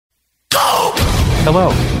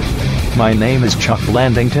Hello. My name is Chuck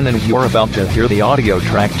Blandington, and you're about to hear the audio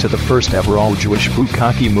track to the first ever all-Jewish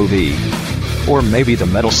Bukkake movie. Or maybe the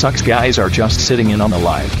Metal Sucks guys are just sitting in on the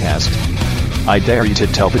live cast. I dare you to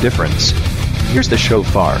tell the difference. Here's the show.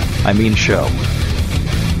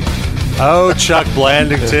 Oh, Chuck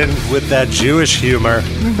Blandington with that Jewish humor.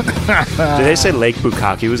 Did they say Lake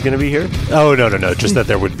Bukkake was going to be here? Oh, no. Just that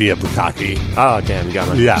there would be a Bukkake. Oh, damn, you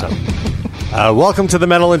got me. Yeah. Welcome to the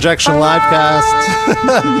Metal Injection Livecast.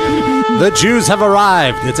 The Jews have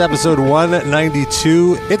arrived. It's episode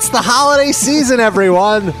 192. It's the holiday season,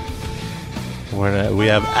 everyone. We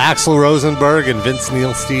have Axel Rosenberg and Vince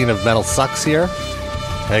Neilstein of Metal Sucks here.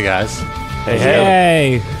 Hey, guys.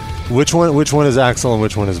 Hey. Which one is Axel and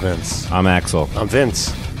which one is Vince? I'm Axel. I'm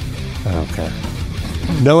Vince. Okay.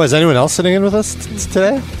 No, is anyone else sitting in with us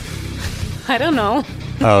today? I don't know.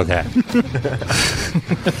 Oh, okay.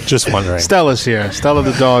 Just wondering. Stella's here. Stella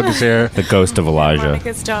the dog is here. The ghost of Elijah.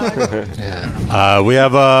 Monica's dog. We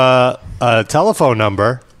have a telephone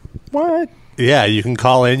number. What? Yeah, you can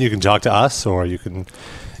call in, you can talk to us, or you can,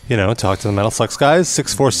 talk to the Metal Sucks guys.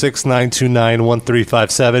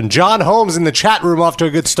 646-929-1357. John Holmes in the chat room off to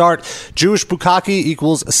a good start. Jewish Bukkake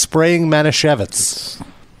equals spraying Manischewitz.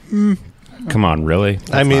 Come on, really?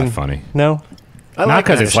 That's not funny. No? Not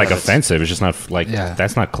because it's offensive. It's just not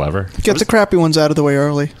that's not clever. Get the crappy ones out of the way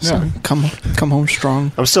early. So come home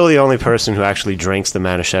strong. I'm still the only person who actually drinks the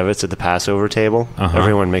Manischewitz at the Passover table. Uh-huh.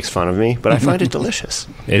 Everyone makes fun of me, but I find it delicious.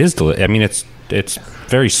 It is delicious. I mean, it's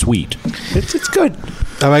very sweet. It's good.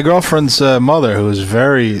 My girlfriend's mother, who is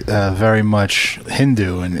very, very much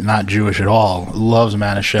Hindu and not Jewish at all, loves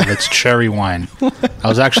Manischewitz cherry wine. I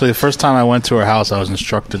was actually, the first time I went to her house, I was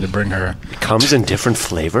instructed to bring her. It comes in different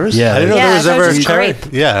flavors? Yeah. I didn't know there was ever a cherry.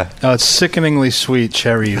 grape. Yeah. No, it's sickeningly sweet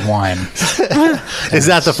cherry wine. Is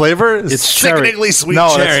that the flavor? It's sickeningly sweet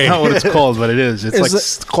no, cherry. that's not what it's called, but it is. It's like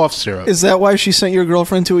cough syrup. Is that why she sent your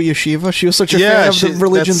girlfriend to a yeshiva? She was such a fan of the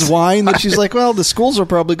religion's wine that she's like, well, the schools are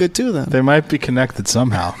probably good too then. They might be connected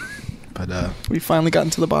somehow. But we finally gotten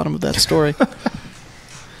to the bottom of that story.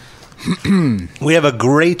 We have a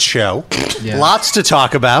great show. Yeah. Lots to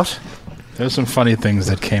talk about. There's some funny things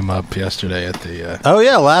that came up yesterday at the... Oh,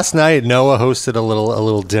 yeah. Last night, Noah hosted a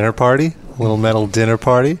little dinner party, a little metal dinner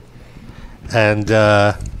party. And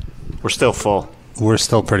We're still full. we're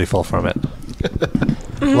still pretty full from it.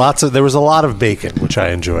 There was a lot of bacon, which I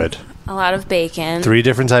enjoyed. A lot of bacon. 3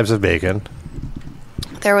 different types of bacon.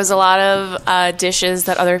 There was a lot of dishes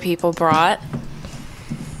that other people brought.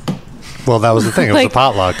 Well, that was the thing. It was a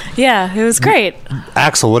potluck. Yeah, it was great.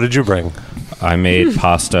 Axel, what did you bring? I made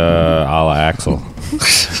pasta a la Axel.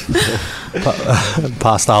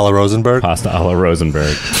 Pasta alla Rosenberg? Pasta a la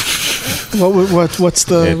Rosenberg. What's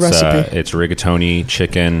the recipe? It's rigatoni,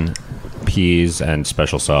 chicken, peas, and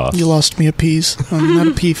special sauce. You lost me at peas. I'm not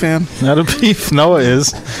a pea fan. Not a beef. Noah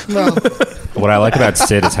is. No. What I like about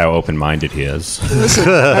Sid is how open-minded he is. Listen,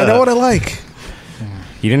 I know what I like.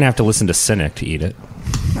 You didn't have to listen to Cynic to eat it.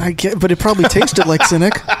 I get, but it probably tasted like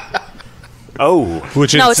Cynic. Oh.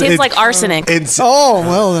 Which No, it tastes like arsenic. Oh,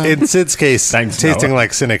 well then. In Sid's case, Thanks, tasting Noah.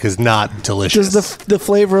 like Cynic is not delicious. Does the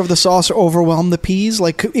flavor of the sauce overwhelm the peas?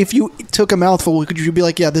 Like, if you took a mouthful, could you be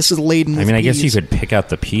like, yeah, this is laden with I mean, I guess you peas? could pick out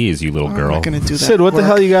the peas, you little I'm girl. not going to do that. Sid, what the work.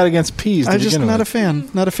 hell you got against peas? I'm just not a fan.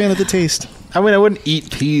 Not a fan of the taste. I mean, I wouldn't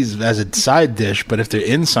eat peas as a side dish, but if they're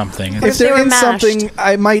in something... What If if they they're were in mashed? something,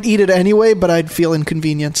 I might eat it anyway, but I'd feel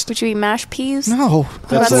inconvenienced. Would you eat mashed peas? No.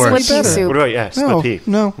 That's How's that worse. Split pea better? soup. What about, split No, pea?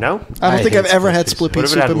 no. No? I don't I think hate I've ever split had pea split pea What if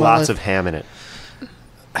soup it had in my lots life. of ham in it?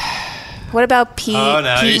 What about pea?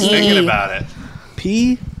 P-E-E? about it.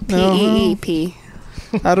 Pea? No. P-E-E-P.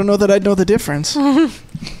 I don't know that I'd know the difference.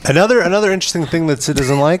 Another interesting thing that Sid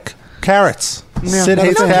doesn't like, carrots. Yeah, Sid not a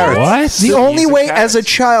hates fan. carrots. What? The only Piece of way, as a carrots.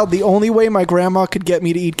 child, the only way my grandma could get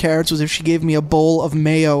me to eat carrots was if she gave me a bowl of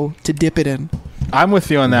mayo to dip it in. I'm with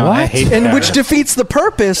you on that one. I hate And carrots. which defeats the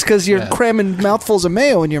purpose because you're Yeah. cramming mouthfuls of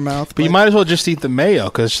mayo in your mouth. But you might as well just eat the mayo,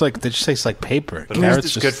 because it's like, they just taste like paper. But Carrots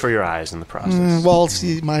it's just... good for your eyes in the process. Well,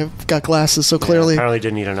 see, I've got glasses, so clearly. Apparently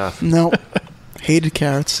didn't eat enough. No. Hated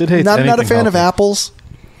carrots. Sid hates not a anything fan of healthy. apples.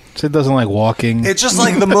 Sid doesn't like walking. It's just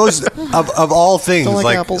like the most of all things. Don't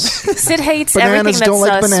like apples. Sid hates Bananas, everything don't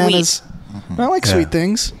like that's bananas. sweet. I like sweet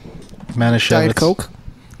things. Manischewitz. Diet Coke.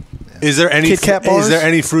 Is there any Kit Kat bars? Is there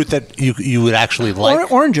any fruit that you would actually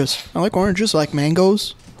like? Oranges. I like oranges. I like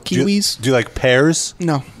mangoes. Kiwis. Do you like pears?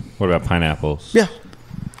 No. What about pineapples? Yeah.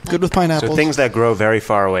 Good with pineapples. So things that grow very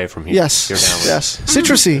far away from here. Yes. You're down with. Yes.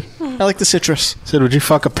 Citrusy. I like the citrus. Sid, would you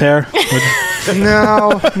fuck a pear?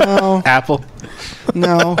 No. Apple?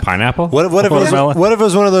 No. Pineapple? What if it Watermelon?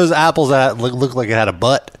 was one of those apples that looked like it had a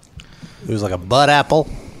butt? It was like a butt apple.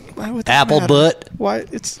 Why would that Apple matter? butt. Why? I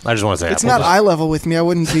just want to say it's not eye level with me. I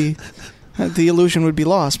wouldn't be. The illusion would be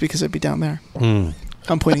lost because I'd be down there.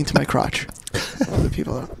 I'm pointing to my crotch. Other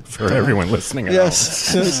people are. For everyone listening.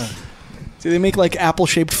 Yes. Do they make like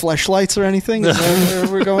apple-shaped fleshlights or anything? Is that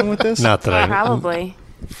where we're going with this? Not that Probably.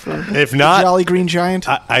 If not, Jolly Green Giant.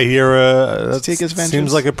 I hear that take his vengeance.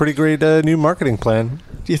 seems like a pretty great new marketing plan.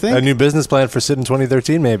 Do you think? A new business plan for Sid in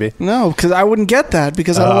 2013, maybe. No, because I wouldn't get that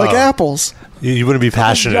because I don't like apples. You wouldn't be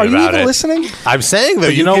passionate Are about you even it. listening? I'm saying though,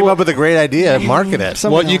 you came up with a great idea. Market it.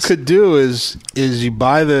 Someone What you else. could do is you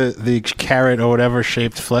buy the carrot or whatever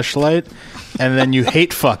shaped fleshlight, and then you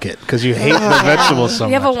hate fuck it because you hate the vegetable so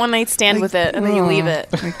You have a much. one-night stand with it, and then you leave it.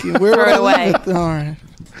 Thank you. Where Throw would it I away. leave it? All right.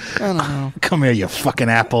 I don't know. Come here, you fucking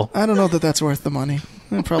apple. I don't know that that's worth the money.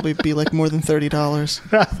 It'd probably be like more than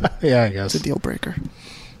 $30. Yeah, I guess. It's a deal breaker.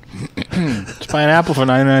 Just buy an apple for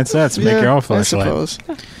 99 cents and make your own I fleshlight. suppose.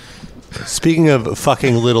 Speaking of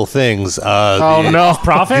fucking little things, Oh, no.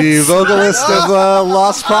 Profits? the vocalist of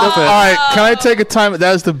Lost Prophet. All right, can I take a time?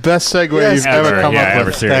 That was the best segue you've ever come up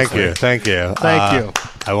with. Thank you. Thank you.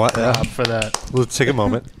 I want for that. Let's take a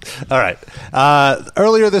moment. All right.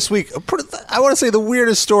 Earlier this week, I want to say the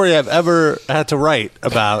weirdest story I've ever had to write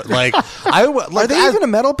about. Like, Are they even a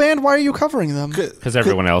metal band? Why are you covering them? Because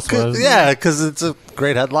everyone else was. Yeah, because it's a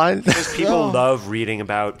great headline. Because people love reading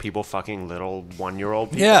about people fucking little 1-year-old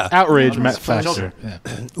people. Yeah. Outrage factor. Yeah.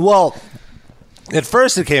 Well, at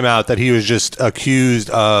first it came out that he was just accused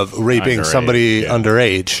of raping Underage, somebody yeah.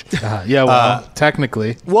 underage. Yeah, well,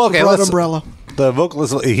 technically. Well, okay, Broad umbrella. The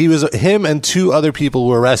vocalist, him and 2 other people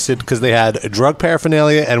were arrested because they had drug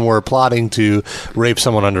paraphernalia and were plotting to rape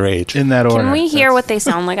someone underage. In that order. Can we hear what they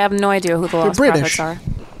sound like? I have no idea who the Lost British. Prophets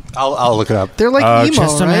are. I'll look it up. They're like emo,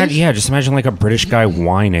 just right? imagine, just imagine like a British guy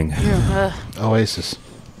whining. Oasis.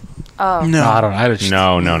 Oh. No, I don't. I just,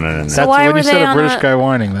 No. That's why when were you said they a on British a- guy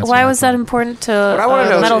whining. That's Why what I was thought. that important to I wanna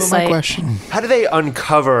know a metal That's my site? question. How do they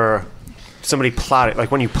uncover somebody plotting? Like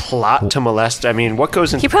when you plot to molest, I mean, what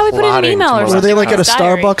goes into He probably put it in an plotting email to or molest? Were they like at a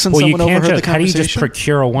Diary. Starbucks and Well, you someone can't overheard the just. How do you just conversation?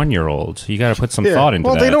 procure a 1-year-old? You got to put some Yeah. thought into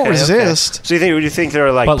Well, that. they don't Okay, okay. resist. So you think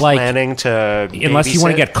they're like But, like, planning to Unless you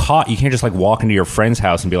want to babysit? get caught, you can't just like walk into your friend's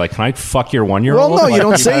house and be like, "Can I fuck your 1-year-old?" Well, no, you Like,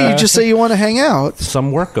 don't say. You just say you want to hang out.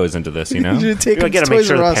 some work goes into this, you know. You take You them got to to make Toys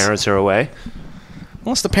sure R the Us. parents are away.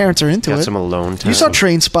 Unless the parents are into Got it. some alone time. You saw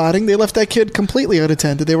Train Spotting. They left that kid completely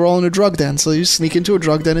unattended. They were all in a drug den. So you sneak into a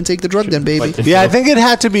drug den and take the drug den, baby. Yeah, I think it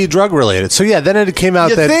had to be drug related. So yeah, then it came out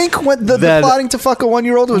You that think when the plotting to fuck a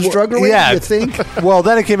 1-year-old was drug related? Yeah, You think? Well,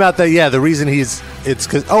 then it came out that the reason it's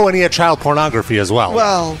because and he had child pornography as well.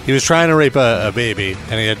 Well- he was trying to rape a baby,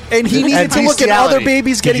 and And he needed to look at other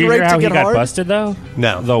babies Did getting you hear raped how to he get got hard. busted though?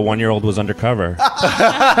 No. The 1-year-old was undercover.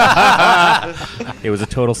 It was a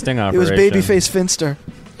total sting It operation. was Babyface Finster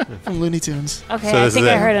from Looney Tunes. Okay, So I this think is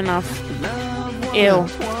I it. heard enough. Ew.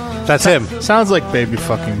 That's him. Sounds like baby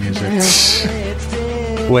fucking music.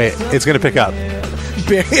 Wait, it's gonna pick up.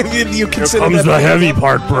 You consider that heavy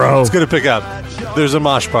part, bro. It's gonna pick up. There's a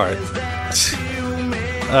mosh part.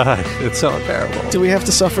 It's so unbearable. Do we have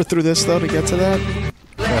to suffer through this though to get to that?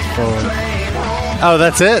 Fast forward. Oh,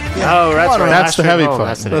 that's it. Oh, that's right. That's the heavy part.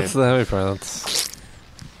 That's the That's name. the heavy part. That's...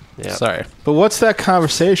 Yeah. Sorry. But what's that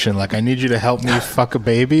conversation? Like, I need you to help me fuck a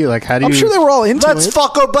baby? Like, how do I'm you... sure they were all into Let's it.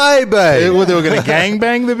 fuck a baby. They were going to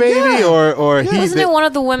gangbang the baby? Or he... Wasn't it one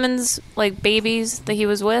of the women's like babies that he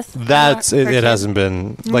was with? That's it. Her It kid? hasn't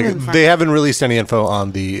been like they haven't released any info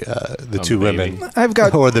on the two the baby. women. I've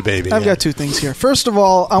got or the baby. I've yeah. got 2 things here. First of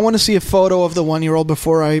all, I want to see a photo of the 1-year-old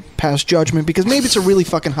before I pass judgment because maybe it's a really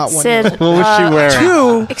fucking hot 1-year-old. Sid. What was she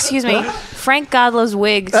wearing? 2. Excuse me. Frank Godlow's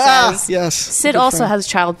wig says Yes. Sid Good also friend. has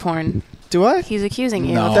child porn. Do I? He's accusing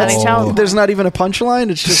you No. of having child porn. There's not even a punchline.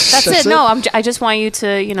 It's just That's it. No, I just want you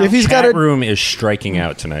to, you know. If he's got Chat a room is striking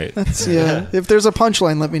out tonight. yeah, if there's a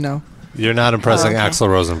punchline, let me know. You're not impressing okay. Axl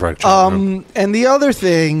Rosenberg. John. And the other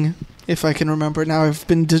thing, if I can remember now, I've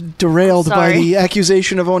been derailed by Sorry. the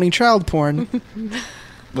accusation of owning child porn.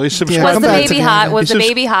 Well, you was subscribe, come the back to baby the hot? internet. Was the You subs-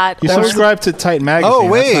 baby hot? you That was- subscribe to Tight Magazine. Oh,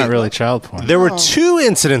 wait. That's not really child porn. There were 2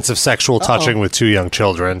 incidents of sexual touching with 2 young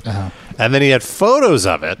children, and then he had photos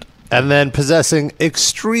of it, and then possessing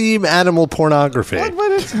extreme animal pornography. As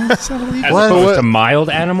What? opposed to mild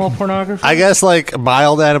animal pornography. I guess like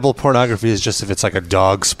mild animal pornography is just if it's like a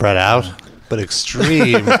dog spread out, but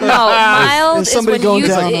extreme. No, mild Is is somebody when going you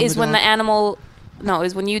down on is the when dog? the animal. No,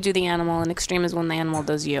 is when you do the animal, and extreme is when the animal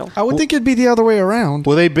does you. I would think it'd be the other way around.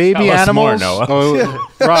 Were they baby Tell us animals? more, Noah. Oh,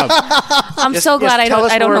 Rob, I'm so glad Tell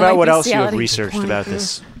us I don't more know about my what else you have bestiality. researched about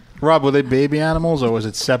this. Rob, were they baby animals or was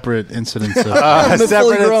it separate incidents? Of,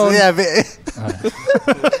 fully grown. Yeah, But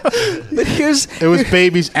it was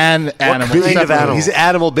babies and animals. kind of animal? he's an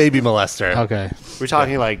animal baby molester. Okay. We're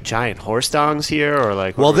talking like giant horse dongs here, or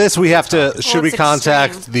like. Well, this we have to. Should we it's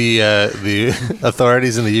contact extreme. the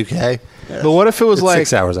authorities in the UK? But what if it was It's like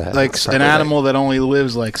 6 hours ahead. like Sorry. an animal that only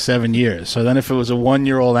lives like 7 years? So then, if it was a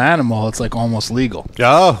 1-year-old animal, it's like almost legal.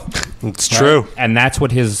 Oh, it's true. And that's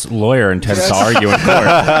what his lawyer intends to argue in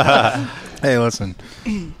court. Hey, listen,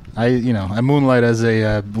 I moonlight as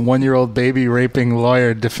a 1-year-old baby raping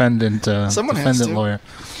lawyer, defendant Someone has defendant to. lawyer,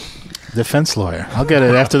 defense lawyer. I'll get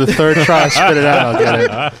it after the third try. I spit it out. I'll get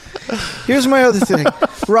it. Here's my other thing.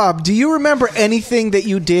 Rob, do you remember anything that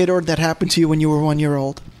you did or that happened to you when you were 1 year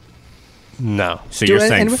old? No. So you're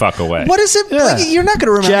saying anybody- fuck away. What is it? Yeah. Like, you're not going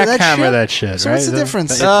to remember Jackhammer that shit. that shit. So right? what's the Is that-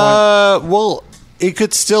 difference? is that your point? Well, it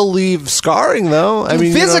could still leave scarring, though. I mean,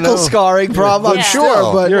 you don't Physical know. scarring, probably, I'm Yeah.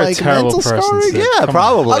 sure, but You're a like terrible mental person, scarring. Sid. Yeah, Come on.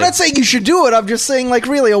 probably. I'm not saying you should do it. I'm just saying, like,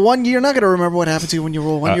 really, you're not going to remember what happened to you when you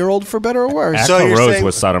were a 1 year old, for better or worse. So Axl you're Rose saying-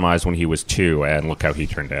 was sodomized when he was 2, and look how he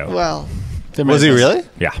turned out. Well, Was he really?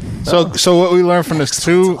 Yeah. So what we learned from this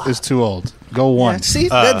 2 is too old. Go 1. yeah, see,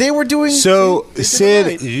 they were doing. So, they did Sid,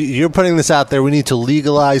 right. you're putting this out there. We need to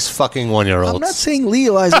legalize fucking 1-year-olds. I'm not saying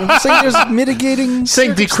legalize it. I'm saying there's mitigating.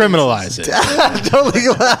 Saying decriminalize it. Don't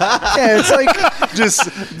legalize. Yeah, it's like Just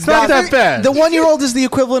It's not that bad. the 1 year old is the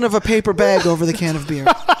equivalent of a paper bag over the can of beer.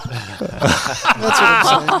 That's what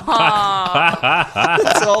I'm saying.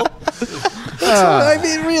 That's all. I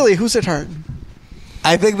mean, really, who's it hurting?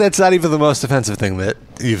 I think that's not even the most offensive thing that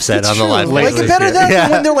you've said on the True. line Like, lately. better that yeah.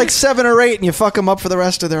 than when they're like 7 or 8 and you fuck them up for the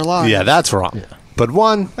rest of their lives. Yeah, that's wrong. But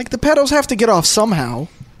 1, Like, the pedos have to get off somehow.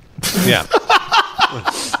 yeah.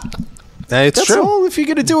 It's That's true. all. If you're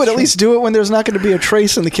going to do it, at least do it when there's not going to be a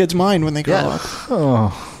trace in the kid's mind when they grow Yeah. up.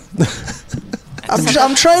 Oh.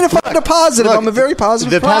 I'm trying to find a positive. Look, I'm a very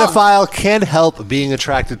positive The person. pedophile can help being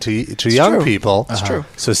attracted to young true. people. It's true.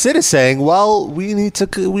 So Sid is saying, well, we need to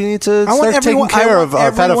I want start everyone, taking care of our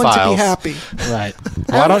everyone pedophiles. to be happy. Right.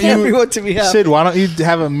 I Why don't want you, everyone to be happy. Sid? Why don't you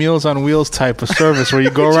have a Meals on Wheels type of service where you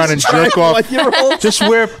go around and jerk off? 1-year-old. Just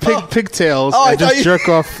wear pigtails Oh, I and thought just you- jerk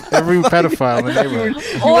off every pedophile in the neighborhood.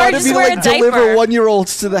 Or Want to just be wear like a diaper. deliver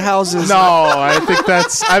 1-year-olds to the houses. No, I think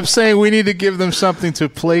that's. I'm saying we need to give them something to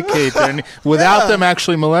placate them without Yeah. them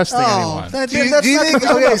actually molesting Oh, anyone. that, Do you, that's do you not think?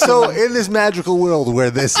 gonna Okay, help so them. in this magical world where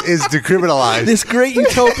this is decriminalized, This great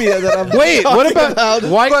utopia that I'm Wait, what talking about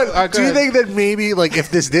why? but do you think that maybe, like, if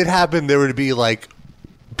this did happen, there would be like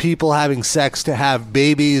people having sex to have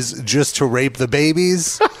babies just to rape the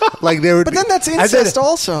babies? Like there would. But then that's and incest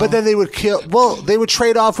also. But then they would kill. Well, they would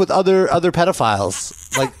trade off with other pedophiles.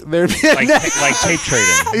 Like there'd be a Like tape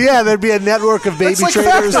trading. yeah, there'd be a network of baby It's like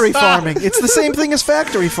traders. factory farming. It's the same thing as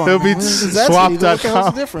factory farming. It'll be That's what you do. Look, swap.com.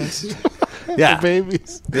 What's the difference? Yeah,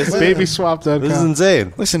 Babies, babyswap.com. this is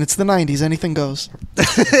insane. Listen, it's the 90s. Anything goes.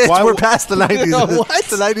 We're past the 90s. What?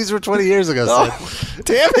 The 90s were 20 years ago. Sid.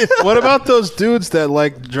 Damn it. What about those dudes that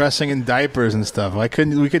like dressing in diapers and stuff? Why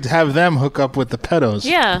couldn't we could have them hook up with the pedos?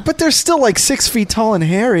 Yeah. But they're still like 6 feet tall and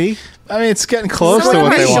hairy. I mean, it's getting close Some to of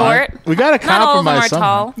what them they are want. short. We got to Not all of them compromise are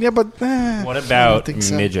somehow. tall. Yeah, but What I about don't think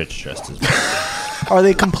so. midgets just as bad? Are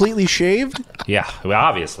they completely shaved? Yeah, well,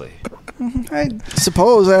 obviously. I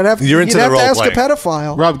suppose I'd have. You're into you'd the have to role ask a playing.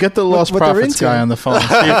 pedophile. Rob, get the Lost what they're Prophets into. guy on the phone. See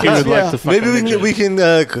if he would Yeah. like to fuck Maybe a midget. we can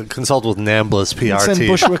consult with NAMBLA's Send PRT.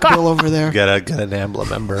 Bushwick Bill over there. Get a NAMBLA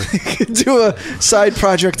member. Do a side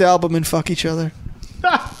project album and fuck each other.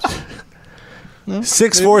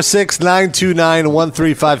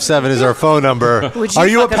 646-929-1357 is our phone number. Would you Are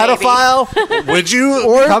you a fuck a baby? pedophile? Would you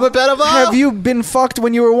Or become a pedophile? Have you been fucked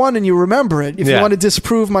when you were 1 and you remember it? If you Yeah. want to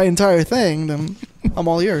disprove my entire thing, then I'm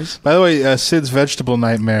all yours. By the way, Sid's vegetable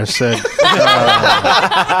nightmare said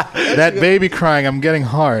that baby crying. I'm getting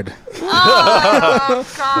hard.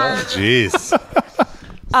 Jeez.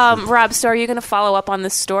 Rob, so are you going to follow up on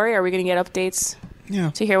this story? Are we going to get updates Yeah.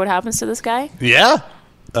 to hear what happens to this guy? Yeah.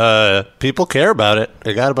 People care about it.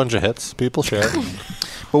 It got a bunch of hits. People share it.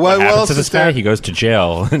 But What what happens else to this is there? guy? He goes to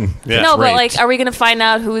jail. And Yeah. No, but raped. like, are we going to find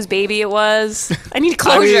out whose baby it was? I need I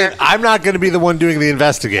closure. mean, I'm not going to be the one doing the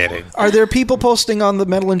investigating. Are there people posting on the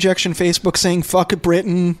Metal Injection Facebook saying "fuck it,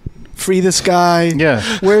 Britain"? Free this guy. Yeah.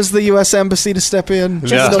 Where's the U.S. Embassy to step in?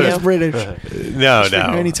 Just No. though he's British. No, Figure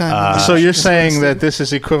no. anytime. So you're saying that this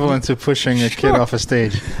is equivalent to pushing a kid off a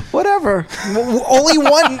stage? Whatever. Only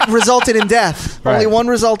one resulted in death. Right. Only one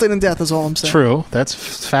resulted in death is all I'm saying. True. That's a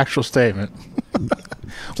factual statement.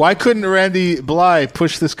 Why couldn't Randy Bly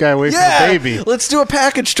push this guy away from the baby? Let's do a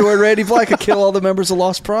package tour. Randy Bly could kill all the members of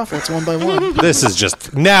Lost Prophets one by one. This is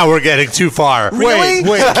just now we're getting too far. Really?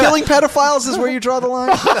 Wait. Killing pedophiles is where you draw the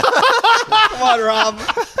line? Come on, Rob.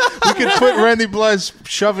 We could put Randy Bly's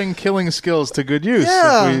shoving killing skills to good use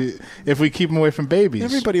if we keep him away from babies.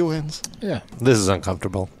 Everybody wins. Yeah. This is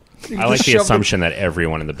uncomfortable. I like the assumption that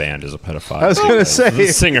everyone in the band is a pedophile. I was going to say. The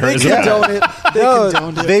singer They is a condone it. They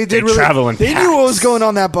condoned it. They did. travel in They knew what was going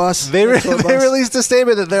on that bus. They That tour bus. released a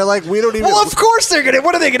statement that they're like, we don't even. Well, of course they're going to.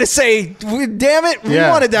 What are they going to say? Damn it. We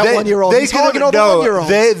Yeah. wanted that 1-year-old. He's hogging all the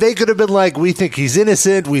 1-year-olds. They could have been like, we think he's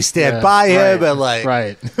innocent. We stand by him. And like,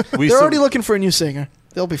 Right. They're already looking for a new singer.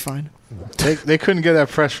 They'll be fine. They couldn't get that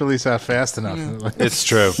press release out fast enough. It's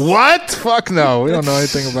true. What? Fuck no. We don't know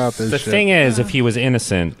anything about this The shit. thing is, if he was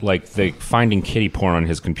innocent, like finding kitty porn on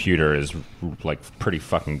his computer is like pretty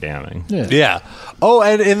fucking damning. Yeah. Oh,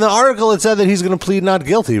 and in the article it said that he's going to plead not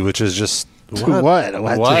guilty, which is just What?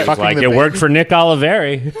 What? Fucking Like the it worked baby? for Nick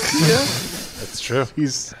Oliveri. That's true.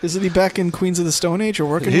 Isn't he back in Queens of the Stone Age or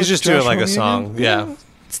working He's with just Josh doing like a Homme song. again? Yeah.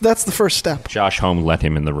 That's the first step. Josh Homme let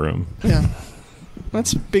him in the room. Yeah.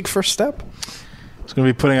 That's a big first step. He's going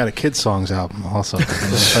to be putting out a Kid Songs album also.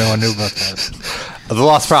 If anyone knew about that. The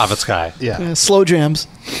Lost Prophets guy. Yeah. Slow jams.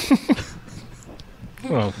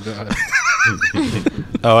 Oh, God.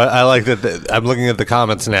 Oh, I like that. I'm looking at the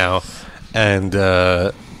comments now, and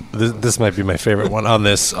this might be my favorite one on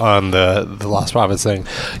the Lost Prophets thing.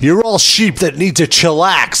 You're all sheep that need to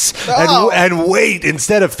chillax and wait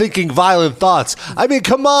instead of thinking violent thoughts. I mean,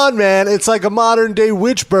 come on, man. It's like a modern day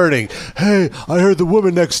witch burning. Hey, I heard the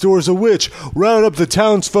woman next door is a witch. Round up the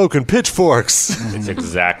townsfolk and pitchforks. It's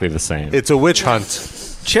exactly the same. It's a witch hunt.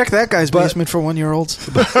 Check that guy's basement for 1-year-olds.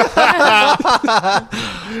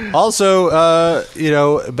 Also,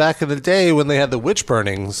 back in the day when they had the witch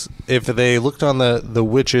burnings, if they looked on the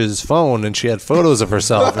witch's phone and she had photos of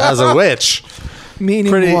herself as a witch,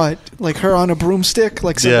 Meaning what? Like her on a broomstick?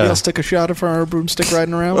 Like somebody Yeah. else took a shot of her on a broomstick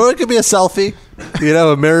riding around? or it could be a selfie,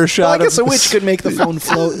 a mirror shot. Well, I guess of- a witch could make the phone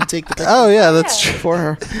float and take the picture Oh yeah, that's true. for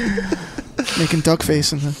her. Making duck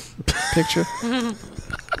face in the picture.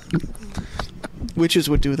 Witches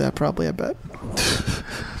would do that probably, I bet.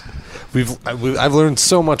 I've learned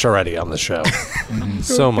so much already on the show.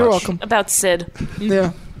 So much. You're welcome. About Sid.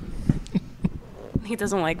 Yeah. He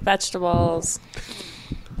doesn't like vegetables.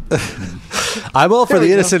 I'm all for There we the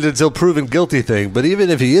go. innocent until proven guilty thing, but even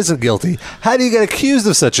if he isn't guilty, how do you get accused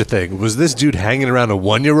of such a thing? Was this dude hanging around a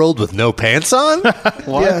 1-year-old with no pants on?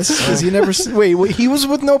 Yes, because you never. Wait, he was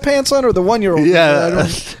with no pants on, or the 1-year-old? Yeah.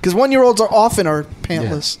 Because 1-year-olds are often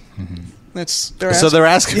pantless. That's So they're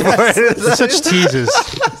asking for it. Such teases.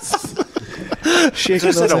 shaking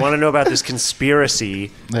I those. want to know about this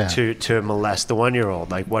conspiracy Yeah. to molest the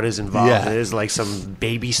 1-year-old. Like, what is involved? Yeah. It is like some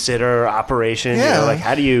babysitter operation. Yeah. Like,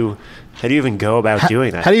 how do you even go about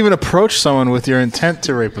doing that? How do you even approach someone with your intent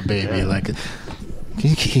to rape a baby? Like, can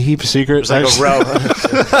you keep a secret? It's like a row.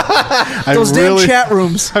 I Those damn really, chat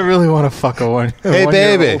rooms. I really want to fuck a one. Hey,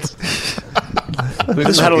 baby.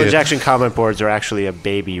 Metal injection comment boards are actually a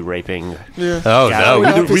baby raping. Yeah. Oh, Yeah, no.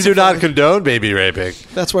 I would We be do not surprised. condone baby raping.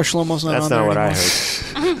 That's why Shlomo's not That's on not there what I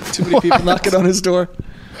anymore. heard. Too many people knocking on his door.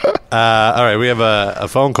 All right, we have a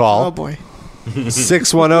phone Oh, call. boy.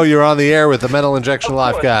 610, you're on the air with the Metal Injection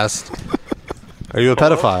Livecast. Are you a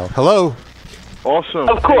pedophile? Hello. Awesome.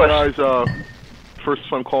 Of course. Hey guys, first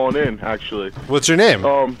time calling in, actually. What's your name?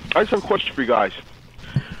 I just have a question for you guys.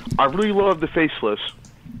 I really love the Faceless,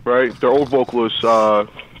 right? Their old vocalist,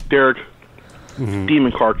 Derek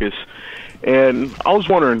Demon Carcass. And I was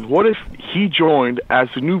wondering, what if he joined as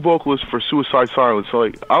the new vocalist for Suicide Silence? So,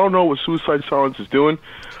 like, I don't know what Suicide Silence is doing.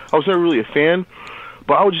 I was never really a fan.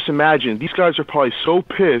 But I would just imagine, these guys are probably so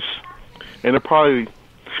pissed, and they're probably,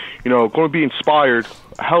 going to be inspired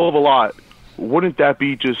a hell of a lot. Wouldn't that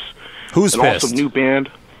be just Who's an pissed? awesome new band?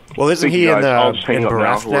 Well, isn't Thank he you in guys. I'll just hang up now,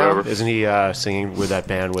 Bereft or now? whatever. Isn't he singing with that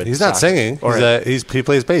band? With He's not Sasha? singing. Or, He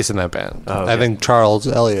plays bass in that band. Oh, okay. I think Charles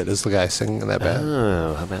Elliott is the guy singing in that band.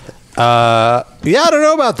 oh, how about that? Yeah, I don't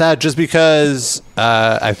know about that. Just because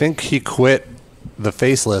I think he quit the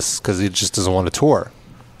Faceless because he just doesn't want to tour.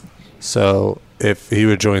 So if he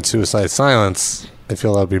would join Suicide Silence, I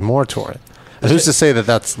feel that would be more touring. And who's to say that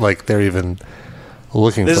that's like they're even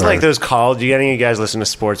looking This for? is like those call. Do any of you guys listen to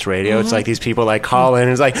sports radio? It's like these people like call in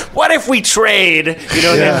and it's like, what if we trade? And they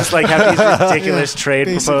just like have these ridiculous trade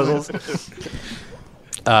basically. proposals.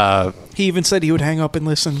 He even said he would hang up and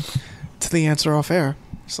listen to the answer off air.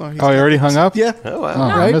 So he's Oh, you already hung up? Yeah. Oh, wow. Oh,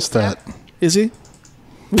 I Right? missed that. Is he?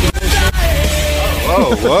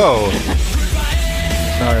 whoa.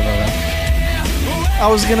 Sorry about that. I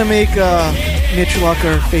was going to make Mitch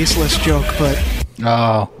Lucker faceless joke, but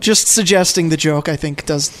Oh, just suggesting the joke, I think,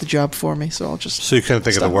 does the job for me. So I'll just. So you couldn't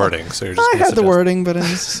think of the wording, so you're just. I gonna had the suggest- wording, but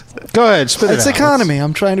it's go ahead, spit it out. economy.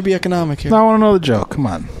 I'm trying to be economic here. No, I want to know the joke. Come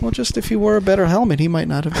on. Well, just if he wore a better helmet, he might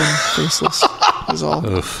not have been faceless. Is all.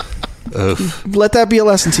 Oof. Let that be a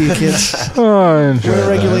lesson to you, kids. Oh, I enjoy Wear that.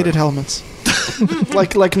 regulated helmets.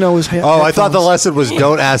 like Noah's head. Oh, I thought the lesson was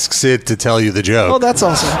don't ask Sid to tell you the joke. Oh, that's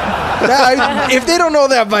also. If they don't know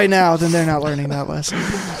that by now, then they're not learning that lesson.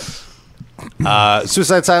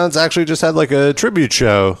 Suicide Silence actually just had like a tribute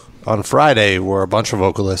show on Friday where a bunch of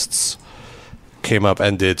vocalists came up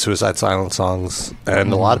and did Suicide Silence songs,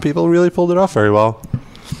 and a lot of people really pulled it off very well.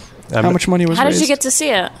 How much money was How raised? did you get to see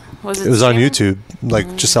it? Was It was on streaming? YouTube,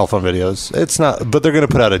 like just cell phone videos. It's not, but they're going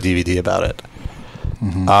to put out a DVD about it.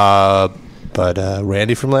 But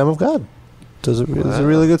Randy from Lamb of God does a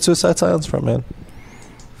really good Suicide Silence front man.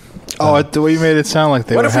 Oh, the way you made it sound like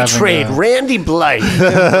they What were if we having trade Randy Blythe,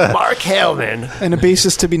 Mark Hellman? And a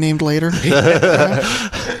bassist to be named later. I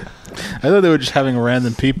thought they were just having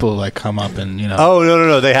random people like come up and Oh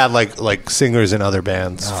no! They had like singers in other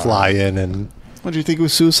bands fly in and. What do you think it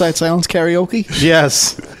was? Suicide Silence karaoke?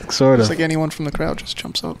 Yes, sort It's of. like anyone from the crowd just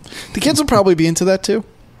jumps up. The kids will probably be into that too.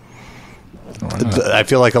 I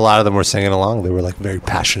feel like a lot of them were singing along. They were like very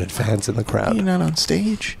passionate fans in the crowd. You're not on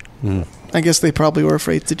stage. I guess they probably were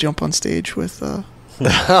afraid to jump on stage with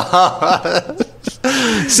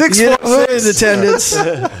 646 in attendance.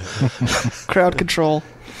 Crowd control.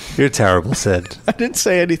 You're terrible, Sid. I didn't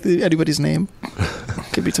say anybody's name.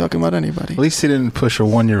 Could be talking about anybody. At least he didn't push a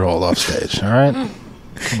 1-year-old off stage. All right.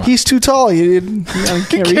 He's too tall. You can't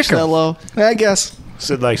Kick reach him. that low. I guess.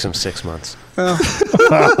 Sid likes him 6 months. Well,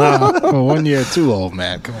 1 year too old,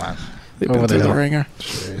 man. Come on. They've been through the ringer.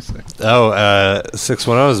 Seriously.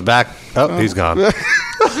 610 is back. Oh, he's gone.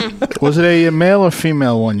 Was it a male or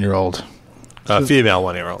female 1-year-old? Female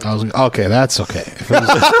 1-year-old. I was okay. That's okay. If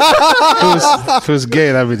it was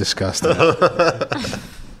gay, that'd be disgusting.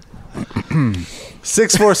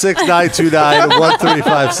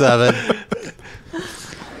 646-929-1357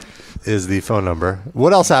 is the phone number.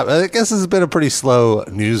 What else happened? I guess this has been a pretty slow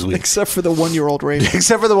news week. Except for the 1-year-old rape.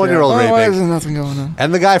 Except for the 1-year-old Otherwise, raping. there's nothing going on.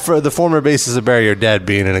 And the guy for the former bassist of Bury Your Dead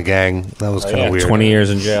being in a gang. That was kind of weird. 20 years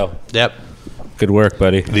in jail. Yep. Good work,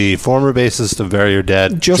 buddy. The former bassist of Bury Your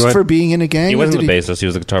Dead. Just for being in a gang? He or wasn't did the bassist. He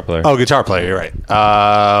was a guitar player. Oh, guitar player. You're right.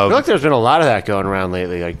 I feel like there's been a lot of that going around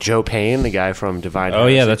lately. Like Joe Payne, the guy from Divine. Oh,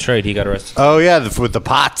 yeah, Heresy. that's right. He got arrested. Oh, yeah, with the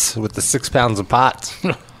pots. With the 6 pounds of pots.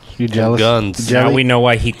 You jealous? Guns. Jelly? Now we know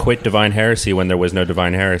why he quit Divine Heresy when there was no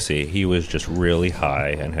Divine Heresy. He was just really high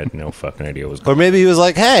and had no fucking idea what was going Or maybe he was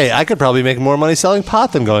like, hey, I could probably make more money selling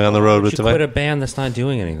pot than going on the road on. with You Divine. quit a band that's not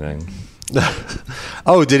doing anything.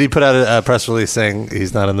 Oh, did he put out a press release saying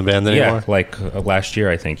he's not in the band anymore? Yeah, like last year,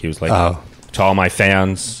 I think. He was like, Oh. to all my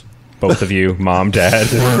fans, both of you, mom, dad,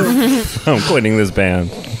 I'm quitting this band.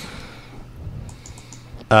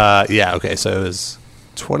 Yeah, okay, so it was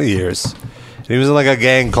 20 years. And he was in like a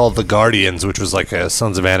gang called the Guardians, which was like a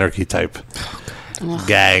Sons of Anarchy type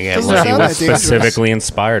gang. And Doesn't like, sound He that was dangerous. specifically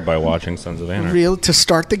inspired by watching Sons of Anarchy. Real to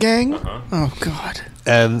start the gang? Oh God!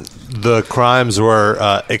 and the crimes were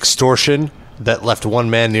extortion that left one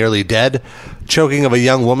man nearly dead, choking of a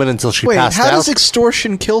young woman until she Wait, passed how out. does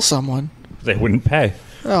extortion kill someone? They wouldn't pay.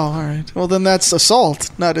 Oh, all right. Well, then that's assault,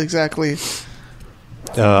 not exactly.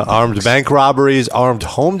 Armed bank robberies, armed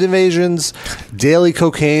home invasions, daily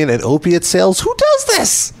cocaine and opiate sales. Who does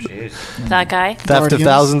this? That guy. Theft of Guardians.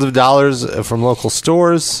 thousands of dollars from local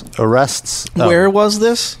stores, arrests. Oh. Where was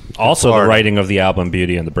this? Also, the Florida. writing of the album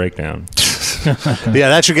Beauty and the Breakdown. Yeah,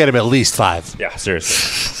 that should get him at least 5. Yeah,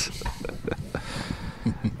 seriously.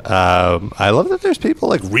 I love that there's people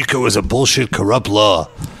like RICO is a bullshit, corrupt law.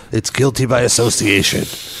 It's guilty by association.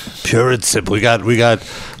 Pure and simple. We got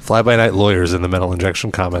fly-by-night lawyers in the metal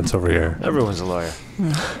injection comments over here. Everyone's a lawyer.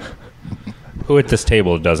 Who at this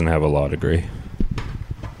table doesn't have a law degree?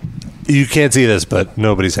 You can't see this, but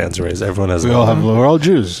nobody's hands are raised. Everyone has a We all have. We're all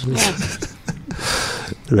Jews.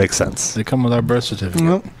 It makes sense. They come with our birth certificate.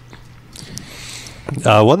 Nope.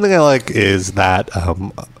 One thing I like is that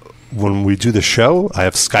when we do the show, I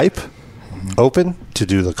have Skype open to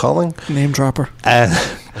do the calling. Name dropper. And,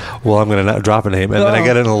 well, I'm going to not drop a name. And then I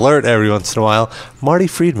get an alert every once in a while. Marty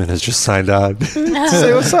Friedman has just signed on.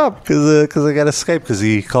 Say what's up. Because I got a Skype because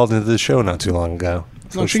he called into the show not too long ago.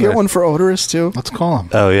 So Don't it's you get nice. one for Odorous too? Let's call him.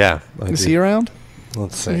 Oh, yeah. I Is do. he around?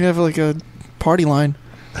 Let's You see. have like a party line.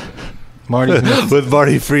 Marty. With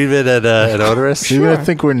Marty Friedman and Odorous? You're gonna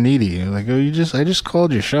think we're needy. Like, oh, I just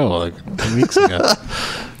called your show like 2 weeks ago.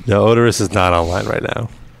 No, Odorous is not online right now.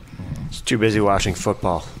 He's too busy watching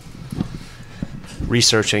football.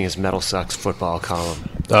 researching his Metal Sucks football column.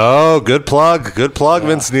 Oh, good plug. Good plug,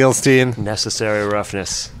 Vince Neilstein. Necessary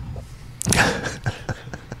roughness.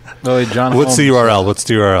 Oh, wait, John What's the Holmes. URL? What's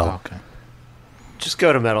the URL? Okay. Just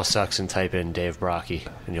go to Metal Sucks and type in Dave Brocky,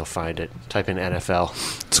 and you'll find it. Type in NFL.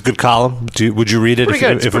 It's a good column. Would you read it Pretty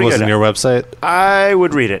good. It's if it pretty wasn't good. your website? I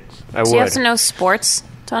would read it. I Do would. you have to know sports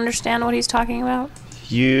to understand what he's talking about?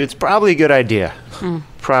 It's probably a good idea.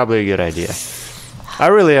 Probably a good idea. I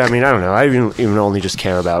don't know. I even only just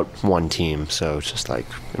care about one team, so it's just like,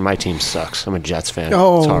 my team sucks. I'm a Jets fan.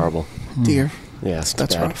 Oh. It's horrible. Dear. Yeah, it's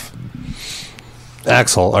That's bad. rough.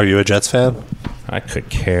 Axel, are you a Jets fan? I could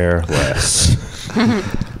care less.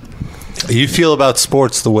 You feel about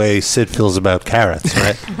sports the way Sid feels about carrots,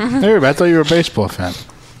 right? Hey, I thought you were a baseball fan.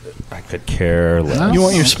 I could care less. You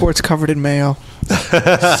want your sports covered in mayo.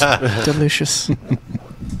 Delicious.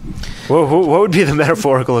 What would be the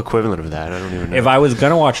metaphorical equivalent of that? I don't even know. If I was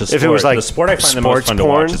gonna watch a sport, If it was like the sport I find the most sports fun to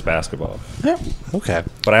porn? watch is basketball. Okay.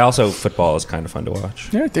 But I also football is kind of fun to watch.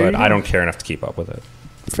 Yeah, there you but go. I don't care enough to keep up with it.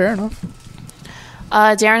 Fair enough.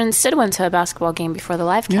 Darren and Sid went to a basketball game before the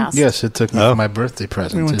live cast. Yes, it took me for my birthday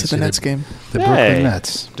present. We went to see the Nets game. The Hey. Brooklyn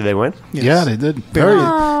Nets. Did they win? Yes. Yeah, they did.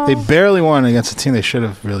 They barely won against a team they should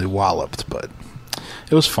have really walloped, but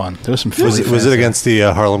it was fun. There was some Philly. Was it fans against the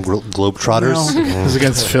Harlem Globetrotters? there. It was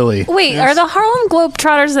against Philly. Wait, are the Harlem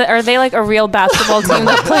Globetrotters, are they like a real basketball team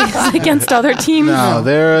that plays against other teams? No,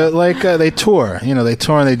 they're like they tour. You know, they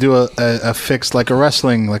tour and they do a fixed, like a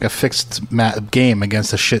wrestling, like a fixed game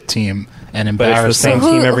against a shit team and But it's the embarrass same them.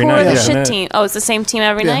 team every who night. are the isn't shit it? team? Oh, it's the same team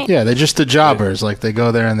every night? Yeah, they're just the jobbers. Like they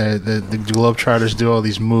go there and the Globetrotters do all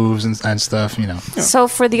these moves and stuff. You know, So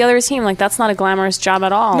for the other team, like that's not a glamorous job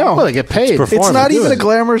at all. No. well, they get paid. It's It's not to do even a it.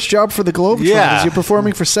 glamorous job for the Globetrotters. Yeah. You're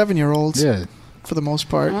performing for 7-year-olds Yeah. for the most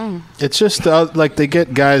part. It's just like they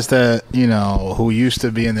get guys that who used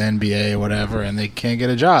to be in the NBA or whatever, and they can't get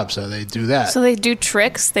a job, so they do that. So they do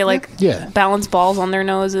tricks. They like Yeah. balance balls on their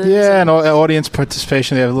noses. Yeah, and audience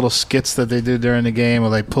participation. They have little skits that they do during the game, where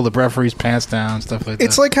they pull the referee's pants down, stuff like that.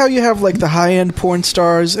 It's like how you have like the high-end porn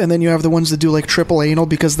stars, and then you have the ones that do like triple anal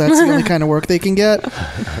because that's the only kind of work they can get.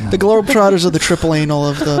 The Globetrotters are the triple anal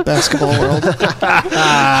of the basketball world.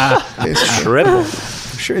 Basically. Triple.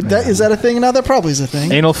 Sure, is that a thing now? That probably is a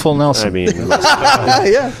thing. anal full Nelson. I mean,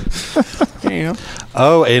 Yeah. There you go.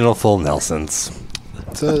 Oh, anal full Nelsons.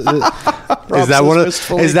 It's a- Is that one of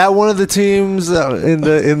wistfully. is that one of the teams in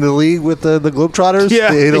the league with the Globetrotters?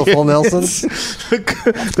 Yeah. The anal full Nelsons.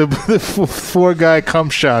 the four guy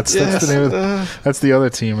cum shots. That's the name of that's the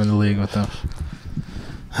other team in the league with them.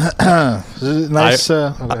 Nice.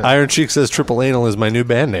 Iron Cheek says triple anal is my new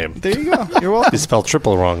band name. There you go. You're welcome. He spelled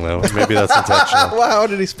triple wrong though. Maybe that's intentional. Wow, how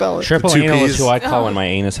did he spell it? Triple Two anal Ps. is who I call when my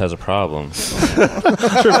anus has a problem.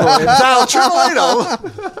 Dial triple anal.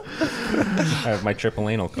 I have my triple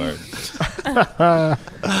anal card. I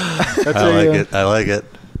like it. I like it.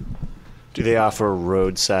 do they offer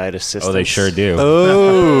roadside assistance? Oh, they sure do.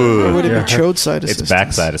 Oh, Would it be chode side It's assistance?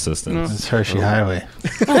 backside assistance. It's Hershey Highway.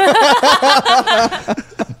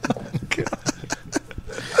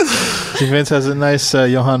 See, Vince has a nice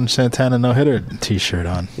Johan Santana no-hitter T-shirt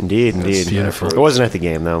on. Indeed. beautiful. It wasn't at the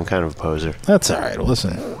game, though. I'm kind of a poser. That's all right.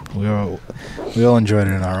 Listen, we all enjoyed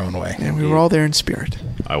it in our own way. And we were all there in spirit.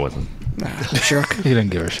 I wasn't. Jerk. He didn't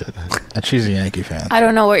give a shit. And she's a Yankee fan. I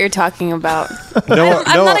don't know what you're talking about. no,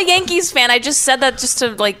 I'm not a Yankees fan. I just said that just to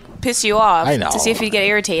like piss you off. I know. To see if you get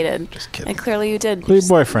irritated. Just kidding. And clearly you did. Your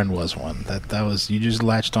boyfriend was one. That was you just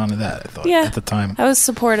latched onto that. I thought Yeah. at the time. I was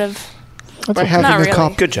supportive. That's By okay. having Not a really.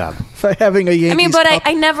 cup. Good job. By having a Yankees I mean, but cup.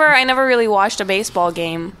 I never really watched a baseball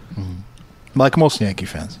game. Like most Yankee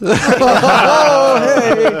fans.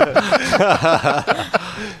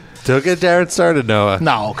 Don't get Darren started, Noah.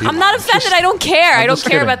 No, I'm not offended. I don't care. I don't just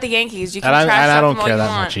care kidding. about the Yankees. You can and trash I talk don't them all care you that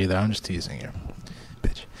want. much either. I'm just teasing you,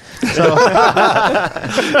 bitch.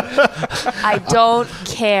 I don't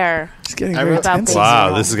care. It's getting I very wrote- tense.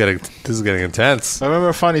 Wow, this is getting intense. I remember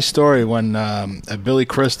a funny story when Billy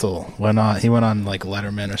Crystal went on. He went on like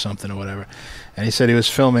Letterman or something or whatever, and he said he was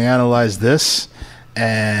filming Analyze This,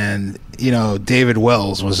 and David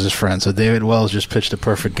Wells was his friend. So David Wells just pitched a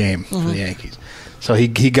perfect game for the Yankees. So he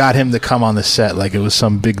got him to come on the set like it was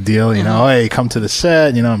some big deal. Hey, come to the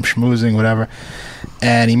set. I'm schmoozing, whatever.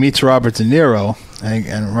 And he meets Robert De Niro,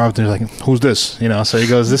 and Robert De Niro's like, "Who's this?" So he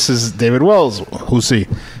goes, "This is David Wells." "Who's he?"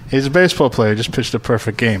 "He's a baseball player. Just pitched a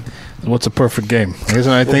perfect game." "What's a perfect game?" He doesn't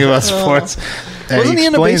know anything about sports. And Wasn't he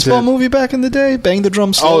in a explains baseball it. movie back in the day? Bang the Drum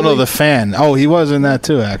Oh Slowly? no, the fan. Oh, he was in that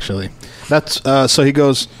too, actually. That's so he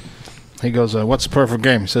goes. What's a perfect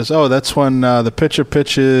game? He says, "Oh, that's when the pitcher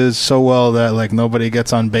pitches so well that like nobody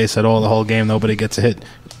gets on base at all the whole game. Nobody gets a hit.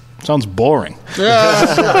 Sounds boring.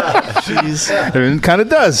 Jeez. It kind of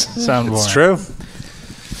does sound boring. It's true.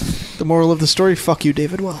 The moral of the story: fuck you,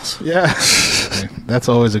 David Wells. Yeah. That's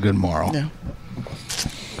always a good moral. Yeah.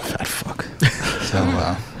 Fat fuck. So,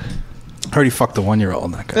 I heard he fucked the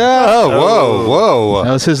 1-year-old. That guy. Oh, whoa.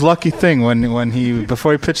 That was his lucky thing when he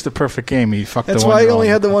before he pitched the perfect game, he fucked That's the 1-year-old. why he only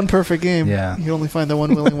had the one perfect game. Yeah. You can only find the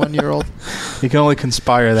one willing 1-year-old. He can only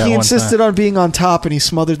conspire that He one insisted time. on being on top, and he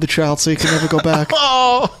smothered the child so he could never go back.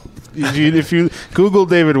 If you Google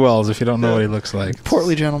David Wells, if you don't know what he looks like.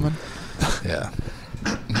 Portly gentleman. Yeah.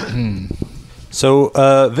 So,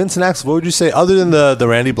 Vince and Axel, what would you say, other than the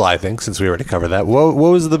Randy Blythe thing, since we already covered that, what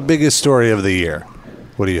was the biggest story of the year?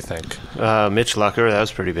 What do you think? Mitch Lucker, that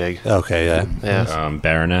was pretty big. Okay, yeah. Yeah.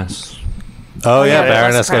 Baroness. Oh, yeah, yeah,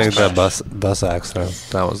 Baroness that's getting the bus accident.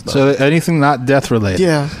 That was the... So anything not death related?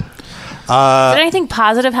 Yeah. Did anything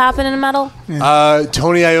positive happen in metal?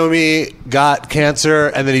 Tony Iommi got cancer,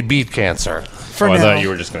 and then he beat cancer. For I now. thought you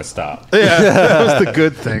were just going to stop. Yeah, that was the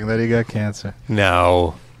good thing that he got cancer.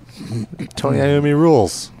 No. Tony Iommi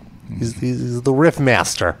rules. He's the riff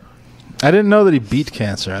master. I didn't know that he beat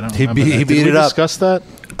cancer. I don't. He remember beat- that. he Did beat we it up. discuss that?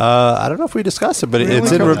 I don't know if we discussed it, but We it's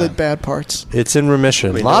only in covered the remission. bad parts. It's in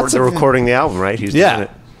remission. I mean, Lots they're of recording the album, right? He's doing yeah,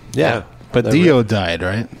 it. yeah. But Dio died,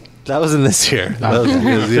 right? That was in this year. That was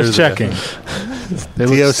years Just ago. checking. They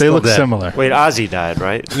Dio's look still dead. similar. Wait, Ozzy died,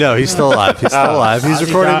 right? No, he's still alive. He's still alive. He's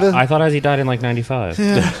recording I this. thought Ozzy died in like 95.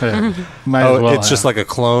 Might Oh, as well it's just have. like a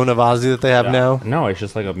clone of Ozzy that they have now. No, it's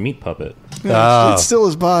just like a meat puppet. Oh. It's still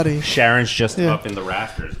his body Sharon's just Yeah. up in the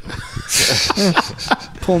rafters.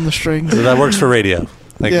 pulling the strings. So that works for radio.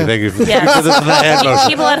 Thank Yeah. you. Thank you. For, Yeah. for the hand motion.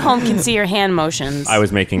 People at home can see your hand motions. I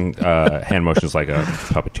was making hand motions like a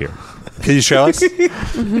puppeteer. Can you show us?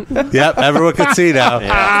 Yep, everyone can see now. You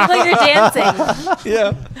look like you're dancing.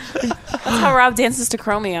 Yeah. That's how Rob dances to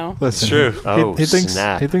Chromeo. Listen, True. Oh, he thinks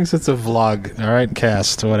snap. he thinks it's a vlog. All right,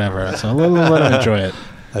 cast, whatever. So let him enjoy it.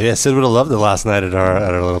 Oh, yeah, Sid would have loved it last night at our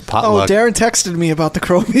little Oh, potluck. Darren texted me about the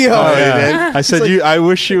Chromeo. Oh, yeah. I said, I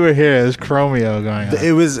wish you were here. There's Chromeo going on.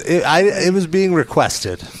 It was being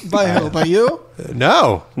requested. By who? By you?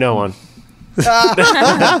 No, No one.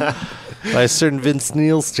 by a certain Vince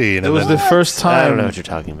Neilstein. It was the first I don't know time what you're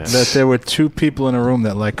talking about. that there were two people in a room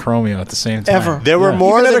that like Chromeo at the same time. Ever. There were Yeah.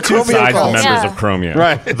 more Even than the a two Chromeo Besides the calls. members Yeah. of Chromeo.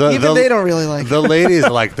 Right. Even they don't really like The ladies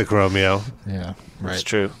like the Chromeo. Yeah. Right. It's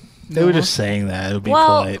true. They were just saying that. It would be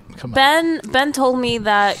Well, polite. Come on. Ben told me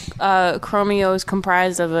that Chromeo is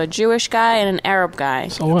comprised of a Jewish guy and an Arab guy.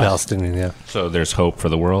 So what? Palestinian, yeah. So there's hope for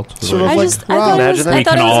the world. Sort of I like just I Rob. thought it Imagine was, that. I We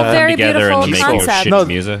thought can it was all a come very together beautiful in the making of concept. shitty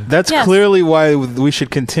music. That's Yes. clearly why we should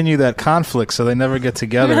continue that conflict so they never get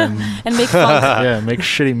together and And make fun. yeah, make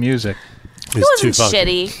shitty music. It wasn't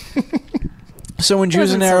shitty. So when Jews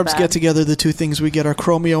Wasn't and so Arabs bad. get together, the two things we get are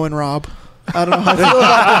Chromeo and Rob. I don't know how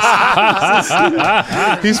I feel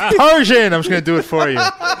about He's Persian. I'm just going to do it for you.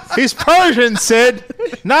 He's Persian, Sid,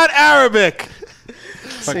 not Arabic.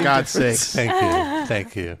 For Same God's sake. Thank you.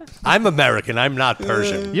 Thank you. I'm American. I'm not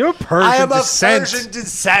Persian. You're Persian I am descent. of Persian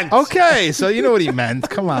descent. Okay, so you know what he meant.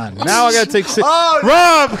 Come on. Now I got to take Sid. Oh,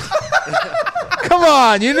 Rob! Come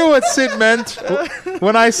on. You knew what Sid meant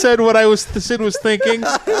when I said what Sid was thinking.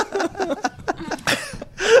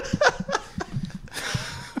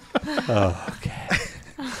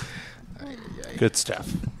 Good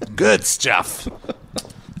stuff. Good stuff.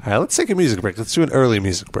 All right, let's take a music break. Let's do an early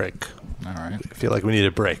music break. All right. I feel like we need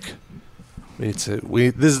a break. We need to.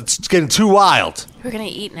 This is getting too wild. We're gonna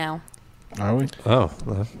eat now. Are we? Oh.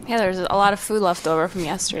 Yeah, there's a lot of food left over from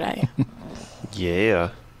yesterday. Yeah.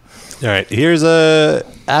 All right. Here's a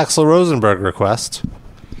Axl Rosenberg request.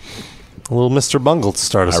 A little Mr. Bungle to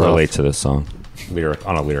start us I off. relate to this song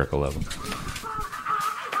on a lyrical level.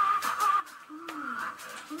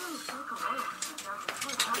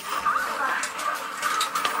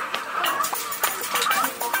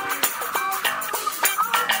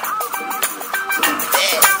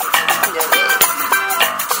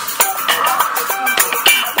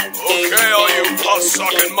 Okay, all you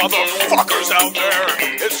puss-sucking motherfuckers out there,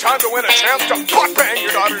 it's time to win a chance to butt bang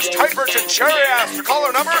your daughter's tight virgin cherry ass to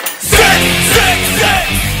caller number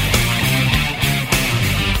 666!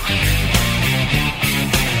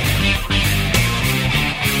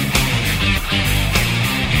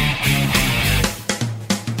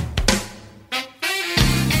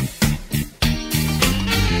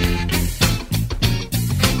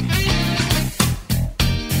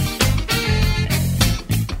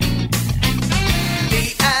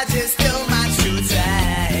 The odds is still my true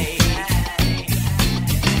tide.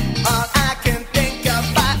 All I can think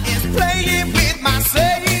about is playing with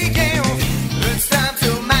myself.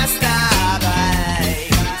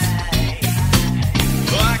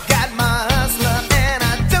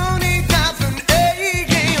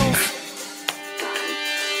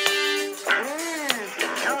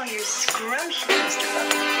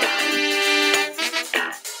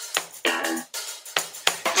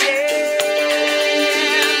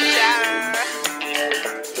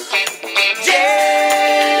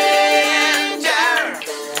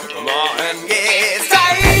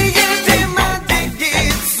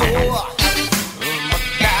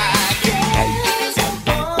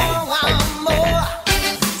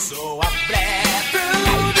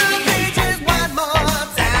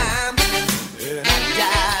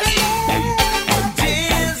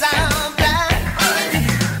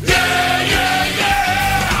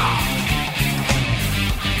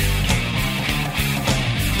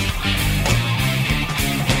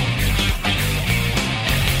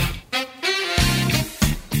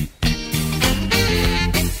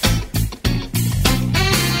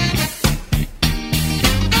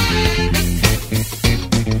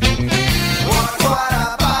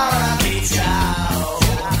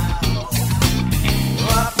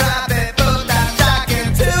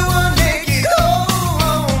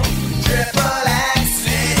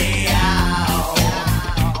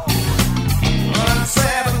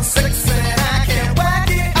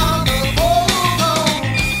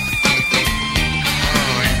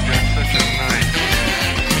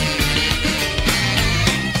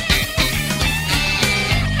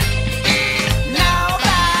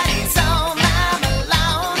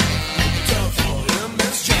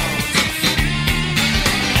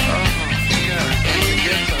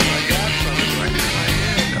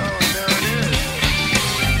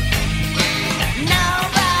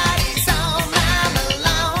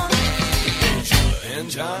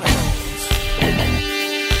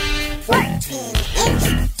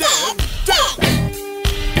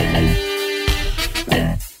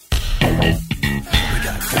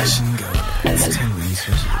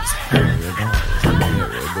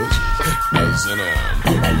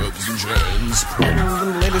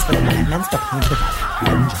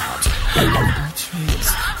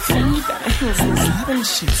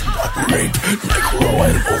 Rape, necro,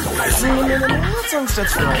 and organizing.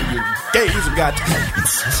 That's right. Gays have got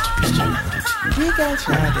incest, bestiality. We got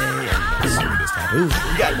Friday and sweetest taboo. We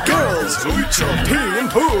got girls who eat your pee and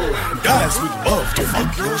poo. And guys who love to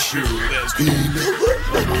fuck your shoe. There's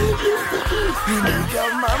and we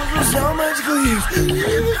got mamas with so much glee.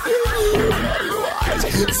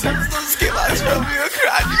 Sex and skill eyes from your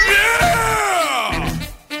crotch. Yeah!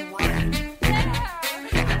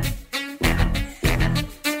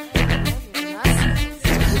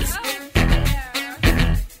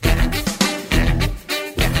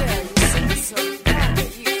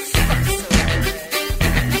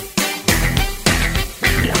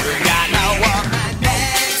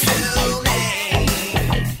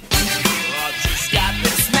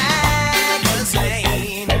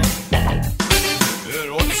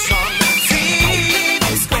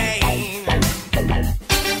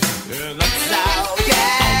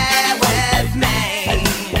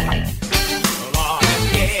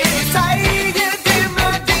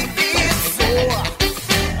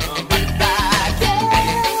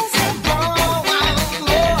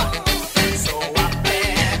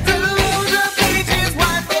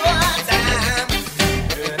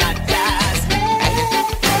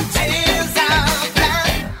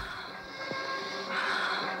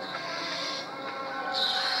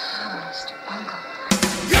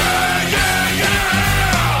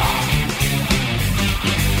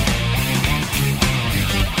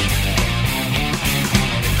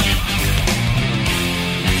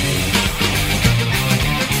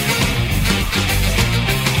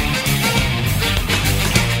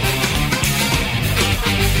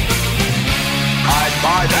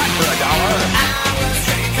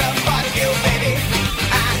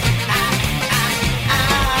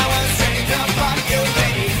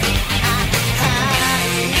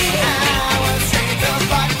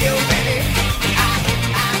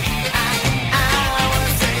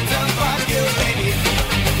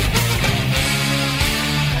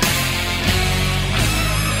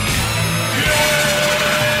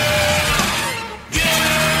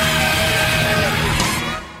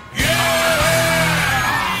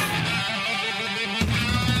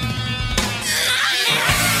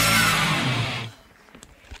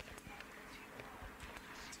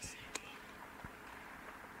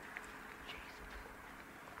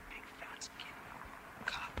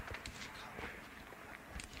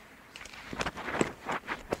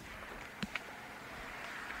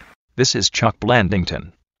 This is Chuck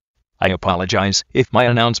Blandington. I apologize if my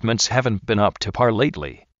announcements haven't been up to par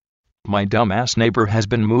lately. My dumbass neighbor has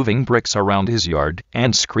been moving bricks around his yard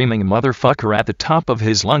and screaming motherfucker at the top of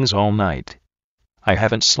his lungs all night. I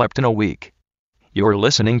haven't slept in a week. You're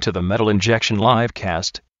listening to the Metal Injection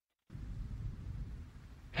Livecast.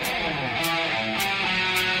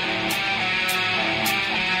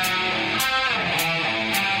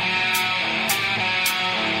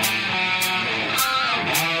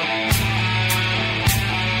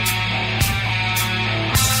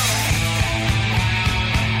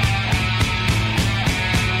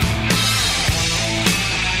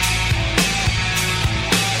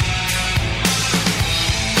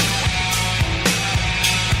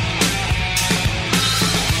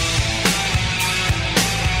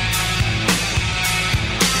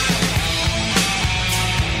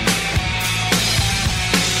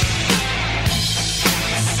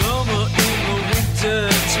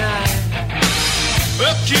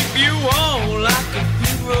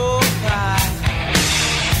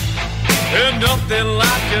 Nothing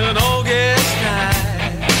like an August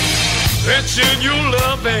night. Pension you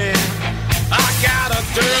loving. I got a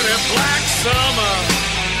dirty black summer.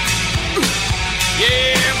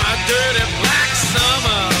 Yeah, my dirty black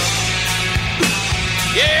summer.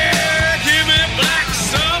 Yeah, give me black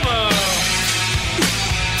summer.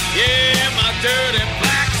 Yeah, my dirty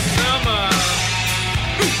black summer.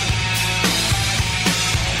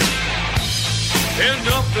 There's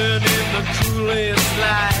nothing in the coolest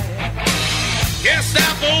light. Guess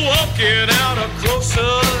after walking out a closer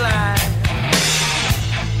light,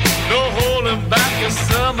 no holding back a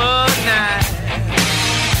summer night.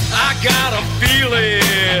 I got a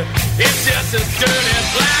feeling it's just a dirty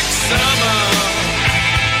black summer.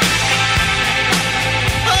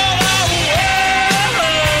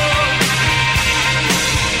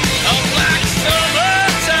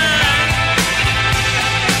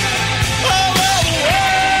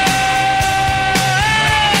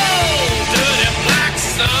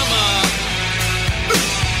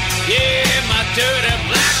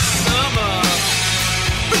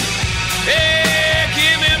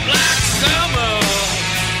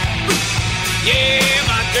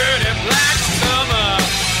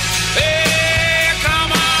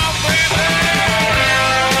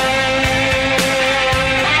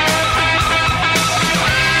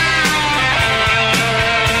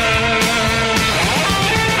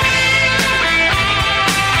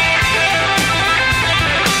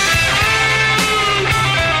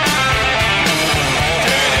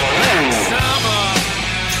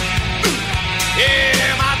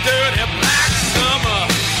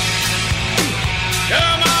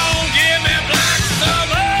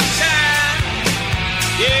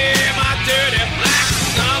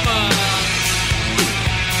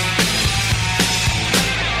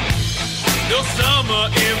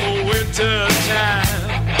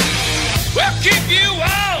 time. We'll keep you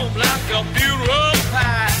warm like a funeral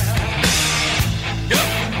pie. Duck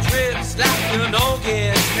trips like an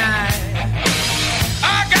August night.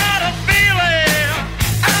 I got a feeling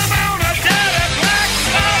I'm on a dirty black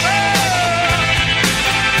summer.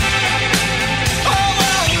 Oh, oh,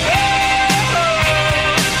 oh, hey,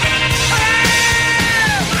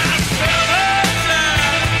 my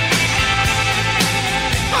summertime.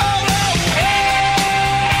 Oh, oh, oh, yeah,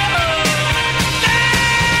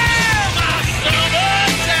 my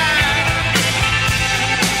summertime.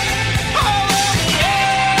 Oh, oh,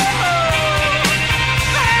 oh,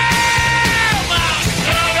 hey, my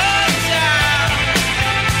summertime.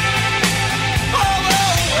 Oh,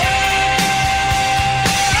 oh, oh,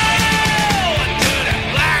 dirty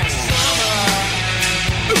black summer.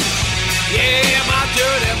 Yeah, my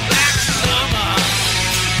dirty black summer.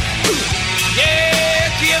 Yeah,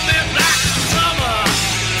 give me black summer.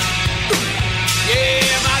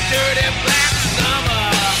 Yeah, my dirty black summer.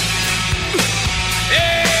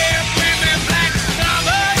 Yeah, bring me black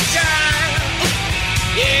summertime.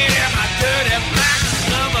 Yeah, my dirty black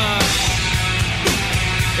summer.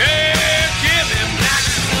 Yeah, give me black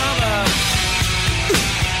summer.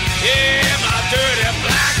 Yeah, my dirty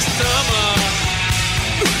black summer.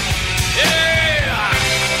 Yeah.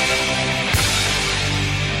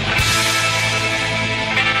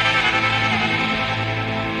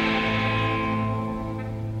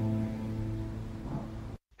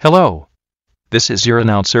 Hello. This is your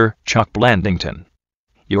announcer, Chuck Blandington.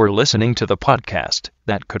 You're listening to the podcast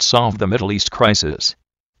that could solve the Middle East crisis,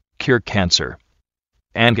 cure cancer,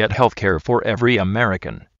 and get health care for every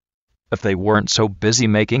American. If they weren't so busy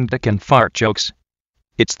making dick and fart jokes.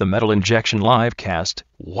 It's the Metal Injection Livecast.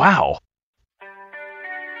 Wow!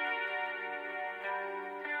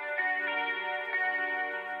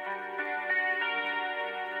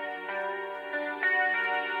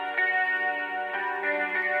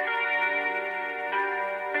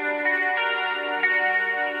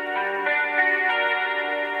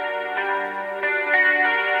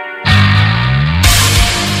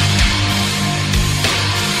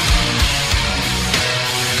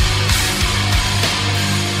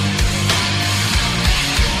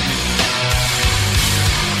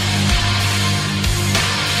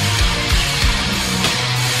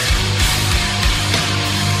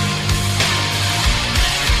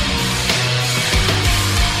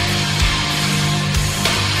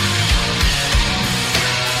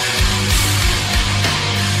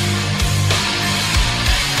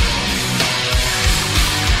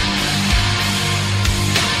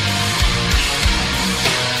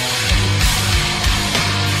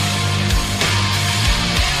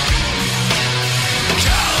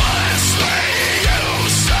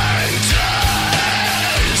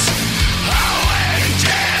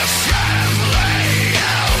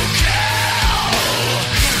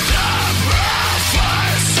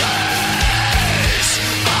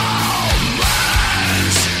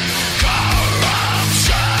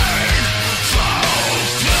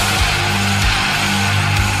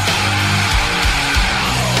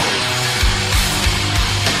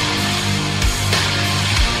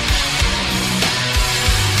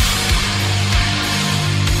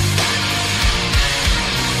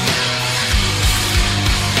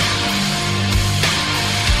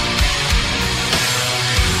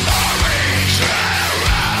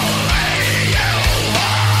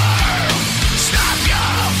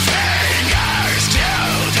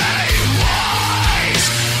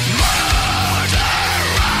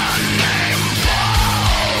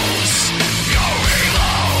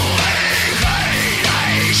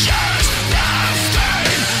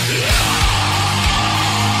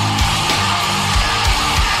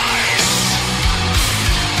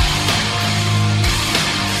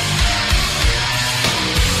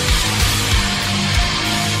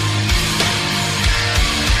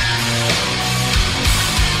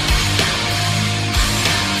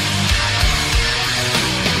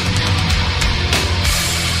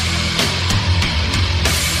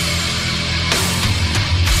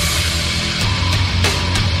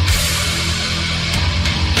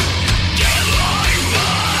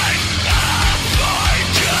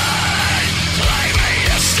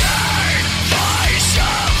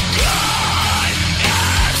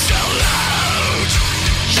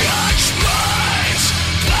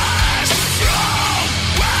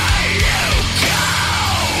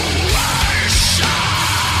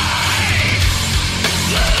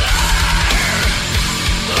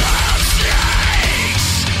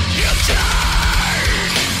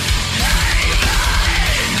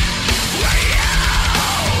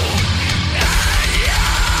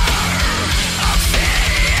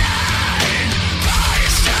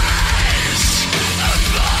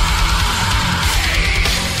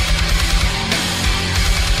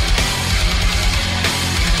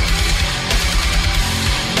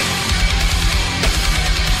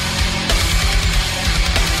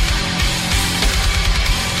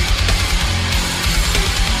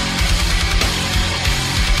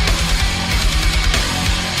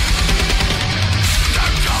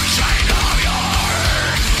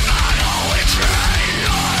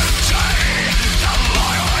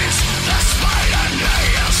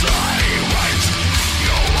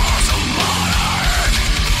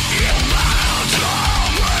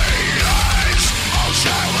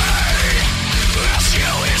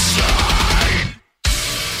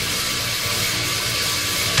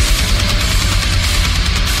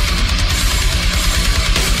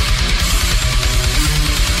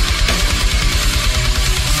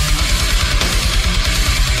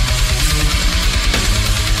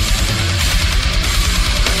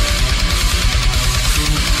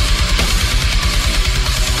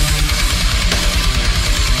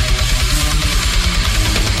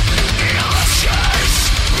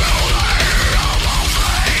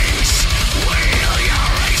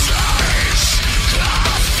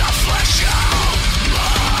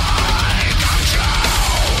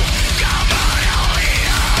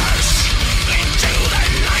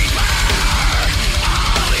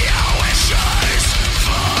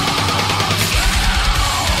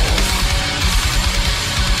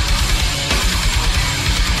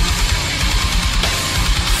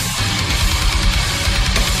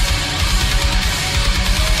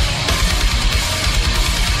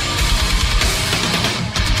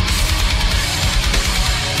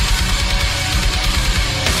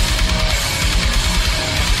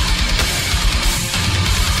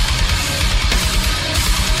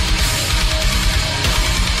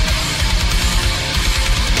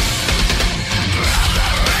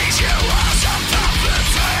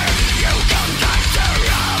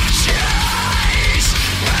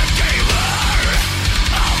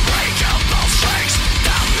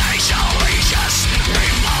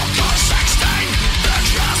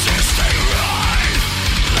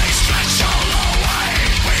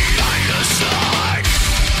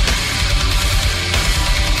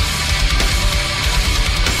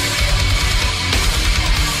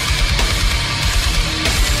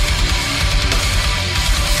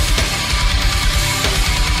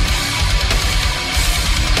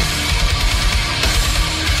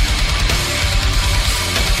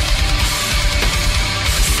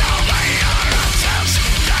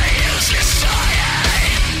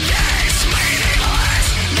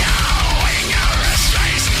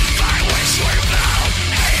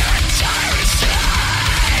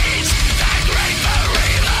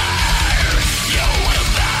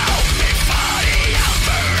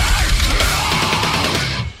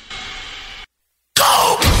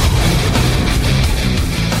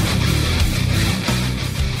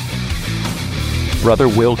 Brother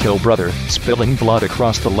will kill brother, spilling blood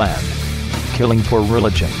across the land. Killing for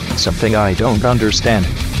religion, something I don't understand.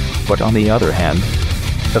 But on the other hand,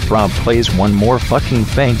 if Rob plays one more fucking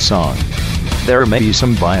Faint song, there may be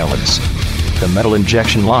some violence. The Metal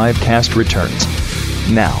Injection live cast returns.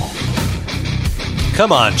 Now.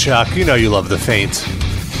 Come on, Chuck. You know you love the Faint.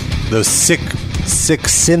 Those sick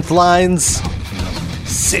synth lines.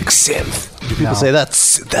 Sick synth. Do people say that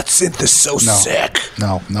synth is so sick?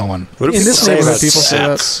 No, no one. What do In this neighborhood, people say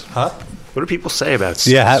that. synths? Huh? What do people say about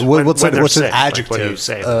synths? Yeah, what's When they're an sick, adjective Like, what do you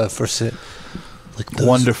say? for synth? Like those,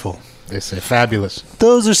 Wonderful. They say fabulous.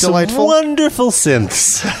 Those are Delightful. some wonderful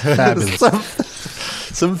synths. Fabulous.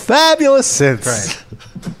 some fabulous synths. Right.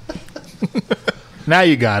 Now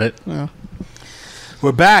you got it. Yeah.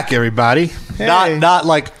 We're back, everybody. Hey. Not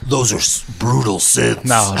like those are brutal synths.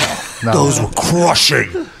 No. Those were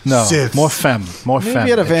crushing. No. synths. More femme.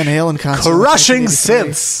 Maybe at a Van Halen concert. Crushing in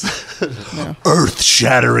 1983. synths.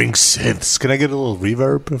 Earth-shattering synths. Can I get a little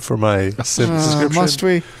reverb for my synth description? Must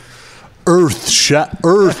we?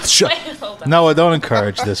 No, don't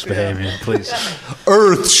encourage this behavior, please.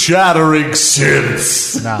 Earth-shattering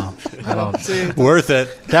synths. No, I don't. Worth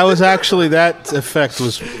it. That was actually, that effect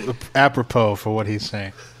was apropos for what he's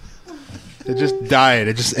saying. It just died.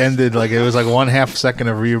 It just ended like it was like 1/2 second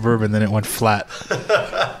of reverb and then it went flat.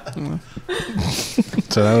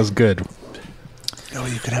 So that was good. Oh,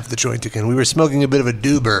 you could have the joint again. We were smoking a bit of a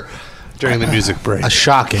doober during the music break.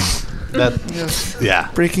 Shocking. Yeah.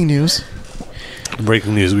 Breaking news.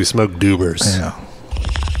 Breaking news. We smoked doobers. Yeah.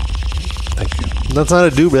 Thank you. That's not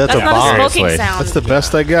a doober. That's, That's a not bomb. a smoking Seriously. sound. That's the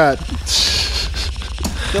best I got.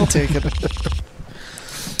 They'll take it.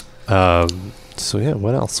 So yeah,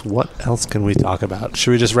 what else? What else can we talk about?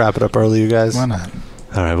 Should we just wrap it up early, you guys? Why not?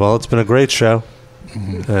 All right. Well, it's been a great show.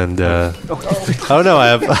 And oh no, I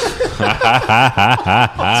have.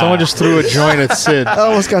 Someone just threw a joint at Sid. I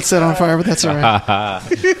almost got set on fire, but that's all right.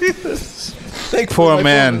 Poor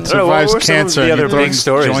man survives what were some of cancer. the and other he big throws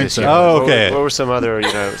stories joints this year? at him. Oh, okay. What were some other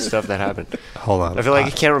stuff that happened? Hold on. I feel like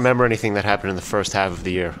you can't remember anything that happened in the first half of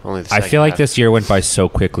the year. Only the I second feel like half. this year went by so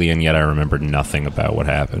quickly, and yet I remember nothing about what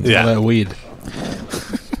happened. Yeah. All that weed.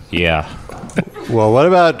 Yeah. Well, what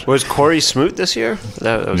about? Was Corey Smoot this year?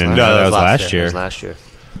 That was No, last that was last That year. was last year.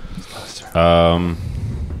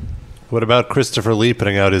 What about Christopher Lee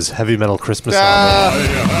putting out his heavy metal Christmas album?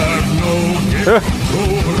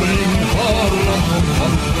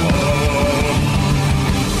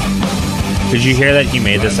 Did you hear that he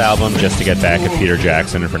made this album just to get back at Peter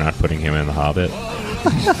Jackson for not putting him in The Hobbit?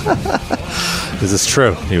 Is this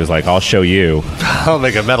true? He was like, "I'll show you." I'll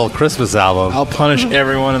make a metal Christmas album. I'll punish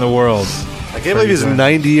everyone in the world. I can't believe he's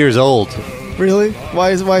 90 years old. Really? Why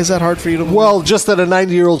is that hard for you to believe? Well, just that a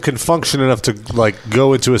 90-year-old can function enough to like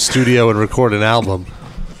go into a studio and record an album.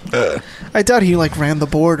 I doubt he ran the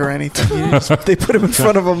board or anything. They put him in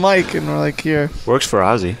front of a mic and were like, "Here." Works for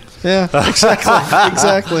Ozzy. Yeah,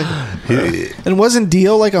 exactly. And wasn't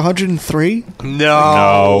Dio 103?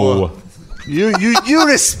 No. You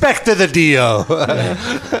respected the Dio.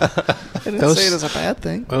 I didn't say it as a bad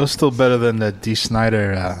thing. It was still better than the Dee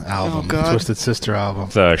Snider album, Oh, God. Twisted Sister album.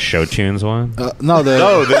 The Show Tunes one. No, they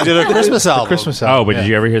did a Christmas album. Christmas Oh, album. but yeah. did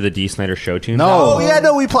you ever hear the Dee Snider Show Tunes? No. Oh yeah,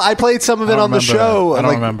 no. I played some of I it don't on the remember show. that. I don't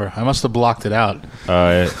like, remember. I must have blocked it out.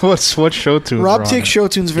 album? What show tunes? Rob were on takes it? show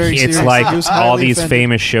tunes very It's seriously. like He was all highly these offended.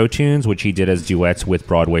 famous show tunes, which he did as duets with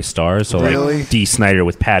Broadway stars. So Really? like Dee Snider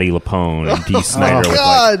with Patti LuPone and Dee Snider with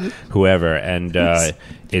God. like whoever, and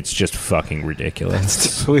it's just fucking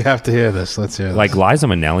ridiculous. We have to hear this. Let's hear this. Like Liza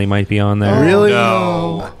Minnelli might be on there. Really?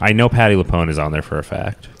 No. I know Patti LuPone is on there for a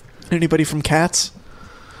fact, Anybody from Cats?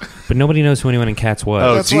 but nobody knows who anyone in Cats was.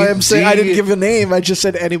 Oh, That's why I'm saying I didn't give a name. I just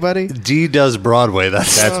said anybody. Dee does Broadway.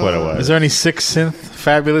 That's That's what it was. Is there any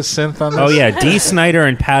fabulous synth on this? Oh yeah, Dee Snider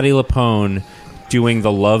and Patti LuPone doing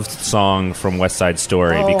the love song from West Side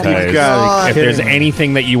Story Oh, because you gotta be if there's kidding me.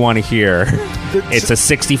 anything that you want to hear, it's a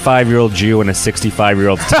 65-year-old Jew and a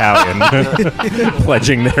 65-year-old Italian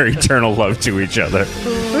pledging their eternal love to each other.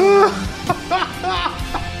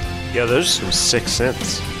 Yeah, those are some sick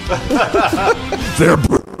synths. they're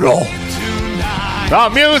brutal. The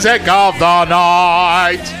music of the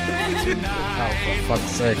night. Oh, for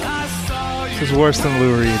fuck's sake. This is worse than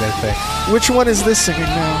Lou Reed, I think. Which one is this singing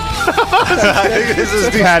now? I think this is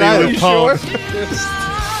Dee Patti Snider. LuPone.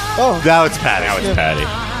 Oh, Now it's Patty. Now it's Patty.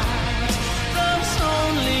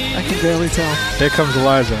 I can barely tell. Here comes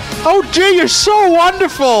Eliza. Oh, gee, you're so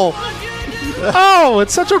wonderful. Oh,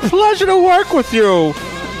 it's such a pleasure to work with you.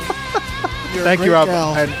 You're a Thank you, great Rob.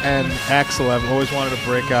 gal. And Axel, I've always wanted to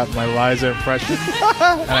break out my Liza impression.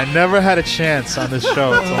 And I never had a chance on this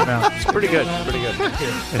show until now. It's pretty good. Pretty good.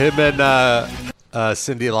 Him and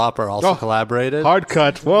Cyndi Lauper also collaborated. Hard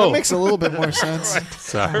cut. Whoa. That makes a little bit more sense.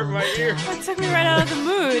 Sorry. That took me right out of the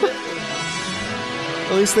mood.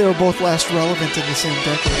 At least they were both last relevant in the same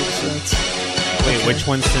decade. So it's Wait, which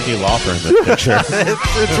one's Cyndi Lauper in this picture?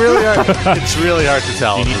 It's really hard. It's really hard to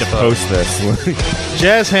tell. You need to post this.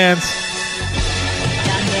 Jazz hands.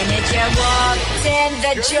 The minute you walked in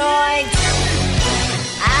the joint,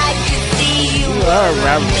 I could see you were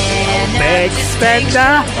a big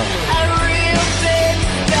spender.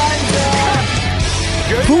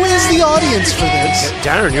 who is the audience for this?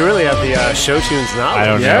 Darren, you really have the show tunes knowledge. I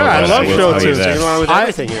don't know. Yeah, I love show tunes. What's going on with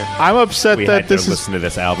everything here? I'm upset We that had this to is listen to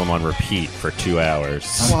this album on repeat for 2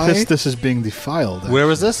 hours Why? this is being defiled. Where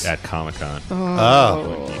was this? at Comic-Con.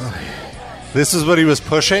 Oh. This is what he was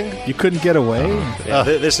pushing? You couldn't get away. Yeah,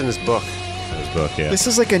 this in his book. His book, yeah. This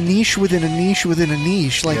is like a niche within a niche within a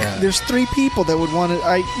niche. Like, Yeah. there's 3 people that would want to.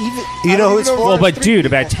 You know who it's for? Well, but dude,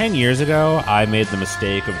 about 10 years ago, I made the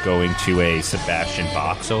mistake of going to a Sebastian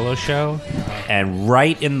Bach solo show, and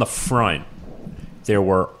right in the front, there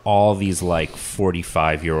were all these like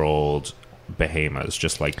 45-year-old behemoths,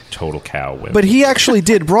 just like total cow women. But he actually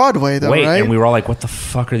did Broadway, though, Wait, right? and we were all like, "What the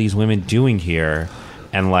fuck are these women doing here?"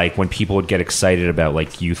 And like when people would get excited about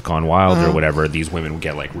like Youth Gone Wild or whatever, these women would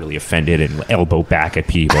get like really offended and elbow back at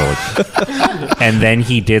people. And then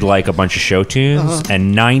he did like a bunch of show tunes,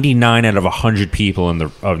 and 99 out of 100 people in the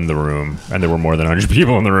room, and there were more than 100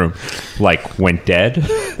 people in the room, like went dead.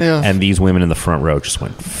 Yeah. And these women in the front row just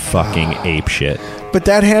went fucking ape shit. But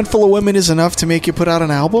that handful of women is enough to make you put out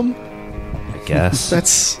an album? I guess.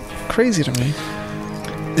 That's crazy to me.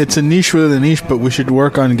 It's a niche within a niche, but we should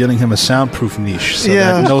work on getting him a soundproof niche so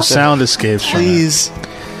that no sound escapes from it. Please.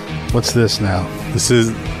 What's this now? This is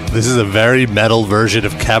a very metal version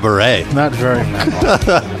of Cabaret. Not very metal.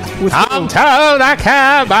 I'm told I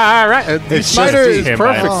Cabaret. It's Snyder is him by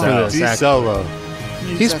perfect for himself. this. He's solo.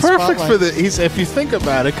 He's that perfect spotlight. for the. He's if you think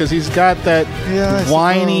about it, because he's got that Yeah, I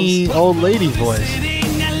whiny old lady voice.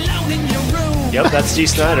 Yep, that's Dee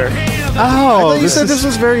Snider. Oh, You said this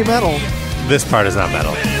was very metal. This part is not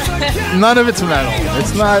metal. none of it's metal.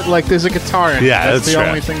 It's not like there's a guitar in it. Yeah, that's that's the true.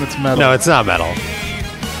 only thing that's metal. No, it's not metal.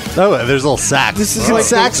 Oh, there's a little sax. This is like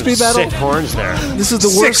Saxby metal. Sick horns there. This is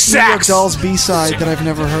the worst New York Dolls B-side that I've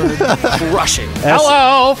never heard. Crushing.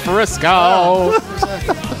 Hello, Frisco.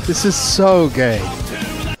 This is so gay.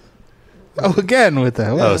 Oh, again with that.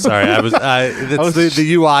 Oh, sorry. It's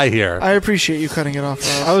the UI here. I appreciate you cutting it off.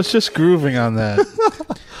 I was just grooving on that.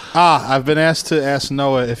 I've been asked to ask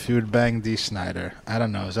Noah if he would bang Dee Snider. I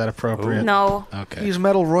don't know. Is that appropriate? No. Okay. He's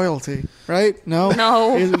metal royalty, right? No?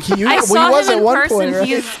 No. He I saw was him at in one person. point,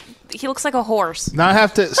 right? He looks like a horse. Now I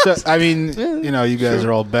have to. So, I mean, you know, you guys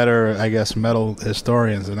are all better, I guess, metal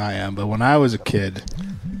historians than I am. But when I was a kid,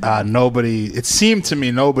 nobody. It seemed to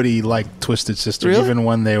me nobody liked Twisted Sister, Really? even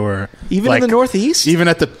when they were Even in the Northeast? even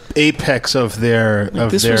at the apex of their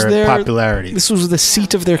This was their popularity. This was the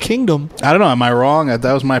seat of their kingdom. I don't know. Am I wrong?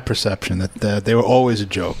 That was my perception that they were always a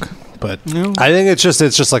joke. But I think it's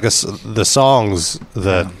just like the songs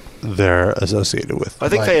that they're associated with. I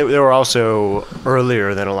think they were also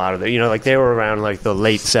earlier than a lot of them. You know, like they were around like the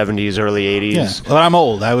late 70s, early 80s. yeah. Well, I'm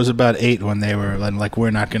old. I was about 8 when they were like,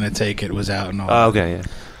 "We're Not Gonna Take It" was out and all. Oh, okay, yeah.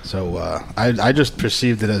 So I just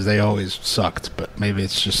perceived it as they always sucked, but maybe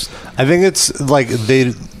it's just I think it's like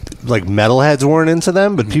metalheads weren't into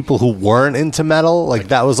them, but people who weren't into metal, like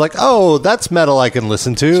that was like, oh, that's metal I can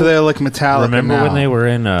listen to. so they're like Metallica. Remember now. when they were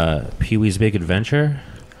in Pee-wee's Big Adventure?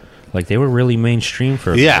 Like they were really mainstream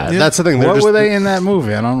for a Yeah, bit. that's the thing. What were they in that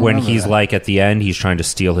movie? I don't When remember he's that. like at the end, he's trying to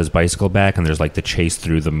steal his bicycle back, and there's like the chase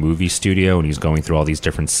through the movie studio, and he's going through all these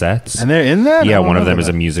different sets. And they're in that? I Yeah, don't one of them remember is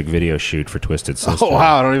a that. music video shoot for Twisted Sister. Oh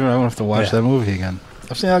wow! I don't have to watch Yeah. that movie again.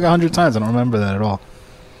 I've seen it like 100 times. I don't remember that at all.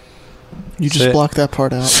 You just blocked that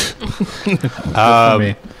part out. For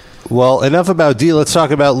me. Well, enough about Dee. Let's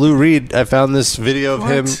talk about Lou Reed. I found this video of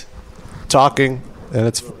him What? talking, and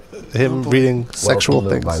it's him reading sexual Welcome,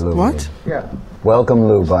 Lou, things. by Lou What? Reed. Yeah. Welcome,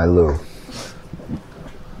 Lou, by Lou.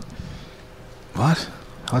 What?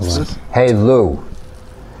 What's this? Hey, Lou.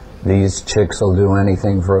 These chicks will do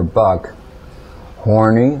anything for a buck.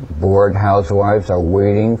 Horny, bored housewives are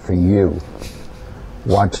waiting for you.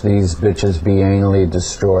 Watch these bitches be anally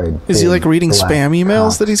destroyed. Is he Big like reading black spam emails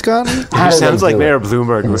cocks. that he's gotten? How He do sounds they like do Mayor it?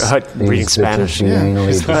 Bloomberg These reading bitches Spanish. be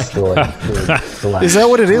anally destroyed. Big black Is that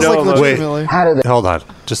what it is? No, like no, wait. legitimately? How do they Hold on.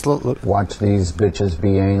 Just look. watch these bitches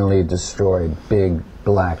be anally destroyed? Big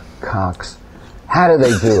black cocks. How do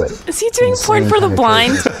they do it? Is he doing Insane porn for the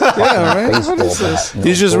blind? Yeah, right? Baseball What is this? bat, no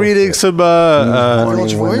He's just bullshit. reading some. Horny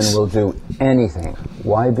Village women Voice? will do anything.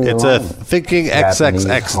 Why be It's alone? a Thinking Japanese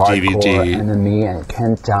XXX hardcore DVD. Enemy and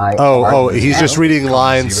Kentai Oh, art he's just reading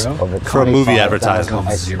lines Over from movie 25,000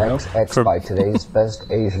 advertisements. XXX by today's best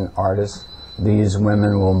Asian artists. These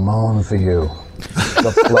women will moan for you.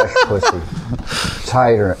 The flesh pussy.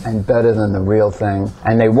 Tighter and better than the real thing.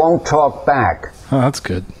 And they won't talk back. Oh, that's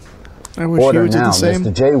good. I wish Order you would do now. the same.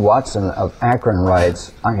 Mr. J. Watson of Akron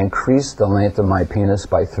writes, I increased the length of my penis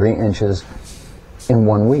by 3 inches in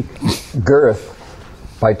 1 week. Girth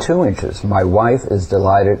by 2 inches. My wife is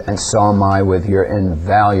delighted, and so am I with your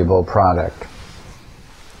invaluable product.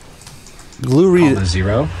 Lou Reed. Comma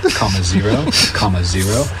 0, comma 0, comma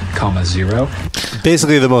 0, comma 0.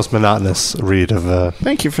 Basically the most monotonous read of...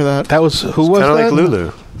 Thank you for that. That was who was Kind of that? like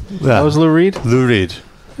Lulu. That was Lou Reed. Lou Reed.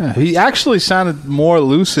 Yeah, he actually sounded more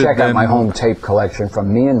lucid. Check than out my home tape collection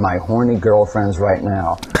from me and my horny girlfriends right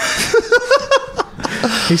now.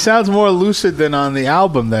 He sounds more lucid than on the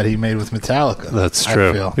album that he made with Metallica. That's I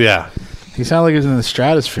true. feel. Yeah. He sounded like he was in the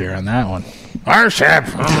stratosphere on that one. Worship!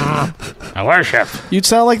 I worship. You'd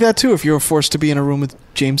sound like that too if you were forced to be in a room with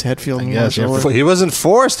James Hetfield. And guess, Marshall yeah. Orr. He wasn't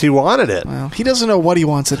forced. He wanted it. Well, he doesn't know what he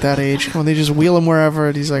wants at that age. When they just wheel him wherever,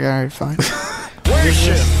 and he's like, all right, fine.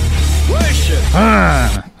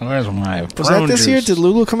 Where's my Was that this year? Did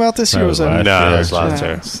Lulu come out this year? Or was that No, it was last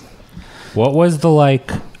year. What was the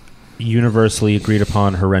universally agreed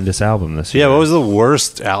upon horrendous album this year? Yeah, what was the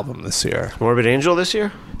worst album this year? Morbid Angel this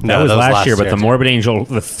year? That was last year, but the Morbid Angel,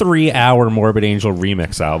 the 3-hour Morbid Angel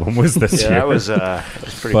remix album was this year. That was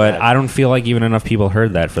pretty But bad. I don't feel like even enough people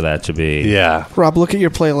heard that for that to be. Yeah. Rob, look at your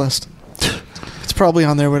playlist. It's probably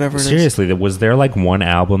on there, whatever it is. Seriously, was there one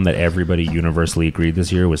album that everybody universally agreed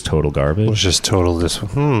this year was total garbage? It was just total this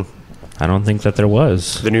one. I don't think that there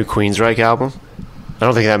was. The new Queensryche album? I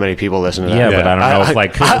don't think that many people listen to that. Yeah, but I don't know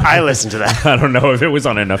if I listened to that. I don't know if it was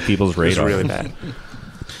on enough people's radar. It was really bad.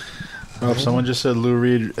 Oh, someone just said Lou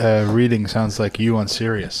Reed reading sounds like you on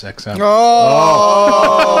Sirius XM.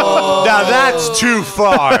 Oh! Now that's too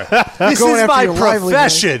far. This Going is after my your livelihood.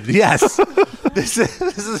 profession. Yes. This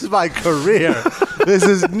is my career. This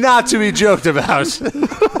is not to be joked about. Too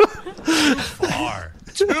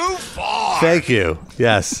far. Thank you.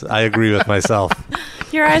 Yes, I agree with myself.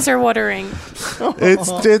 Your eyes are watering.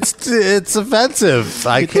 It's offensive.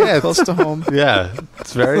 I can't. Close to home. Yeah,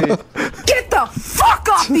 it's very. Get the fuck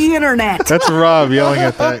off the internet! That's Rob yelling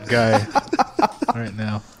at that guy right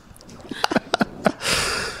now.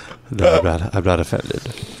 No, I'm not offended.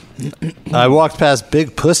 I walked past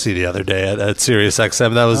Big Pussy the other day at Sirius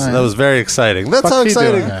XM. That was very exciting. That's how What's he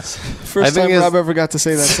exciting. doing? First I think time Rob ever got to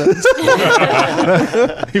say that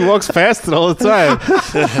sentence. He walks past it all the time.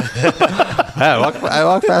 I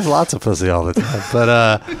walk past lots of pussy all the time, but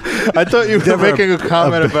I thought you were Never making a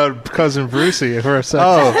comment about Cousin Brucey for a second.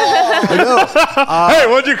 Oh, hey,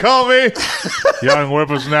 what'd you call me? Young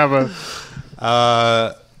whippersnapper.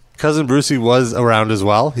 Cousin Brucey was around as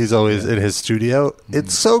well. He's always in his studio.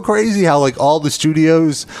 It's so crazy how all the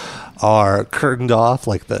studios are curtained off,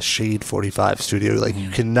 like the Shade 45 studio.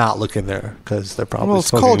 You cannot look in there because they're probably Well, it's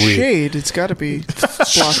smoking called weed. Shade. It's got to be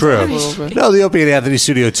blocked True. off a little bit. No, the Opie and Anthony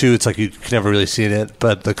studio too. It's you can never really see it.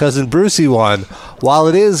 But the Cousin Brucey one, while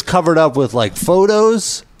it is covered up with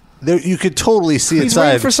photos, there you could totally see He's inside.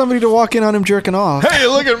 waiting for somebody to walk in on him jerking off. Hey,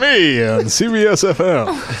 look at me on CBS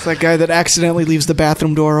FM. It's that guy that accidentally leaves the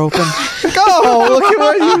bathroom door open. Oh, look at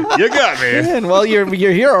what You got me. man. Well, you're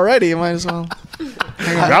here already. You might as well.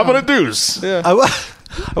 Dropping a deuce. Yeah. I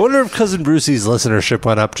wonder if Cousin Brucey's listenership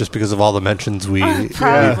went up just because of all the mentions we've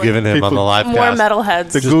Probably. given him on the live More cast.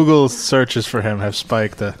 metalheads. The Google searches for him have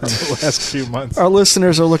spiked in the last few months. Our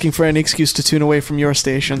listeners are looking for any excuse to tune away from your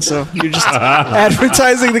station, so you're just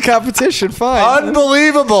advertising the competition. Fine.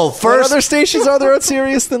 Unbelievable! What First other stations are there on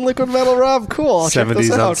Sirius than Liquid Metal Rob? Cool. I'll check those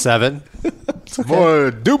 70s on out. 7.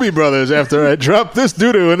 More Doobie Brothers after I dropped this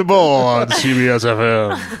doo-doo in the bowl on CBS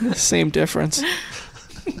FM. Same difference.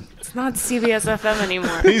 It's not CBS FM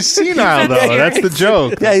anymore. He's senile, though. That's the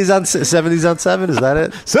joke. Yeah, he's on 70s on 7. Is that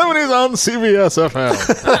it? 70s on CBS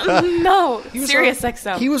FM. No, Sirius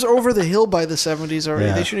XM. He was over the hill by the 70s already.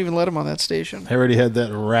 Yeah. They shouldn't even let him on that station. I already had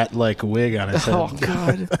that rat-like wig on his head. Oh,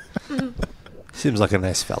 God. Seems like a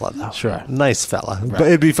nice fella, though. Sure. Nice fella. But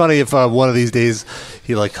it'd be funny if one of these days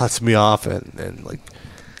he cuts me off and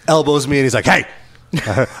elbows me and he's like, "Hey,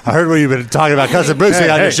 I heard what you've been talking about Cousin Brucey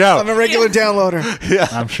on your show." I'm a regular downloader. Yeah,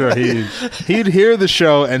 I'm sure he'd hear the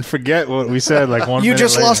show and forget what we said 1 minute You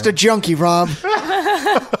just later. lost a junkie, Rob.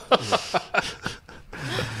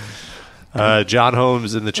 John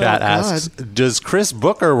Holmes in the chat Oh, asks, "Does Chris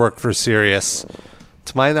Booker work for Sirius?"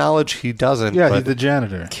 To my knowledge, he doesn't. Yeah, but he's the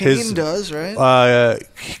janitor. Kane does, right?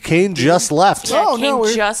 Kane just left. Oh, Kane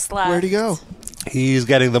no. just left. Where'd he go? He's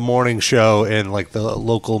getting the morning show in like the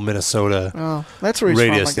local Minnesota. Oh, that's where he's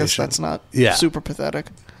radio from. I guess station. that's not Yeah. super pathetic.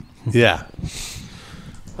 Yeah.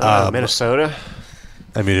 Minnesota.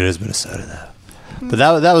 I mean, it is Minnesota though. But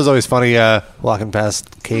that was always funny walking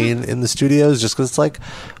past Kane in the studios, just because it's like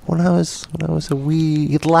when I was a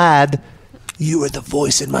wee lad, you were the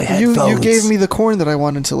voice in my headphones. You gave me the Korn that I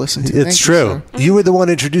wanted to listen to. It's true. You were the one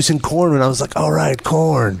introducing Korn when I was like, all right,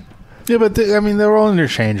 Korn. Yeah, but they're all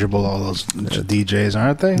interchangeable, all those DJs,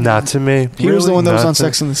 aren't they? Not to me. He was the one that was on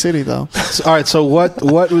Sex and the City, though. All right, so what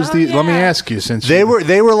was the... Let me ask you, since they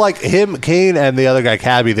were like him, Kane, and the other guy,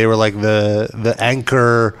 Cabby. They were like the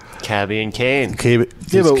anchor... Cabby and Kane. Kane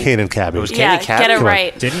and Cabby. It was Yeah, Kane and Cabby. get it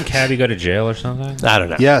right. Didn't Cabby go to jail or something? I don't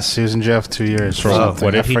know. Yes, he was in jail for 2 years for something.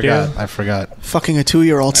 What did he do? I forgot. Fucking a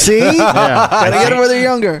 2-year-old. See? Yeah. Gotta get them where they're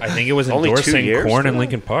younger. I think it was Only 2 endorsing years, Korn in though.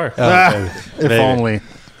 Lincoln Park. If only.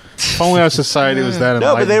 If only our society was that No,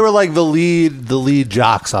 enlightened. but they were like the lead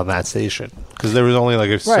jocks on that station because there was only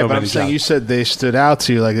like so Right, many. but I'm saying jocks. you said they stood out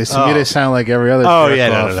to you. Like, to me, they sound like every other Oh jerk yeah,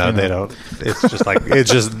 off, no, you know. they don't. It's just like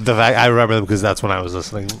it's just the fact I remember them because that's when I was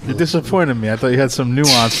listening. You disappointed me. I thought you had some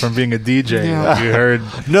nuance from being a DJ. Yeah. Like you heard.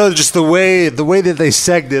 No, just the way that they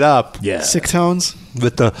segged it up. Yeah. Sick tones.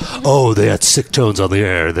 With they had sick tones on the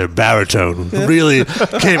air. Their baritone really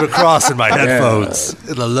came across in my headphones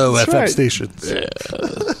in the low That's FM right. stations.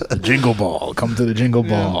 The Jingle Ball. Come to the Jingle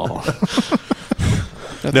Ball.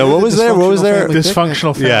 No, what was there? What was there?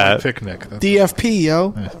 Dysfunctional family Yeah. picnic. That's DFP,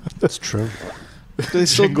 yo. That's true. They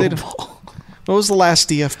still Jingle did. What was the last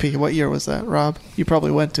DFP? What year was that, Rob? You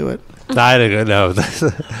probably went to it. I didn't know.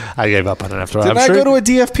 I gave up on it after a while. Didn't I go to a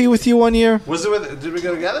DFP with you one year? Was it? Did we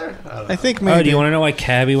go together? I think Oh, maybe. do you want to know why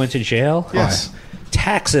Cabby went to jail? Yes.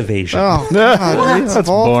 Tax evasion. Oh, God. That's of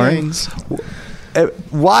all boring. things.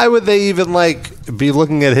 Why would they even like be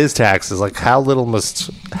looking at his taxes? Like how little must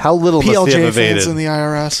he have PLJ evaded? fans in the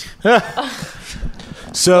IRS.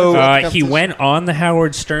 So He went on the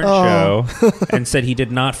Howard Stern show and said he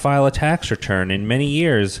did not file a tax return in many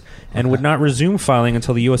years and would not resume filing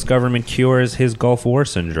until the U.S. government cures his Gulf War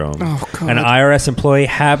syndrome. Oh, God. An IRS employee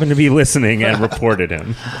happened to be listening and reported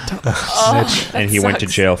him. And he went to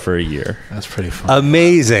jail for a year. That's pretty fun.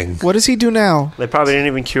 Amazing. What does he do now? They probably didn't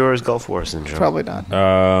even cure his Gulf War syndrome. Probably not.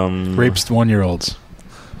 Rapes 1-year-olds.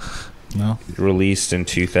 No? Released in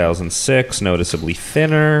 2006, noticeably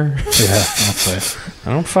thinner. Yeah, I'll say.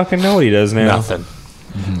 I don't fucking know what he does now. Nothing.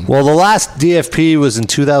 Well, the last DFP was in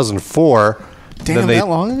 2004. Damn, that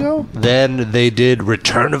long ago? Then they did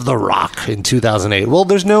Return of the Rock in 2008. Well,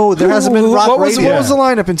 there hasn't been rock what was radio. What was the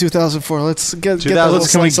lineup in 2004? Let's get that little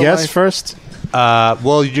Can we slice of guess life. first?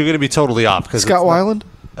 Well, you're going to be totally off because Scott Weiland?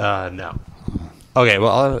 No. Okay,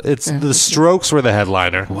 well, it's the Strokes were the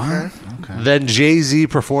headliner. What? Okay. Then Jay-Z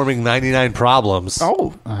performing 99 Problems.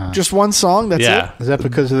 Oh, just one song? That's Yeah. it? Is that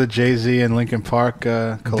because of the Jay-Z and Linkin Park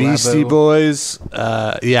collabo? Beastie Boys.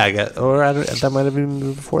 Yeah, I guess. Or that might have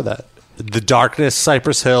been before that. The Darkness,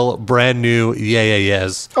 Cypress Hill, Brand New, Yeah,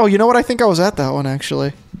 Yes. Oh, you know what? I think I was at that one,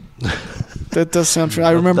 actually. That does sound true.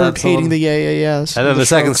 I remember That's the hating one. the Yes. And then the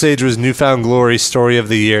second stage was Newfound Glory, Story of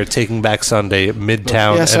the Year, Taking Back Sunday,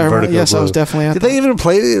 Midtown, Yes, and I remember- Vertigo yes, I Blue. was definitely at Did that. they even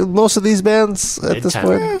play most of these bands at this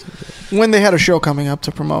Midtown. point? When they had a show coming up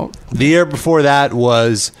to promote. The year before that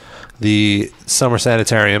was the Summer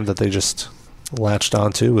Sanitarium that they just latched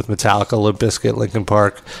onto with Metallica, Limp Bizkit, Linkin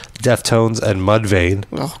Park, Deftones, and Mudvayne.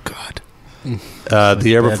 Oh, God. The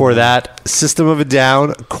year before that, System of a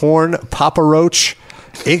Down, Korn, Papa Roach,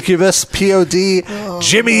 Incubus, POD,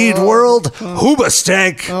 Jimmy Eat World,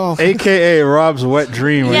 Hoobastank. A.K.A. Rob's Wet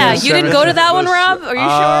Dream. Yeah, you didn't go to that one, Rob? Are you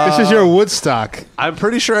sure? This is your Woodstock. I'm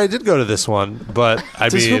pretty sure I did go to this one, but I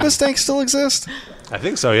Does mean, Hoobastank still exist? I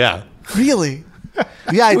think so. Yeah, Really?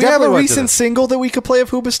 yeah. I Do we have definitely a went to recent this. single that we could play of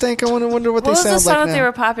Hoobastank? I wonder what What they was the sound song like that now. they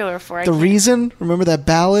were popular for? I The can't- Reason? Remember that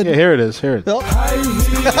ballad? Yeah, here it is. Here it is.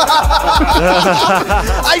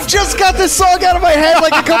 I just got this song out of my head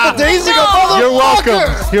like a couple days ago. You're Motherfucker!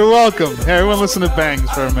 welcome. You're welcome. Hey, everyone listen to Bangs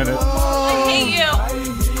for a minute. I hate you.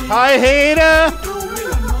 I hate her.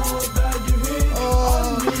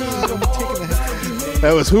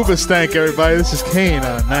 That was Hoobastank, everybody. This is Kane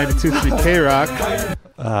on 92.3 K-Rock.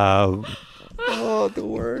 Oh, the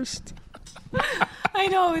worst. I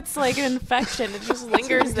know, it's like an infection. It just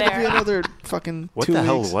lingers It's gonna be there. another fucking What 2 the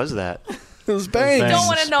hell weeks. was that? It was Bangs. Don't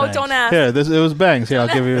want to know. Bangs. Don't ask. Here, it was Bangs. Here, I'll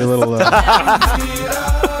give you a little...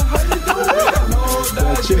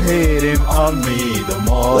 that you're hating on me the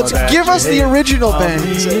more Let's that give you us the hate original on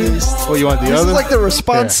Bangs. me. At least. Oh, you want the This other? is like the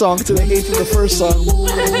response Here. song to the hate from the first song.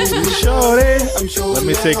 Let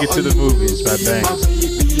me take you to the movies by Bangs.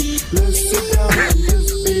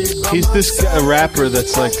 He's this rapper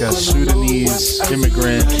that's like a Sudanese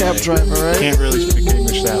immigrant. Cab driver, right? Can't really speak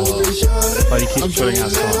English that well. But he keeps putting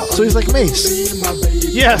out songs. So he's like Mace.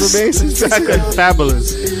 Yes, Mace. exactly.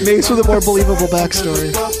 Fabulous. Mace with a more believable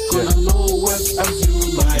backstory.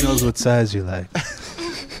 He knows what size you like.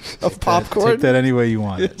 Of popcorn? Take that any way you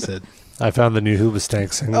want it, Sid. I found the new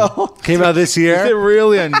Hoobastank single. Came out this year. Is it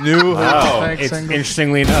really a new Wow. Hoobastank It's single?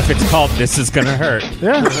 interestingly enough, it's called "This Is Gonna Hurt."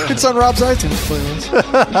 Yeah, It's on Rob's iTunes playlist.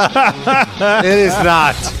 It is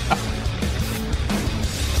not.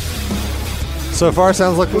 So far,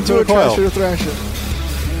 sounds like We'll we'll do do a a coil. trash it or thrash it.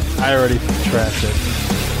 I already trashed it.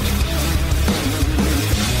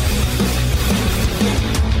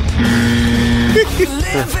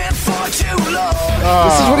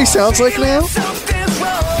 This is what he sounds like now?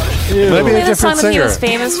 Maybe Play a the song different that he was singer.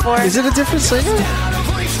 famous for. Is it a different singer?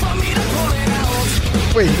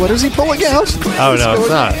 Wait, what is he pulling out? Oh no, it's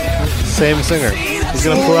not. Same singer. He's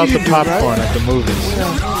gonna pull out the popcorn at the movies.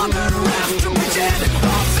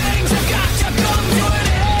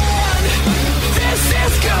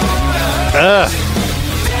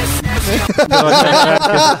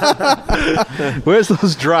 Where's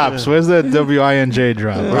those drops? Where's that WINJ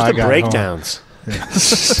drop? Where's the breakdowns?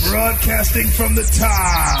 Broadcasting from the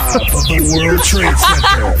top of the World Trade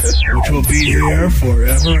Center, which will be here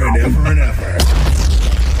forever and ever and ever.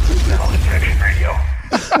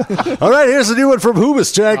 All right, here's a new one from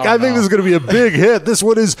Hoobastank. I think this is going to be a big hit. This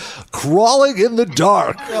one is "Crawling in the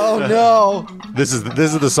Dark." Oh no! This is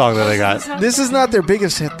the song that I got. This is not their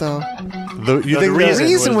biggest hit, though. You think The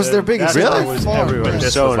Reason was their biggest hit Really? by far.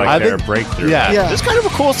 This So was like I their think- breakthrough. Yeah. Yeah. It's kind of a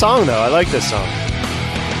cool song, though. I like this song.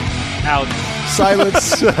 Out.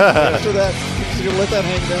 Silence. After that, you're gonna let that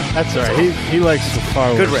hang down. That's all right. He likes the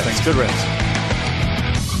far Good worse riffs. things. Good riffs.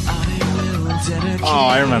 Oh,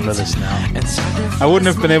 I remember this now. I wouldn't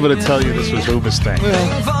have been able to tell you this was Hoobastank.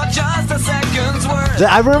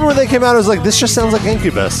 I remember when they came out, I was like, this just sounds like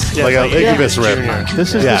Incubus. Yeah, like it's an like Incubus Incubus riff. Junior.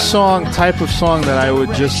 This is Yeah. the type of song that I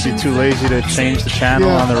would just be too lazy to change the channel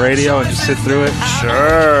Yeah. on the radio and just sit through it.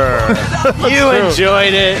 Sure. You true.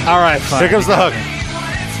 enjoyed it. All right, fine. Here comes the hook.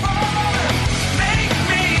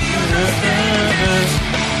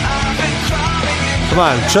 Come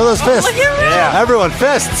on, show those fists. Look at Rob. Yeah, everyone,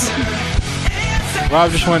 fists. Rob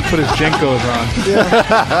just went and put his Jinkos on.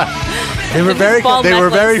 They were very, ball they were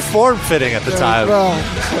necklace. very form-fitting at the time. Well,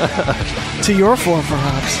 to your form,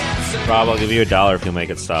 perhaps. Rob, I'll give you $1 if you'll make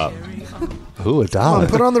it stop. Ooh, $1.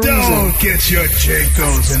 Put on the Reason. Don't get your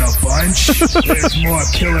Jankos in a bunch. There's more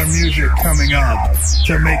killer music coming up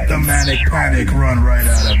to make the manic panic run right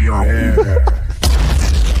out of your hair.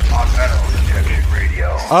 On Metal Detection Radio.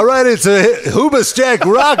 All right, it's a Hoobastank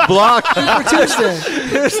rock block. Tuesday.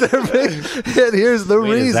 Here's their big hit. Here's the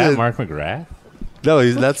Wait, is reason. that Mark McGrath? No,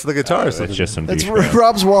 that's the guitarist. It's just some That's douchebag.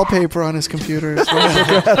 Rob's wallpaper on his computer. He's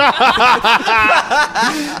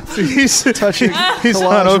touching. He's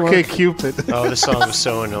on collage OK work. Cupid. Oh, this song was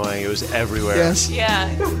so annoying. It was everywhere. Yes.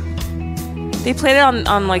 Yeah. They played it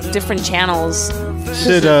on like different channels.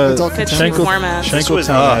 Sid, Adult Fits content. the format. This was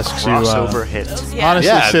a Shankletown asks you. crossover hit. Yeah. Honestly,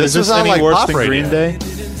 Yeah, Sid, this is this was on, any like, worse pop than radio. Green Day?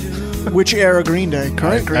 Which era Green Day?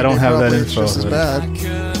 Current Green I don't Day have that probably info. is just as bad.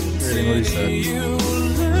 Reading what he said.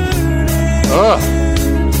 Oh,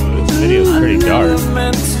 This video is pretty dark. Is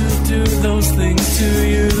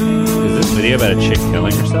this video about a chick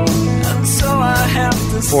killing herself?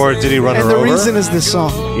 or did he run And her the over? reason is this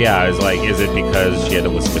song. Yeah, I was like, is it because she had to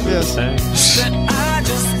listen to Yes. this thing?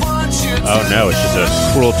 Oh no, it's just a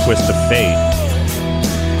cruel twist of fate.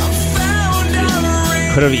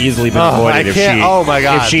 Could have easily been Oh, avoided I if can't- she. oh my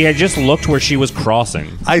God. If she had just looked where she was crossing.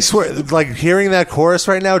 I swear, like hearing that chorus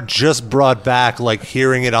right now just brought back like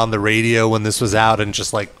hearing it on the radio when this was out and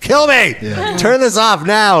just like, kill me! Yeah. Turn this off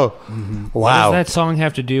now! What Wow. does that song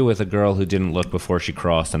have to do with a girl who didn't look before she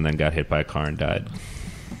crossed and then got hit by a car and died?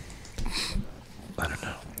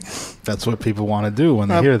 That's what people want to do when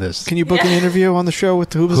they hear this. Can you book an interview on the show with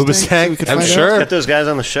the Hoobastank? I'm sure. Get those guys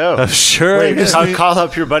on the show. I'm sure. Wait, Just- call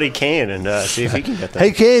up your buddy Kane and see if he can get that. Hey,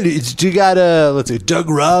 Kane, do you got let's see, Doug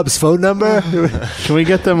Rob's phone number? Can we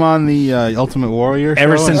get them on the Ultimate Warrior show?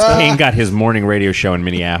 Ever since Kane got his morning radio show in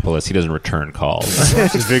Minneapolis, he doesn't return calls.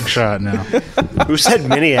 He's a big shot now. Who said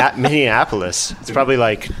Minneapolis? It's probably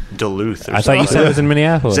like Duluth. Or I thought you said it was in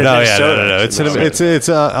Minneapolis. Said No, Minnesota. no. It's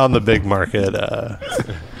on the big market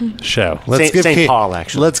show. St. Paul,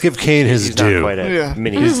 actually. Let's give Kane his He's not due. quite a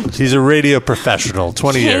mini. He's a radio professional.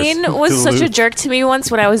 20 years. Kane was such a Duluth. jerk to me once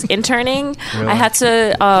when I was interning. I had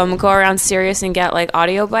to go around Sirius and get like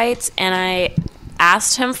audio bites, and I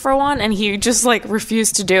asked him for one, and he just like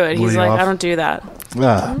refused to do it. Blew He's you like, off? I don't do that.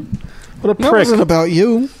 Ah, what a That prick. wasn't about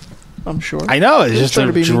you. I'm sure. I know. It's He's just trying a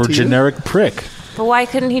to be mean to you. generic prick. But why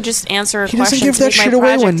couldn't he just answer a He question doesn't give to that make my shit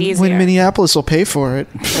away project easier? when Minneapolis will pay for it.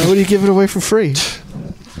 Why would he give it away for free?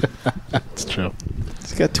 That's true.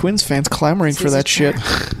 He's got Twins fans clamoring for that shit.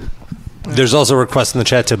 There's also a request in the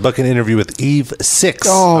chat to book an interview with Eve 6.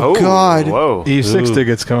 Oh, God. Whoa. Eve 6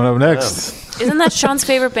 tickets coming up next. Isn't that Sean's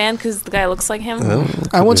favorite band because the guy looks like him?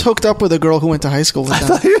 I once hooked up with a girl who went to high school with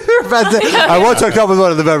them. I once hooked up with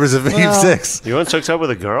one of the members of Eve 6. You once hooked up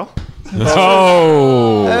with a girl?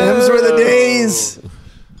 Oh. Those were the days.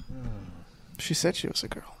 She said she was a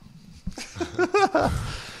girl.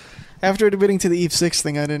 After admitting to the Eve 6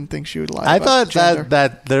 thing, I didn't think she would lie. I about thought gender.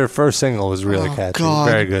 that their first single was really catchy. God.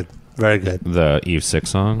 Very good. Very good. The Eve 6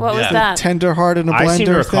 song? What was The that? Tender Heart in a Blender I seem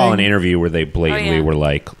to recall thing. an interview where they blatantly Oh, yeah. were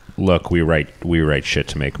like, "Look, we write shit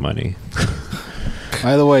to make money."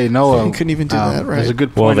 By the way, Noah. You couldn't even do that, right? There's a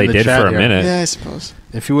good point. Well, they in the did chat for a here. minute. Yeah, I suppose.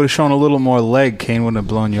 If you would have shown a little more leg, Kane wouldn't have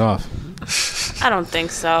blown you off. I don't think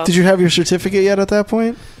so. Did you have your certificate yet at that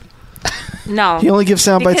point? No. He only gives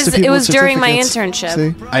sound bites Because to people it was with during my certificates.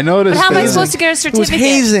 internship. See? I noticed. But how am I that- supposed to get a It was certificate?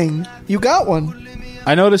 hazing. You got one.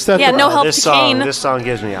 I noticed that. Yeah, no help This to song, Kane. this song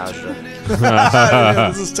gives me algebra.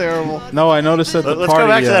 This is terrible. No, I noticed that the Let's party. go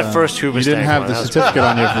back to that first Hoobastank You didn't have one. the That was- certificate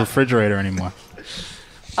on your refrigerator anymore.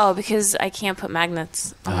 Oh, because I can't put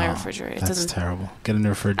magnets on my refrigerator. It That's doesn't. terrible. Get in the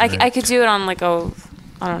refrigerator. I could do it on like a,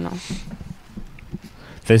 I don't know.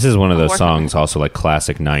 This is one of those Working on songs, also like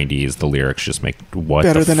classic '90s. The lyrics just make what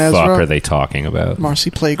Better the than fuck Ezra? are they talking about? Marcy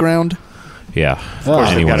Playground. Yeah, course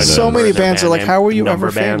they've anyone got of a So those. many Their bands are band like, name, how were you number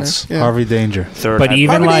ever bands. famous? Yeah. Harvey Danger. Third But Eye even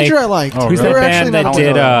Harvey like Danger I liked. Oh, who's really? They that were actually band not that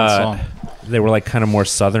did? all that They were like kind of more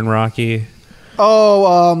southern rocky.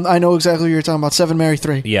 Oh, I know exactly what you're talking about. 7 Mary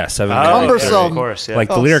 3. Yeah, Seven. Oh, Mary Cumbersome. yeah, of course, yeah. Like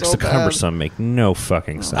the Oh, lyrics so to bad. Cumbersome make no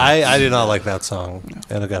fucking sense. I did not like that song,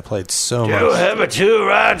 and it got played so Two much. have a two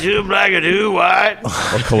right, two black, and two white.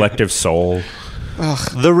 Or Collective Soul.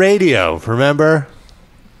 The radio, remember?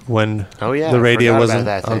 When Oh, yeah, the I radio forgot wasn't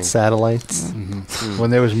about that on thing. satellites. When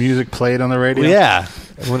there was music played on the radio. Yeah,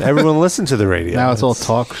 when everyone listened to the radio. Now it's all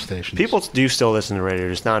talk stations. People do still listen to radio,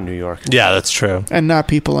 just not in New York. Yeah, that's true. And not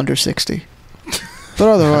people under 60. But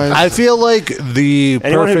otherwise, I feel like the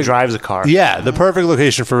Anyone who perfect drives a car. Yeah, the perfect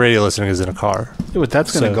location for radio listening is in a car. Yeah, but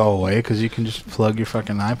that's going to So- go away because you can just plug your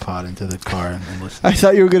fucking iPod into the car and listen. I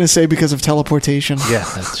thought you were going to say because of teleportation. Yeah,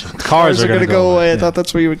 that's true. Cars are going to go away. I Yeah. thought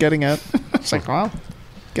that's what you were getting at. It's like, wow.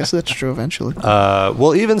 Guess that's true eventually.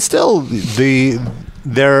 Well, even still,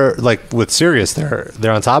 they're like with Sirius,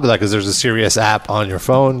 they're on top of that because there's a Sirius app on your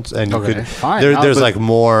phone, and you Okay, could. fine. There's But- like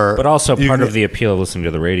more. But also, you part can- of the appeal of listening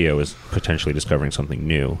to the radio is potentially discovering something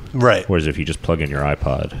new. Right. Whereas if you just plug in your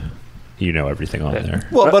iPod, you know everything on there.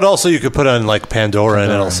 Well, but also you could put on like Pandora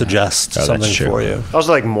and it'll suggest Oh, that's something true. for you.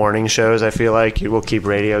 Also, like morning shows, I feel like it will keep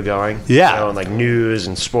radio going. Yeah. You know, and like news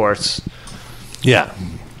and sports. Yeah.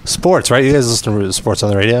 Sports, right? You guys listen to sports on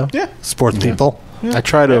the radio? Yeah. Sports people? I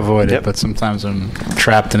try to avoid Yep. it, but sometimes I'm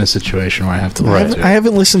trapped in a situation where I have to I listen to haven't, I it.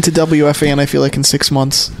 haven't listened to WFAN, I feel like, in 6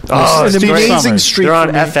 months. Oh, it's an Steve amazing Summers. streak They're on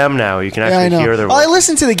for me. FM now. You can Yeah, I actually know. hear their Oh, I voice.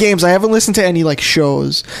 listen to the games. I haven't listened to any like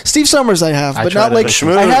shows. Steve Summers, I have, I but try not to like listen.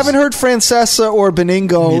 I haven't heard Francesa or Beningo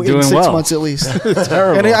You're in doing 6 well. months at least.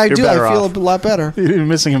 Terrible. And I You're do. I better feel off. a lot better. You're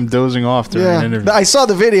missing him dozing off during an Yeah, interview. I saw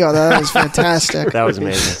the video. That was fantastic. That was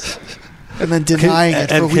amazing. And then denying it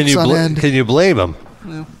for And weeks on end. can you blame him?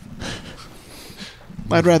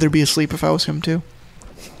 I'd rather be asleep if I was him too.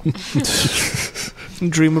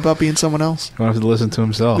 And dream about being someone else. He wants to listen to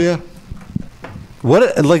himself. Yeah.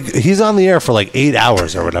 What like he's on the air for like 8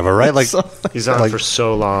 hours or whatever, right? Like He's on Like- for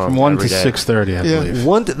so long. From 1 every to day. 6:30, I Yeah.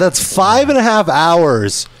 believe. that's 5.5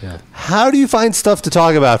 hours. Yeah. How do you find stuff to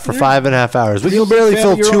talk about for 5.5 hours? We can barely fan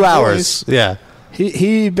fill of your 2 own hours. voice. Yeah.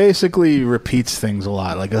 He basically repeats things a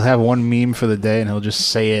lot. Like he'll have one meme for the day, and he'll just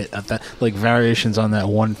say it at that, like variations on that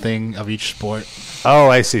one thing of each sport. Oh,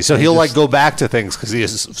 I see. So He he'll just- like go back to things because he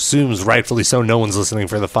assumes, rightfully so, no one's listening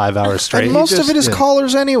for the 5 hours straight. And most just- of it is yeah.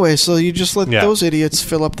 callers anyway, so you just let Yeah. those idiots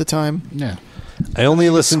fill up the time. Yeah. I only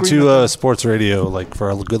listened Scream to sports radio like for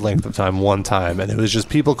a good length of time one time, and it was just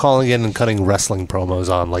people calling in and cutting wrestling promos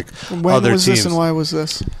on like When other was teams. this and why was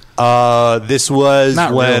this? This was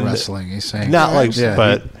Not when real wrestling, he's saying. not like, Yeah,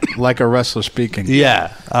 but like a wrestler speaking. yeah.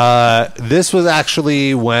 This was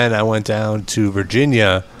actually when I went down to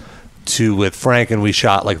Virginia with Frank, and we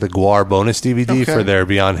shot like the Guar bonus DVD Okay. for their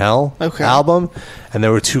Beyond Hell Okay. album. And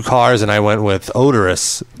there were 2 cars, and I went with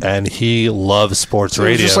Odorous, and he loves sports So it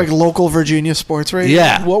was radio. just like local Virginia sports radio.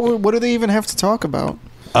 Yeah. What do they even have to talk about?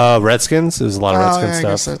 Redskins. There's a lot of Oh, Redskins yeah,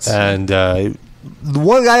 I guess stuff, that's- and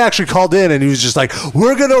one guy actually called in and he was just like,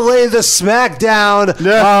 we're going to lay the smack down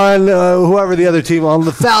on whoever the other team, on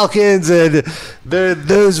the Falcons and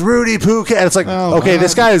those Rudy Poo. And it's like, okay,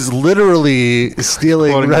 this guy is literally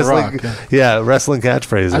stealing Quoting wrestling. The Rock, Wrestling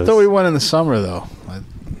catchprises. I thought we went in the summer, though.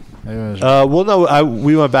 Well, no,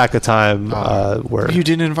 we went back a time where You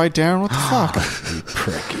didn't invite Darren? What the fuck? You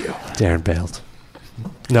prick, you. Darren bailed.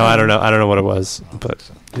 No, I don't know. I don't know what it was, but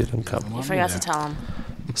he didn't come. You forgot to tell him.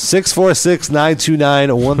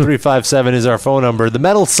 646-929-1357 is our phone number. The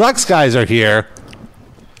Metal Sucks guys are here.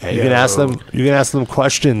 And you can ask them. You can ask them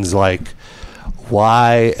questions like,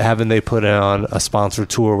 why haven't they put on a sponsored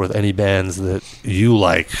tour with any bands that you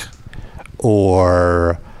like,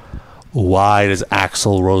 or why does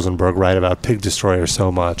Axl Rosenberg write about Pig Destroyer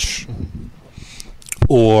so much,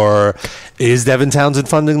 or is Devin Townsend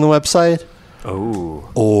funding the website?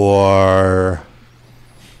 Or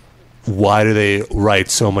why do they write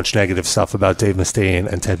so much negative stuff about Dave Mustaine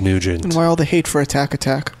and Ted Nugent? And why all the hate for Attack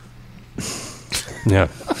Attack? Yeah.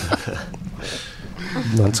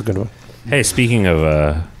 That's a good one. Hey, speaking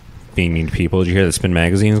of being mean to people, did you hear that Spin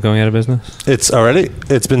Magazine is going out of business?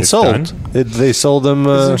 It's been sold. They sold them.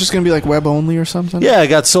 Is it just going to be like web only or something? Yeah, it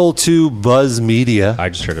got sold to Buzz Media. I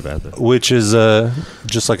just heard about that. Which is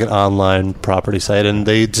just like an online property site, and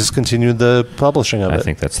they discontinued the publishing of it. I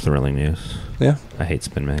think that's thrilling news. Yeah. I hate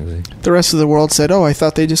Spin Magazine. The rest of the world said, I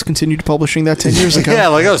thought they discontinued publishing that 10 years ago. Yeah,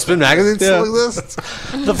 like, Spin Magazine still exists?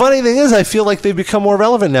 The funny thing is, I feel like they've become more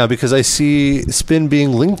relevant now because I see Spin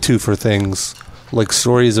being linked to for things like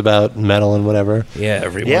stories about metal and whatever. Yeah,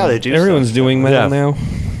 everyone. Yeah, they do. Everyone's doing metal now.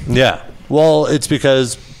 Yeah. Well, it's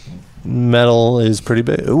because metal is pretty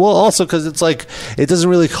big. Well, also because it's like it doesn't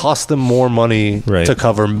really cost them more money to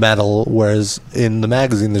cover metal, whereas in the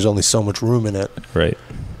magazine there's only so much room in it. Right.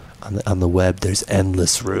 On the web, there's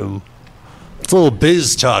endless room. It's a little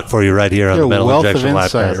biz talk for you right here on the Metal wealth Injection of Live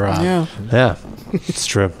insight, Cast. Rob. Yeah, it's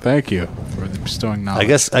true. Thank you for bestowing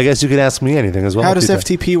knowledge. I guess you can ask me anything as well. How does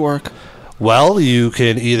FTP work? Well, you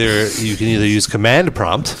can either use command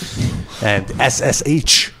prompt and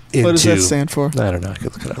SSH into. What does that stand for? I don't know. I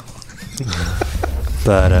could look it up.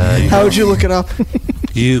 But how would you look it up?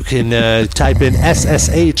 You can type in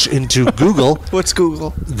SSH into Google. What's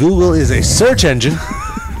Google? Google is a search engine,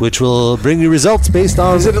 which will bring you results based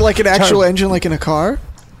on. Is it like an actual engine, like in a car?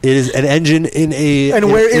 It is an engine in a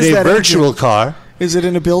where is in a that virtual engine? car. Is it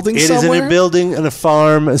in a building It somewhere? is in a building in a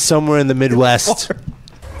farm somewhere in the Midwest.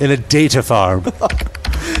 In a data farm.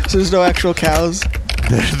 So there's no actual cows?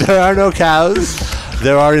 There are no cows.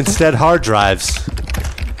 There are instead hard drives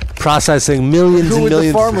processing millions Who and would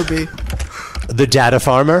millions. the farmer be? The data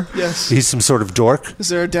farmer? Yes. He's some sort of dork. Is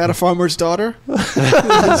there a data farmer's daughter?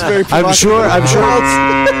 It's very I'm sure provocative.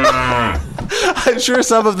 I'm sure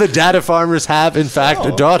some of the data farmers have in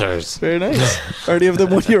fact daughters. Very nice. Are any of them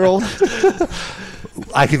 1 year old?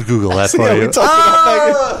 I can Google that for Yeah, you. we talked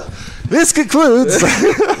about This concludes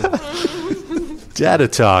Data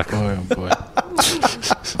Talk. Oh boy.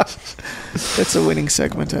 That's a winning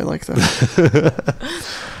segment. I like that.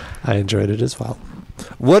 I enjoyed it as well.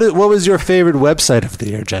 What was your favorite website of the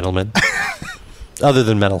year, gentlemen? Other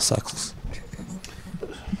than Metal Sucks.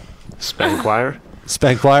 Spankwire.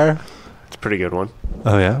 Spankwire? It's a pretty good one.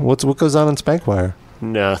 Oh yeah? What goes on in Spankwire?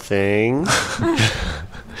 Nothing.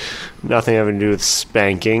 Nothing having to do with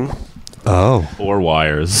spanking. Oh. Or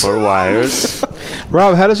wires.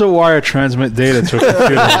 Rob, how does a wire transmit data to a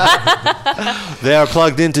computer? They are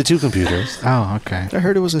plugged into two computers. Oh, okay. I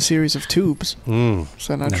heard it was a series of tubes. Mm. Is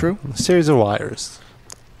that not true? A series of wires.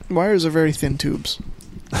 Wires are very thin tubes.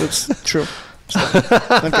 That's true. So,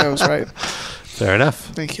 that guy was right. Fair enough.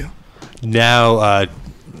 Thank you. Now,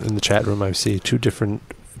 in the chat room, I see two different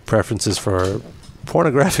preferences for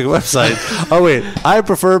pornographic website. Oh, wait. I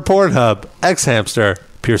prefer Pornhub, X-Hamster,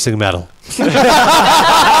 Piercing Metal.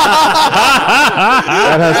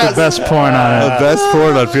 That has the best porn on it. The best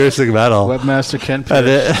porn on Piercing Metal. Webmaster Ken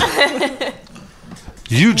Pierce.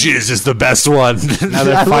 UJizz is the best one. Now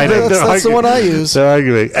they're fighting. That's the one I use. They're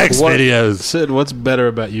arguing. X videos. Sid, what's better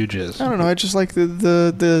about UJizz? I don't know. I just like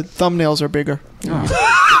the thumbnails are bigger.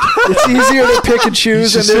 It's easier to pick and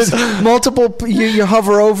choose, and there's multiple. You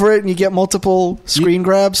hover over it, and you get multiple screen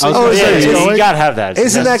grabs. you gotta have that.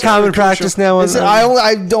 Isn't that common practice now?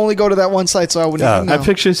 I only go to that one site, so I wouldn't. Even know. I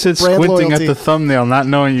picture Sid Brand squinting loyalty. at the thumbnail, not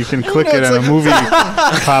knowing you can click it and a movie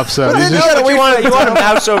pops up. But then He's you just- gotta You want to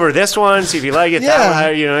mouse over this one, see if you like it. Yeah. That one,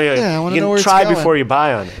 I wanna you know can where it's try going. before you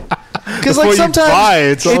buy on it. Because like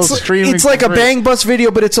sometimes it's like a bang bus video,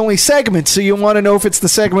 but it's only segments. So you want to know if it's the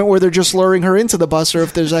segment where they're just luring her into the bus or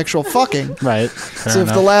if there's actual fucking. Right. So if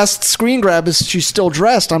the last screen grab is she's still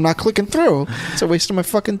dressed, I'm not clicking through. It's a waste of my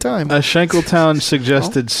fucking time. Shankletown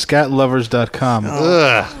suggested scatlovers.com.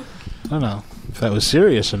 Ugh. I don't know if that was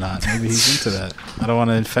serious or not. Maybe he's into that. I don't want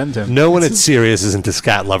to offend him. No one at Sirius is into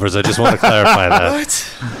scat lovers. I just want to clarify that.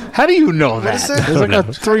 What? How do you know that? There's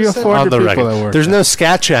like 300 or 400 On the people record. that work. There's no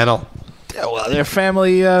scat channel. Yeah, well, their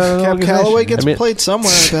family. Cab Calloway gets played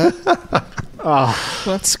somewhere, I bet. Oh,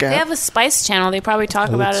 that's scat. They have a Spice Channel. They probably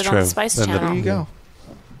talk about it on the Spice Channel. There you go.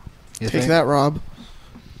 Take think? that, Rob.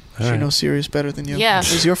 She right. knows Sirius better than you. Yeah.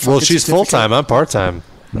 Where's your Well, fucking she's certificate? full-time. I'm part-time.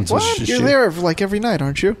 What? You're there like every night,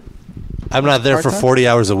 aren't you? I'm not there for Part-time? 40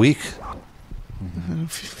 hours a week.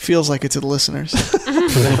 Feels like it to the listeners.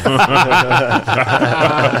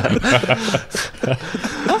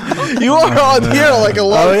 You are on here like a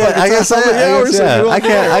lot. I guess I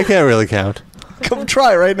can't really count. Come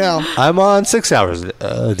try right now. I'm on 6 hours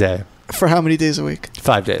a day. For how many days a week?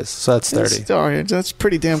 5 days, so that's 30. All right, that's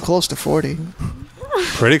pretty damn close to 40.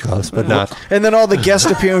 Pretty close, but not. And then all the guest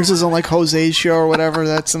appearances on like Jose's show or whatever,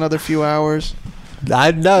 that's another few hours.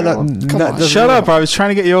 Come on. Shut up. I was trying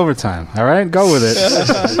to get you overtime. All right? Go with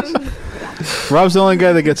it. Rob's the only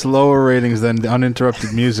guy that gets lower ratings than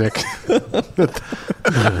uninterrupted music.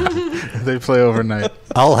 They play overnight.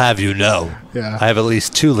 I'll have you know. Yeah. I have at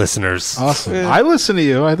least 2 listeners. Awesome. I listen to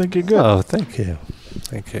you. I think you're good. Oh, thank you.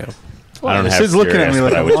 Thank you. I don't have Sid's looking at Sirius, me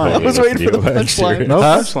like but I I'm would lying. totally I was listen waiting to for you the if I had punchline. Sirius. No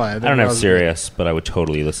punchline. I don't have Sirius, but I would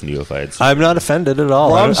totally listen to you if I had Sirius. I'm not offended at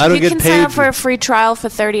all. I don't you get can paid. sign up for a free trial for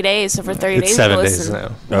 30 days. So for 30 It's days, 7 you days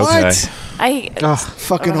listen. now. What?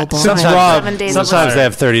 Fucking Obama. Since Rob, 7 days Sometimes a they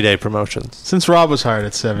have 30-day promotions. Since Rob was hired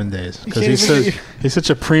at 7 days because can't even he's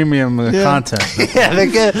such a premium content. Yeah,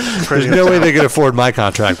 they get. There's no way they could afford my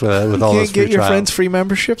contract with all those Can't free get your trials. friends free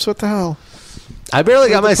memberships? What the hell? I barely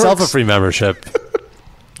got the myself perks. a free membership.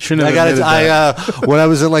 Shouldn't I have got admitted it. When I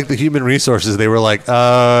was in like the human resources, they were like,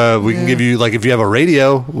 "We can give you like if you have a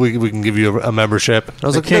radio, we can give you a membership." And I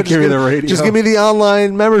was They like, can't "No, give just you the radio." Just give me the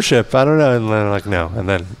online membership." I don't know, and then like no, and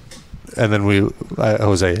then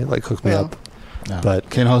Jose like hooked me up. No. But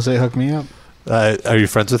Can Jose hook me up? are you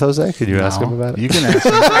friends with Jose? Can you ask him about it? You can ask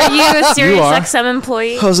him. Are you a Sirius are. XM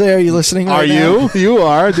employee? Jose, are you listening Are right now? you? You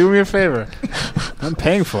are. Do me a favor. I'm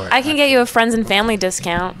paying for it. I can get you a friends and family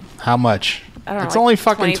discount. How much? I don't know, It's like only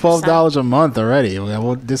fucking 20%. $12 a month already.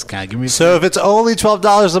 What discount? Give me. So if it's only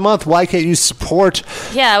 $12 a month, why can't you support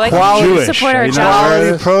Yeah, like Quality- you support our Jewish, job.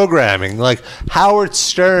 quality programming? Like Howard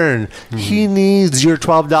Stern, he needs your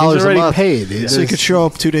 $12 he's a already month. paid. So you could show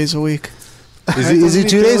up 2 days a week. Is he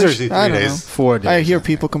 2 days or is he 3 I don't days? know. 4 days. I hear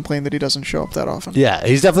people complain that he doesn't show up that often. Yeah,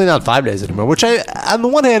 he's definitely not 5 days anymore. Which on the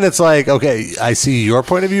one hand, it's like, okay, I see your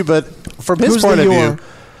point of view, but from his Who's point the of your? view,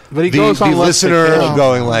 But he the goes on less listener vacation.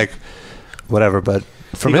 going like, whatever. But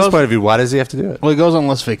from He his goes- point of view, why does he have to do it? Well, he goes on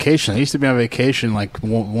less vacation. He used to be on vacation like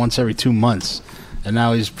once every 2 months, and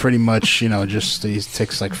now he's pretty much just he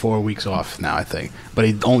takes like 4 weeks off now, I think. But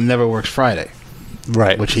he never works Friday,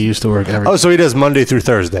 Right. which he used to work every. Oh, so he does Monday through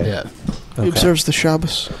Thursday. yeah. He observes the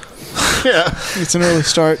Shabbos. Yeah. It's an early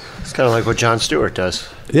start. It's kind of like what Jon Stewart does.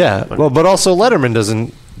 Yeah. Well, but also Letterman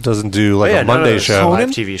doesn't do like a Monday show. Live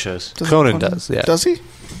TV shows. Conan does. Yeah. Does he?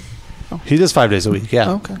 He does 5 days a week.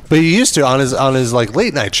 Yeah. Okay. But he used to on his like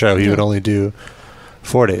late night show. He would only do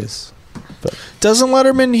 4 days. Doesn't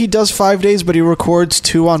Letterman, he does 5 days, but he records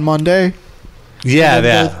 2 on Monday? Yeah. And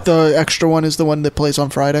Yeah. then the extra one is the one that plays on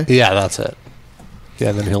Friday? Yeah. That's it. Yeah.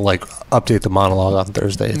 And then he'll like update the monologue on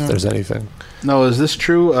Thursday if there's anything. No, is this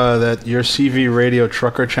true that your CV radio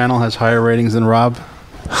trucker channel has higher ratings than Rob?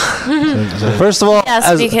 First of all,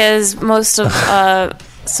 Yes, because most of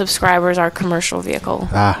subscribers are commercial vehicle.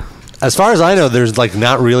 as far as I know, there's like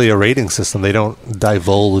not really a rating system. They don't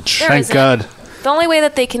divulge. There isn't. The only way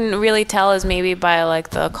that they can really tell is maybe by like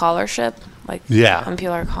the callership, like Yeah. when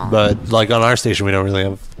people are calling. But like on our station, we don't really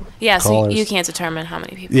have. Yeah, so callers. you can't determine how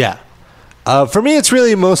many people. Yeah. For me, it's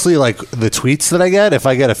really mostly like the tweets that I get. If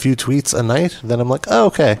I get a few tweets a night, then I'm like, oh,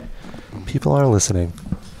 okay, people are listening.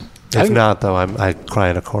 If not, though, I cry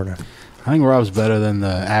in a corner. I think Rob's better than the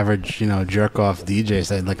average, jerk off DJs,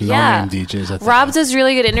 that like Yeah. no-name DJs. I think. Rob does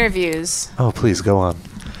really good interviews. Oh, please go on.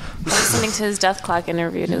 I was listening to his Death Clock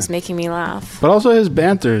interview and it was making me laugh. But also his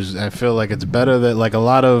banters, I feel like it's better that like a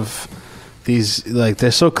lot of these like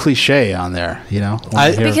they're so cliche on there, when you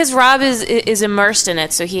hear- Because Rob is immersed in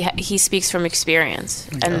it, so he speaks from experience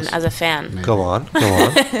and as a fan. Go on.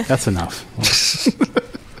 That's enough.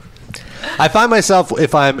 I find myself,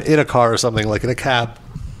 if I'm in a car or something, like in a cab,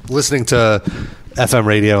 listening to FM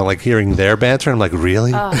radio and like hearing their banter. I'm like,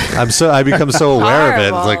 really? I become so aware of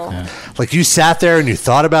it. It's like you sat there and you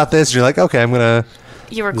thought about this. And you're like, okay, I'm gonna.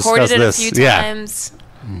 You recorded it a few times.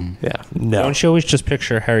 Yeah. No. Don't you always just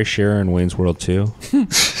picture Harry Shearer in Wayne's World 2?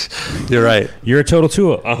 You're right. You're a total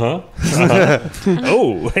tool.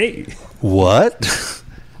 Oh, hey. What?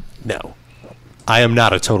 No. I am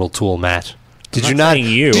not a total tool, Matt. Did you not?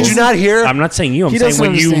 You. Did you not hear? I'm not saying you. I'm saying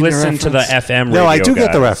when you listen to the FM radio. No, I do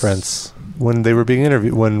get the guys. reference when they were being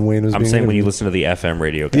interviewed. When Wayne was. I'm being saying when you interviewed. listen to the FM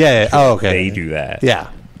radio. Guys, Yeah. Oh, okay. They do that. Yeah.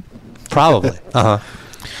 Probably.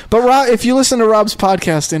 But Rob, if you listen to Rob's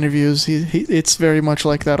podcast interviews, it's very much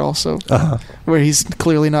like that also, where he's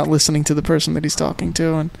clearly not listening to the person that he's talking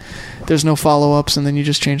to, and there's no follow-ups, and then you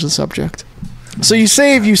just change the subject. So you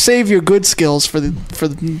save your good skills for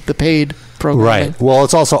the paid programming. Right. Well,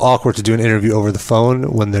 it's also awkward to do an interview over the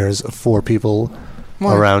phone when there's 4 people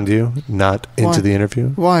Why? around you, not into Why? the interview.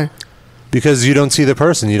 Why? Because you don't see the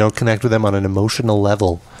person. You don't connect with them on an emotional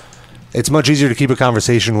level. It's much easier to keep a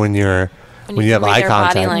conversation when you have eye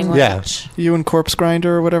contact. Yeah. You and Corpse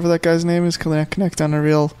Grinder or whatever that guy's name is connect on a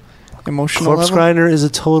real emotional Corpse level. Grinder is a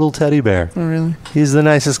total teddy bear. Oh, really? He's the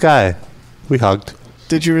nicest guy. We hugged.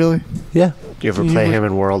 Did you really? Yeah. Do you ever play him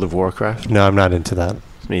in World of Warcraft? No, I'm not into that.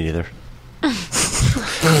 Me neither.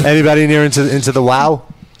 Anybody near into the WoW?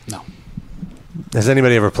 No. Has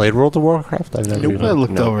anybody ever played World of Warcraft? I've never. I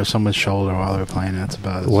looked over someone's shoulder while they were playing. That's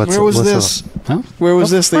about it. Where was this? Huh? Where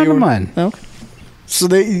was this? Friend of mine. No. So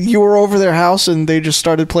you were over their house and they just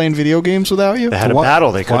started playing video games without you? They had a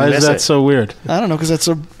battle. They couldn't Why is miss that it. so weird? I don't know, because that's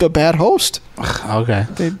a bad host. Okay.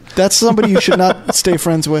 That's somebody you should not stay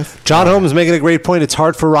friends with. John Holmes is making a great point. It's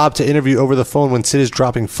hard for Rob to interview over the phone when Sid is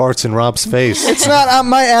dropping farts in Rob's face. It's not.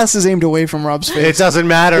 My ass is aimed away from Rob's face. It doesn't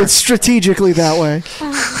matter. It's strategically that way.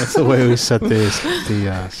 That's the way we set the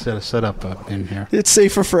setup up in here. It's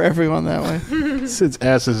safer for everyone that way. Sid's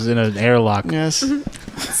ass is in an airlock. Yes.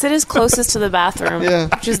 Sid is closest to the bathroom,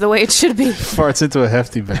 which is the way it should be. Farts into a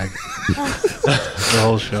hefty bag. The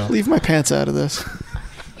whole show. Leave my pants out of this.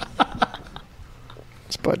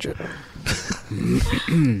 It's budget.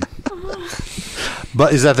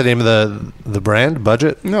 But is that the name of the brand?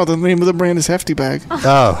 Budget? No, the name of the brand is Hefty Bag.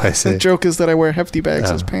 Oh, I see. The joke is that I wear hefty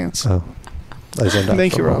bags as pants. Oh.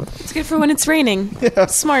 Thank you, Rob. It's good for when it's raining. Yeah.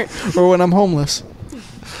 Smart. Or when I'm homeless.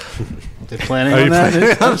 They're planning Are on you that?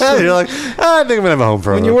 planning on that? You're like, I think I'm going to have a home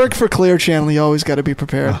for When you work for Clear Channel, you always got to be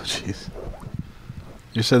prepared. Oh, jeez.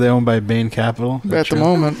 You said they owned by Bain Capital? Is that At the true?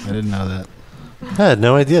 moment. I didn't know that. I had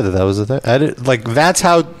no idea that was a thing. I didn't, that's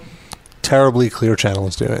how terribly Clear Channel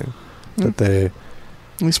is doing. That they... At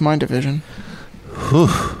least my division. Good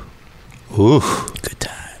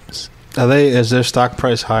times. Is their stock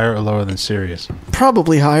price higher or lower than Sirius?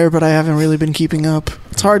 Probably higher, but I haven't really been keeping up.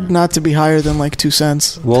 It's hard not to be higher than like 2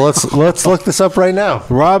 cents. Well, let's look this up right now.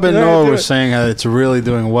 Rob and Yeah, Noah do were it. saying how it's really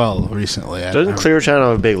doing well recently. Doesn't Clear Channel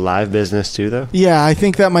have a big live business too, though? Yeah, I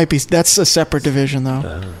think that's a separate division,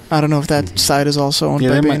 though. I don't know if that side is also owned by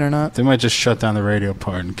they Bain might, or not. They might just shut down the radio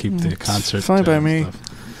part and keep the concert. Fine by me. stuff.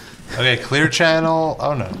 Okay, Clear Channel.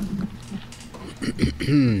 Oh, no.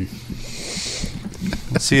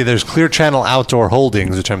 Let's see, there's Clear Channel Outdoor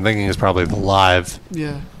Holdings, which I'm thinking is probably the live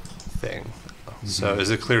Yeah, thing. So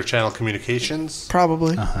is it Clear Channel Communications?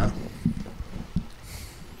 probably. No,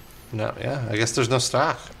 yeah. I guess there's no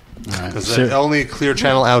stock. All right. Because only Clear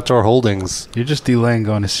Channel Outdoor Holdings You're just delaying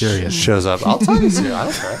going to Sirius. shows up. I'll tell you, Siri, I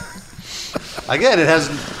don't care. Again, it has,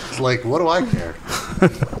 what do I care?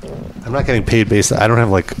 I'm not getting paid based. I don't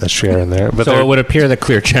have, a share in there. But So it would appear that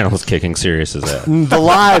Clear Channel is kicking Sirius's ass.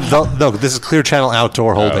 no, this is Clear Channel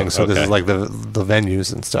Outdoor Holdings, so this okay. is the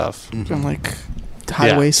venues and stuff. And like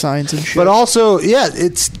highway signs and shit. But also, yeah,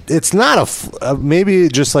 it's not maybe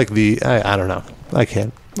just like I don't know. I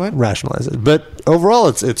can't rationalize it. But overall,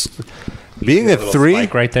 it's being at 3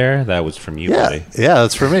 Spike right there, that was from you, Yeah, buddy. yeah,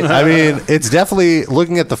 that's for me. I mean, it's definitely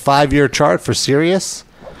looking at the 5-year chart for Sirius.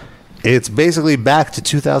 It's basically back to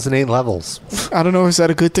 2008 levels. I don't know, is that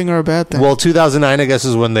a good thing or a bad thing? Well, 2009, I guess,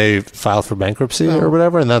 is when they filed for bankruptcy or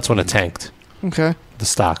whatever, and that's when it tanked Okay. the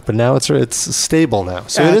stock. But now it's stable now,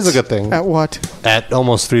 so it is a good thing. At what? At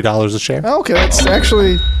almost $3 a share. Oh, okay,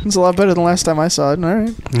 it's a lot better than last time I saw it. All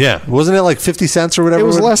right. Yeah, wasn't it like 50 cents or whatever? It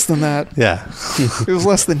was less than that. Yeah. It was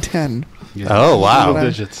less than 10. Oh wow! Single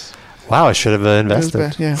digits. Wow, I should have It was invested.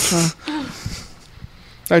 bad, yeah. Well,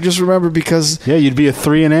 I just remember because you'd be a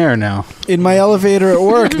 3 in air now. in my elevator at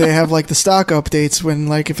work, they have the stock updates when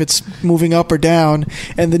if it's moving up or down,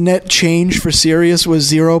 and the net change for Sirius was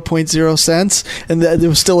 0.0 cents, and there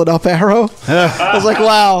was still an up arrow. I was like,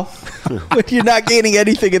 wow, when you're not gaining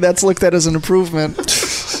anything, and that's looked at as an improvement.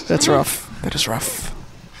 That's rough. That is rough.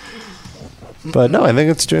 But no, I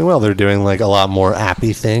think it's doing well. They're doing like a lot more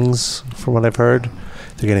appy things, from what I've heard.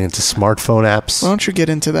 They're getting into smartphone apps. Why don't you get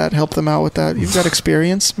into that? Help them out with that. You've got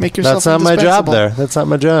experience. Make yourself That's not my job indispensable. there. That's not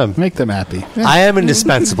my job. Make them happy. I am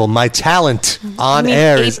indispensable. My talent on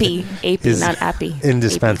air is not appy.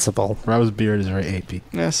 indispensable. Rob's beard is very apey.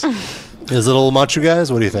 Yes. Is it a little macho,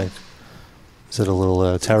 guys? What do you think? Is it a little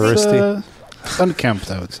terroristy? It's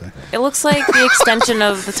unkempt, I would say. It looks like the extension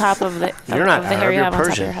of the top of the, You're not of the hair Arab, you you're have on top of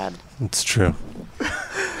Persian. your head. It's true.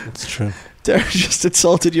 It's true. Derek just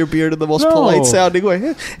insulted your beard in the most No. polite sounding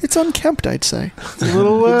way. It's unkempt, I'd say. It's a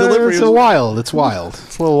little. The delivery It's was- wild. It's wild.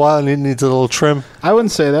 It's a little wild. It needs a little trim. I wouldn't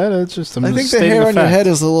say that. It's just. I think the hair on your head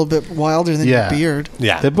is a little bit wilder than your beard.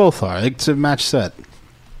 Yeah. They both are. It's a match set.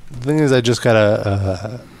 The thing is, I just got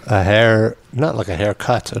a hair, not like a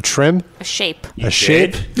haircut, a trim, A shape. a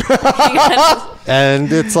shape,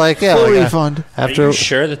 and it's like Full like refund. After Are you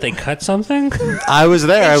sure that they cut something? I was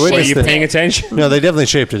there, I They witnessed shaped it. it. Paying attention? No, they definitely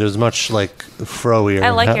shaped it. It was much like froier. I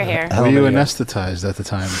like your hair. Were you anesthetized at the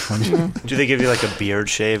time? when you- Do they give you like a beard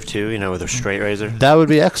shave too? You know, with a straight razor. That would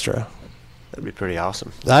be extra. That'd be pretty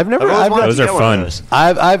awesome. I've never. I've always I've wanted Those to are get one of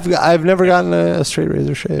fun. those. I've never gotten a straight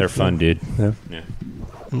razor shave. They're fun, dude. Yeah. Yeah.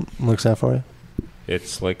 Looks that for you.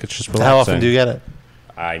 It's like it's just relaxing. How often do you get it?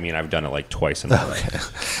 I mean, I've done it like twice in my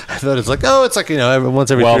life. I thought it's like once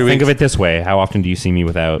every Well, 3 weeks. think of it this way: how often do you see me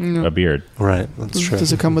without No. a beard? Right, that's true.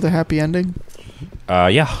 Does it come with a happy ending?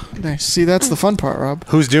 Yeah. Nice. See, that's the fun part, Rob.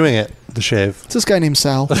 Who's doing it? The shave. It's this guy named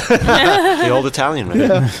Sal. The old Italian man.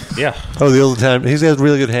 Yeah. Yeah. Oh, the old time. He's got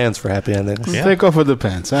really good hands for happy endings. Yeah. Take off with the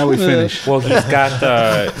pants. How we finish? Well, he's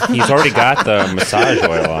already got the massage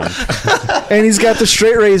oil on. And he's got the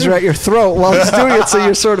straight razor at your throat while he's doing it, so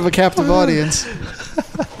you're sort of a captive audience.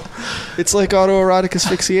 It's like autoerotic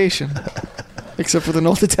asphyxiation. Except with an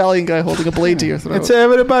old Italian guy holding a blade to your throat. It's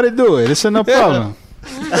everybody do it. It's no problem.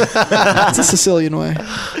 It's a Sicilian way.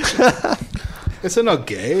 It's not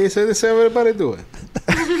gay. It's everybody do it.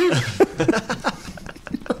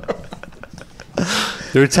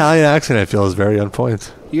 Your Italian accent, I feel, is very on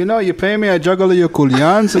point. You know, you pay me, I juggle your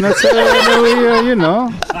coulions, and that's you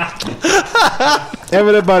know.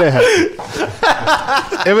 Everybody happy.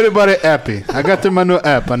 Everybody happy. I got my new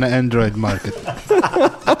app on the Android market.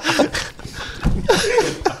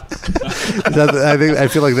 I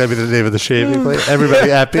feel like that'd be the name of the shaving place. Everybody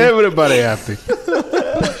happy. Everybody happy.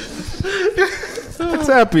 It's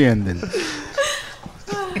a happy ending.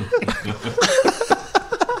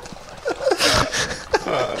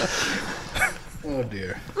 Oh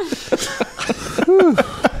dear.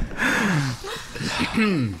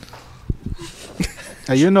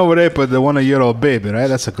 You know where they put the 1-year-old baby, right?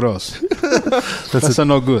 That's a gross. That's a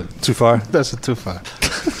no good. Too far? That's a too far.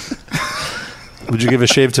 Would you give a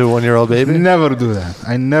shave to a 1-year-old baby? Never do that.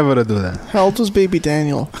 I never do that. How old was baby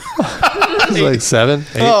Daniel? He's like 7,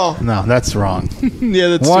 8. Oh. No, that's wrong. Yeah,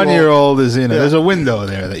 that's 1-year-old is in it. Yeah. There's a window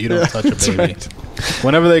there that you don't touch a that's baby. right.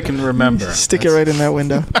 Whenever they can remember. Stick it right in that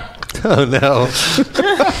window. Oh no.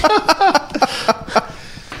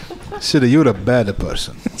 Shit, you're a bad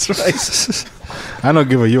person. That's right. I don't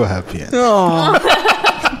give you a happy end. Oh.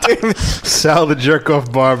 Damn it. Sal the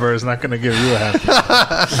jerk-off barber is not going to give you a happy end.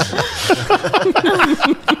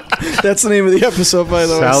 That's the name of the episode, by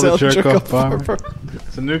the way. Sal the Sal jerk-off barber.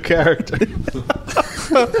 It's a new character.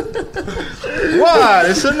 What?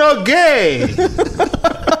 It's not gay.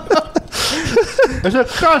 It's a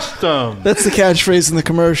custom. That's the catchphrase in the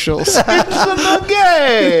commercials. It's not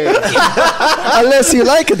gay. Unless you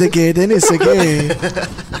like the gay, then it's a gay.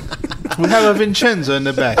 We have a Vincenzo in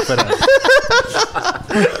the back for that.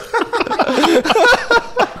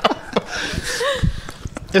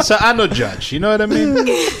 It's an anno judge. You know what I mean?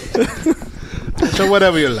 So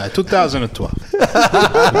whatever you like. 2012.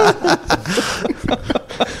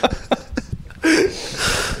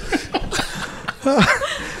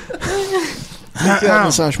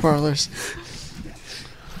 Massage parlors.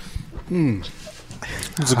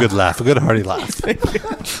 It's a good laugh, a good hearty laugh.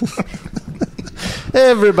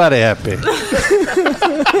 Everybody happy.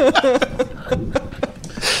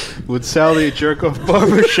 Would Sally jerk off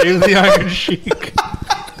barber shave the Iron Sheik?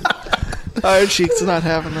 Iron Sheik's not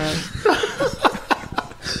having that.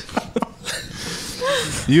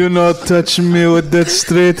 You not touch me with that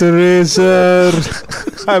straight razor.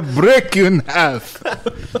 I break you in half.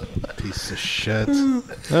 Piece of shit. Oh,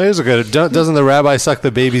 here's a good. Doesn't the rabbi suck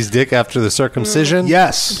the baby's dick after the circumcision?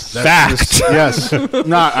 Yes. Fact. Yes.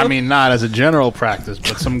 Not as a general practice,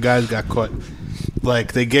 but some guys got caught.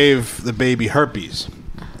 Like, they gave the baby herpes.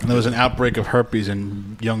 And there was an outbreak of herpes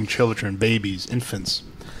in young children, babies, infants.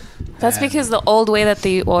 That's because the old way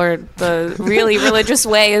the really religious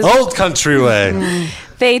way is Old country way.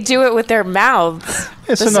 They do it with their mouths.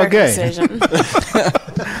 It's the not gay. circumcision.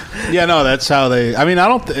 Yeah, no, that's how they. I mean, I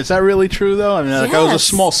don't. Is that really true though? I mean, like, I was a Yes.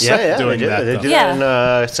 small sect doing they do. that. They though. do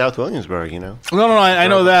that in South Williamsburg, you know. No, I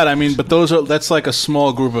know that. I mean, but that's like a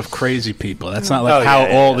small group of crazy people. That's not like Oh, how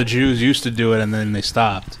yeah, all the Jews used to do it and then they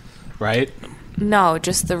stopped, right? No,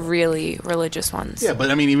 just the really religious ones. Yeah, but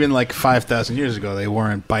I mean, even like 5,000 years ago, they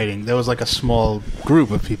weren't biting. There was like a small group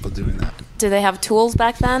of people doing that. Did they have tools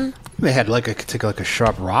back then? They had could take like a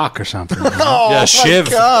sharp rock or something. Oh, shiv.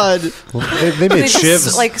 my God. They made just,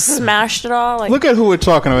 shivs. like smashed it all. Like Look at who we're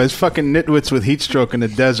talking about. It's fucking nitwits with heat stroke in the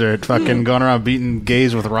desert, fucking going around beating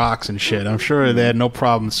gays with rocks and shit. I'm sure they had no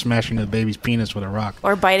problem smashing a baby's penis with a rock.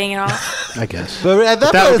 or biting it off. I guess. But at that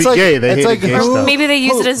But that point, would it's be like, gay. They it's hated like gay who- stuff. Maybe they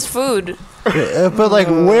use it as food. But like,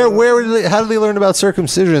 how did they learn about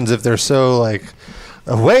circumcisions if they're so like?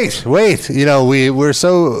 Wait, you know, we're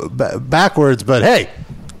so backwards. But hey,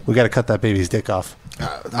 we got to cut that baby's dick off.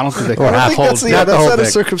 I don't think they. Or I half think whole. that's Not the that's whole not a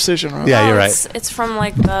dick. circumcision, right? Yeah, No, you're right. It's from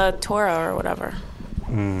like the Torah or whatever.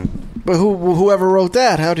 But whoever wrote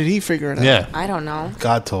that, how did he figure it out? Yeah, I don't know.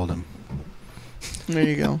 God told him. There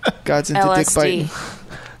you go. God's into dick biting. LSD.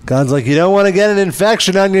 God's like, you don't want to get an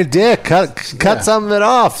infection on your dick. Cut some of it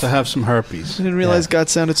off. To have some herpes. I didn't realize God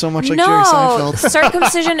sounded so much like Jerry No, Seinfeld.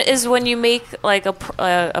 circumcision is when you make like a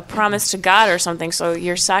promise to God or something. So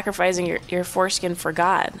you're sacrificing your foreskin for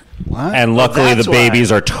God. What? And luckily, that's the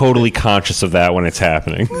babies are totally conscious of that when it's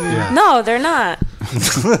happening. No, they're not.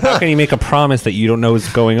 How can you make a promise that you don't know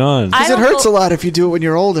what's going on? Because it hurts a lot if you do it when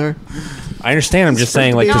you're older. I understand. I'm just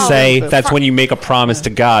saying, like, to No, say but- that's when you make a promise to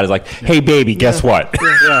God. Is like, hey, baby, guess what?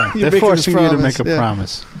 Yeah, You're they're making a forcing you to promise, make a yeah.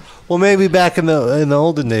 promise. Well, maybe back in the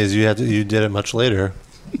olden days, you did it much later.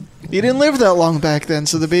 You didn't live that long back then,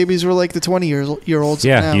 so the babies were like the 20-year-olds.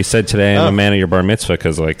 Yeah, now. you said today I'm a man of your bar mitzvah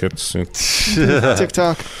because, like, it's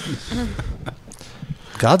TikTok.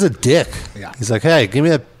 God's a dick. Yeah. He's like, hey, give me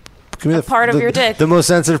the part of your dick. the most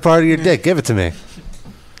sensitive part of your dick. Give it to me.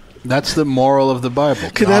 That's the moral of the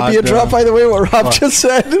Bible. Could that be a drop, by the way, what Rob just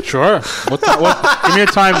said? Sure. What? Give me a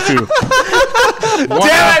time cue.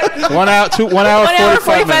 1 hour,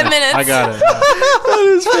 45 minutes. I got it. That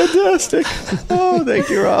is fantastic. Oh, thank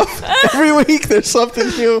you, Rob. Every week there's something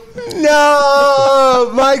new.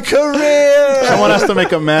 No, my career. Someone has to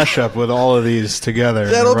make a mashup with all of these together.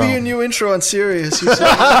 That'll in a be row. your new intro on Sirius. You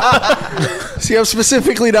said. See, I'm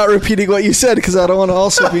specifically not repeating what you said because I don't want to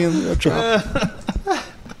also be in the drop.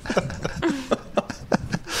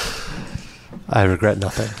 I regret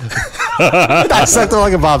nothing. I sucked it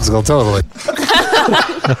like a popsicle, totally.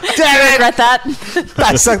 I regret that.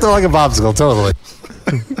 I sucked it like a popsicle, totally.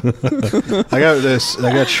 I got this.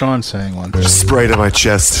 I got Sean saying one. Spray to my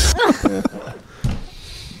chest.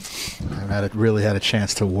 I've really had a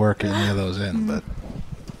chance to work any of those in, but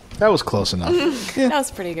that was close enough. That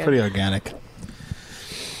was pretty good. Pretty organic.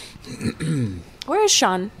 Where is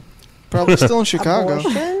Sean? Probably still in Chicago.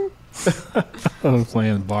 I'm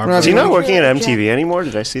playing bar. Rob, Is he not working at MTV anymore?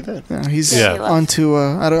 Did I see that? No, he's Yeah. on to.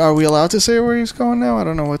 Are we allowed to say where he's going now? I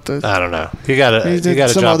don't know what the. I don't know. You got He a did job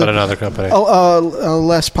some at other- another company. A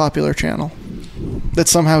less popular channel that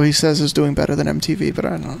somehow he says is doing better than MTV, but I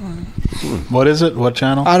don't know. What is it? What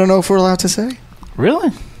channel? I don't know if we're allowed to say. Really?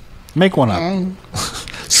 Make one up.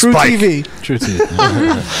 True Spike. TV. True TV.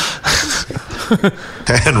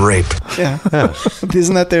 And rape. Yeah.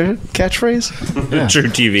 Isn't that their catchphrase? Yeah. True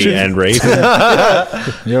TV True. and rape.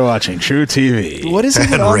 You're watching True TV. What is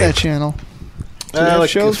even And on rape. that channel? Do they have like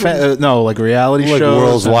shows? no, like reality Like shows,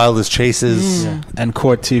 World's and, Wildest Chases. and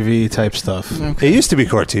court TV type stuff. Okay. It used to be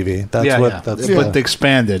Court TV. That's yeah, what. yeah. That's But they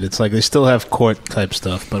expanded. It's like they still have court type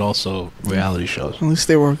stuff, but also reality shows. At least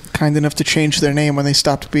they were kind enough to change their name when they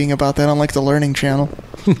stopped being about that, unlike the Learning Channel.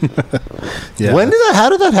 Yeah. How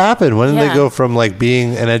did that happen? When did Yeah. they go from like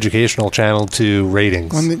being an educational channel to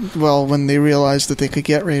ratings? When they realized that they could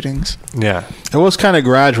get ratings. Yeah. It was kind of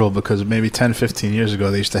gradual because maybe 10, 15 years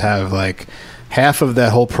ago, they used to have like half of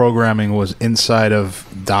that whole programming was inside of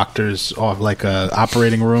doctors'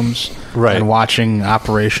 operating rooms, Right. and watching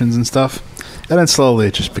operations and stuff. And then slowly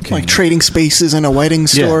it just became Like trading spaces and a wedding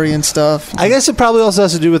story and stuff. I guess it probably also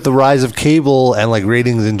has to do with the rise of cable and like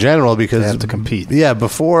ratings in general because they have to compete. Yeah,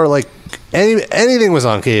 before like anything was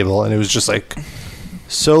on cable and it was just like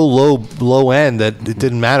so low end that it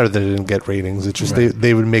didn't matter that it didn't get ratings. It's just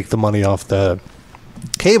they would make the money off the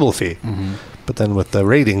cable fee. Mm-hmm. But then with the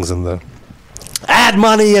ratings and the ad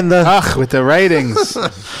money and the with the ratings,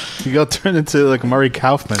 you go turn into like Murray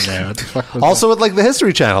Kaufman there. What the fuck was also with like the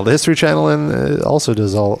History Channel. The History Channel and also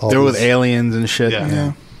does all that? They're with this- aliens and shit.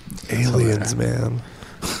 Yeah. Aliens, man.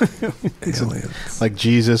 Like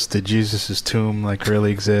Jesus, did Jesus' tomb like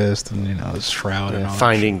really exist? And his shroud and all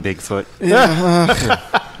Finding Bigfoot.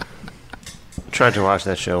 Tried to watch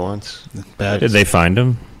that show once. Did they find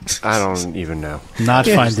him? I don't even know. Not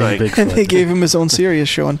Finding Bigfoot. And they gave him his own Sirius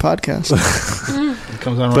show on podcast. It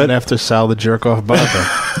comes on right after Sal the Jerk Off Barker.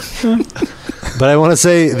 But I want to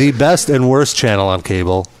say the best and worst channel on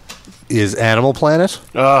cable is Animal Planet.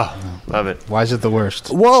 Oh, love it. Why is it the worst?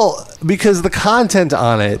 Well, because the content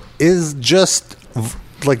on it is just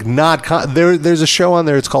like not. There's a show on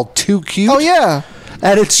there. It's called Too Cute. Oh yeah.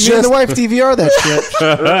 And it's Me just and the wife DVR that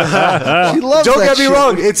shit. She loves Don't that get me shit.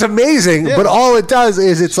 wrong, it's amazing, but all it does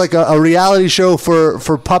is it's like a reality show for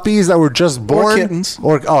puppies that were just born. Or kittens.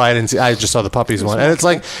 I didn't see. I just saw the puppies one, and it's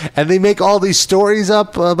like, and they make all these stories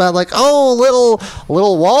up about like, oh,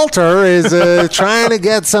 little Walter is trying to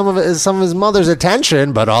get some of his mother's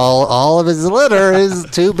attention, but all of his litter is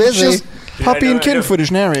too busy. Just puppy and kitten footage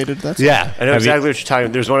narrated. That's Yeah. I know exactly what you're talking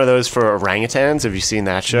about. There's one of those for orangutans. Have you seen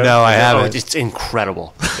that show? No, I haven't. It's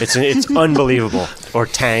incredible. It's unbelievable. Or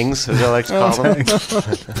tangs, as I like to call them.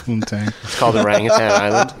 It's called Orangutan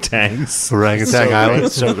Island. Tangs. Orangutan Island.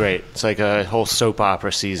 It's so great. It's like a whole soap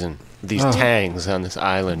opera season. These tangs on this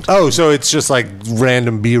island. Oh, so it's just like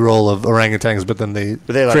random B-roll of orangutans, but then they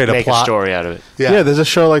like create make a plot. story out of it. Yeah, there's a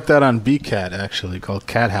show like that on BCAT actually called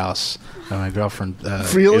Cat House. And my girlfriend.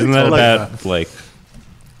 Really? Isn't that like, about like?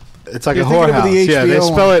 It's like You're a thinking of the whorehouse. Yeah, they HBO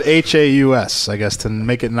spell one. it Haus, I guess, to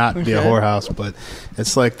make it not be a Okay. whorehouse. But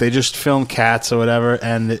it's like they just film cats or whatever,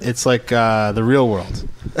 and it's like the real world.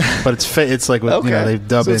 But it's like with, Okay. they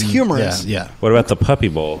dub So it's in humorous. Yeah. What about the Puppy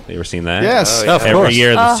Bowl? You ever seen that? Yes. Of Every course.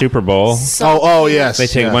 year, the Super Bowl. Oh, yes. They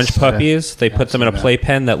take a yes, bunch of puppies, they put them in a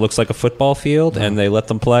playpen that looks like a football field, and they let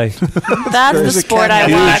them play. That's the sport I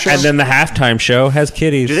watch. And then the halftime show has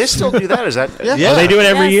kitties. Do they still do that? Is that? Oh, they do it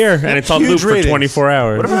every Yes. year, and it's on loop Huge for ratings. 24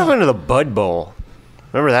 hours. What about to the Bud Bowl?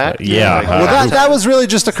 Remember that? Yeah. Like, Well, that was really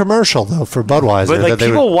just a commercial though for Budweiser. but like that they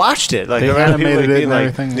people would- watched it. Like They I remember people, animated like, it being and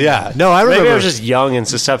like, everything. Yeah, no, I remember. maybe I was just young and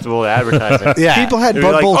susceptible to advertising. Yeah. People had They'd be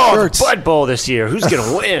Bud like, Bowl oh, shirts. the Bud Bowl this year. Who's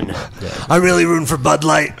gonna win? I'm really rooting for Bud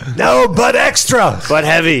Light. No, Bud Extra. Bud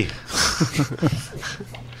Heavy.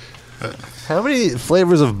 How many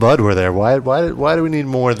flavors of Bud were there? Why do we need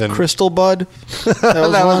more than Crystal Bud. That was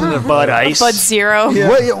That one. wasn't Bud Ice. Bud Zero.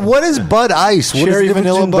 Yeah. What is Bud Ice? What is Cherry the difference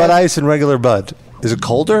vanilla between Bud? Bud Ice and regular Bud? Is it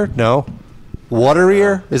colder? No.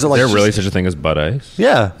 Waterier? Is it like Is there really just- such a thing as Bud Ice?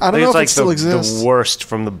 Yeah. I don't think know it's if like it still the exists. the worst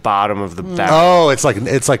from the bottom of the barrel. Oh, it's like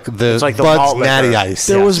the It's like the Bud's malt liquor. Natty Ice.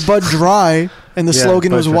 There was Bud Dry, and the Yeah,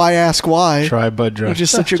 slogan Bud was Dry. "Why ask why," Try Bud Dry. which is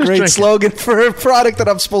such a Just great drink it. slogan for a product that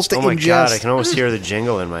I'm supposed to Oh my ingest. god! I can almost hear the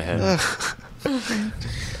jingle in my head.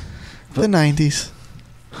 The '90s,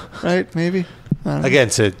 right? Maybe. I don't know. Again,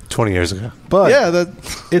 to 20 years ago. But Yeah, that.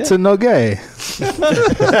 it's a no gay.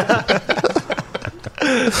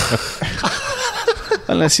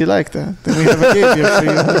 Unless you like that, then we have a gay beer for you.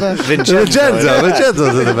 in the back.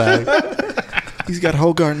 Vincenzo's in the back. He's got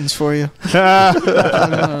Hogartens for you. I don't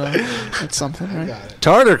know. That's something, right?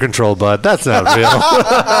 Tartar control Bud. That's not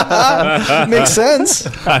real. Makes sense.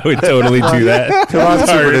 I would totally do that. Come on,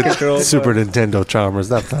 Tartar control. Super Nintendo Chalmers.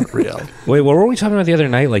 That's not real. Wait, what were we talking about the other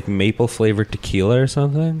night? Like maple flavored tequila or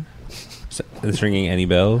something? Is this ringing any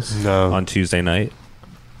bells? No. On Tuesday night?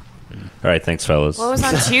 All right, thanks, fellas. What was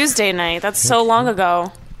on Tuesday night? That's so long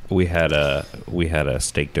ago. We had a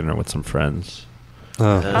steak dinner with some friends.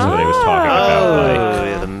 Oh. That's what he was talking about,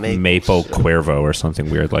 yeah, the like maple Cuervo or something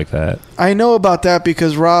weird like that. I know about that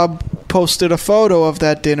because Rob posted a photo of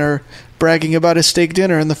that dinner, bragging about his steak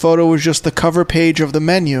dinner, and the photo was just the cover page of the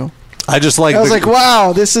menu. I just like. I was like,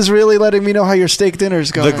 wow, this is really letting me know how your steak dinner's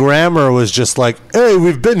going. The grammar was just like, hey,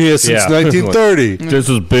 we've been here since 1930. This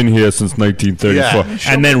has been here since 1934.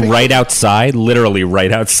 Yeah. And then right outside, literally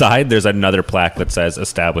right outside, there's another plaque that says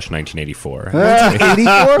established 1984.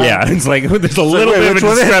 1984? Yeah, it's like there's a little bit of a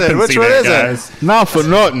discrepancy Which one there, is it? guys. Not for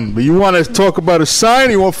nothing, but you want to talk about a sign,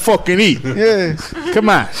 you want to fucking eat. Yeah. Come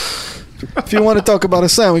on. If you want to talk about a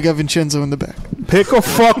sign, we got Vincenzo in the back. Pick a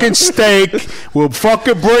fucking steak, we'll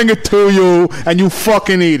fucking bring it to you, and you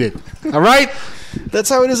fucking eat it. All right? That's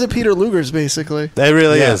how it is at Peter Luger's, basically. It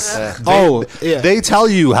really Yes. is. Yeah. They tell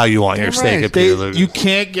you how you want your steak at Peter Luger's. You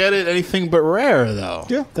can't get it anything but rare, though.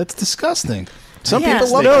 Yeah. That's disgusting. Some Yeah.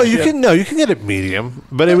 people love No, that you shit. can get it medium,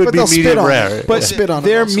 but it Yeah, would but be they'll spit medium on rare. it. But spit on it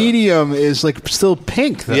their also. medium is like still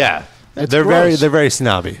pink, though. Yeah, That's they're gross. very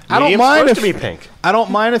snobby. I don't Medium's mind supposed if to be pink. I don't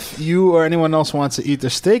mind if you or anyone else wants to eat the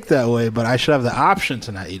steak that way, but I should have the option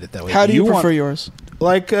to not eat it that way. How do you want- prefer yours?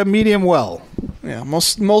 Like a medium well. Yeah,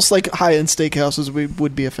 most like high-end steakhouses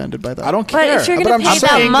would be offended by that. I don't But care. if you're But gonna I'm pay just that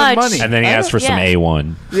paying much- good money. And then he asked for some Yeah.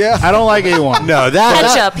 A1. Yeah, I don't like A1. No,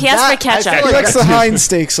 Ketchup. He asked for ketchup. he likes the Heinz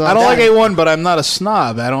steak sauce. I don't like A1, but I'm not a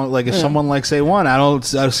snob. I don't like if someone likes A1. I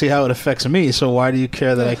don't see how it affects me. So why do you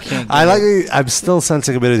care that I can't? I'm still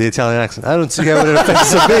sensing a bit of the Italian accent. I don't see how it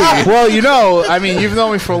affects me. Well, I mean, you've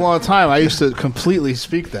known me for a long time. I used to completely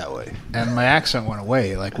speak that way, and my accent went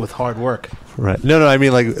away, like with hard work. Right. No, I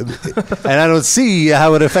mean, like, and I don't see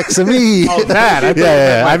how it affects me. Oh, that.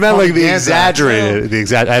 Yeah. I meant like Tony the Danza.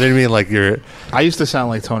 exaggerated. I didn't mean like you're. I used to sound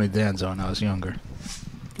like Tony Danza when I was younger.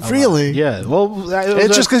 Really? Yeah. Well,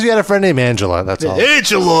 It's just because you had a friend named Angela. That's all.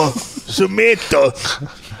 Angela Samantha.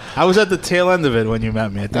 I was at the tail end of it when you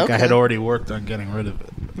met me. I think I Okay. had already worked on getting rid of it.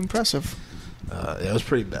 Impressive. It was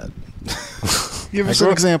pretty bad. Give I us an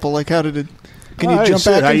grew- example. Like, how did it? Can Oh, you hey, jump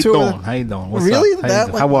shit, back how into you it? doing? How you doing? What's Really? up? That?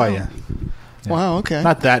 How are you? Wow. Wow. Okay.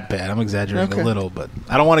 Not that bad. I'm exaggerating Okay. a little, but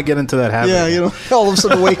I don't want to get into that habit. Yeah, again. all of a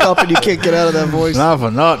sudden wake up and you can't get out of that voice. Not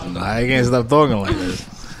for nothing. I can't stop talking like this.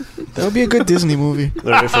 That would be a good Disney movie.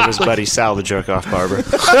 Learned it from his buddy Sal, the jerk off barber.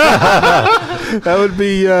 That would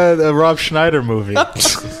be a Rob Schneider movie.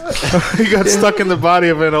 He got stuck in the body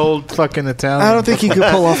of an old fucking Italian. I don't think he could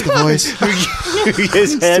pull off the voice.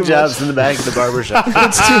 His hand jobs in the back of the barber shop.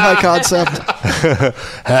 It's too high concept.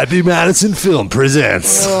 Happy Madison Film presents.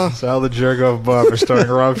 Sal the jerk off barber starring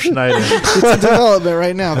Rob Schneider. It's in development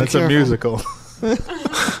right now. Be That's a careful. musical.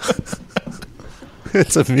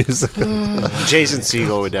 It's a musical. Jason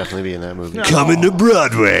Segel would definitely be in that movie. Coming to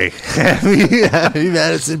Broadway. Happy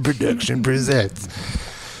Madison Production presents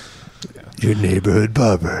Your Neighborhood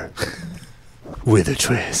Barber with a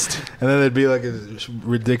twist. And then there'd be like a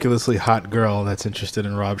ridiculously hot girl that's interested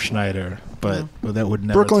in Rob Schneider, but that would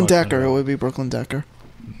never. Brooklyn talk to Decker. her. It would be Brooklyn Decker.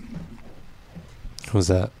 Who's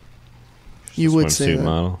that? You would say Swimsuit that.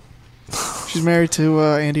 model. She's married to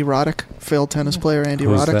Andy Roddick, failed tennis player Andy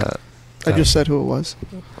Who's Roddick. that? I just said who it was.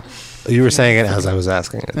 You were saying it as I was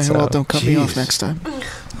asking it. Well, don't cut me off next time.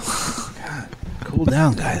 Cool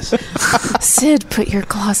down, guys. Sid, put your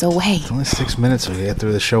claws away. It's only 6 minutes. We get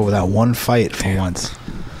through the show without one fight for once.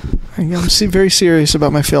 I'm very serious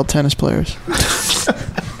about my failed tennis players.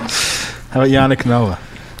 How about Yannick Noah?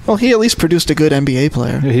 Well, he at least produced a good NBA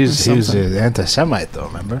player. He was Something. an anti-Semite, though.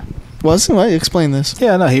 Remember? Was he? Why? Explain this.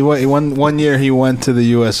 Yeah, no. He won one year. He went to the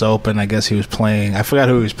U.S. Open. I guess he was playing. I forgot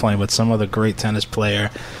who he was playing, but some other great tennis player.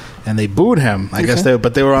 And they booed him. I guess they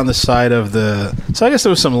were on the side of the. So I guess there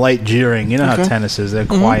was some light jeering. You know how tennis is; they're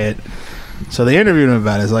quiet. So they interviewed him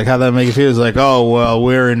about it. It's like, how that make you feel? It's like, oh well,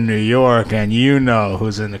 we're in New York, and you know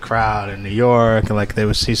who's in the crowd in New York. And like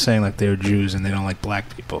he's saying like they were Jews and they don't like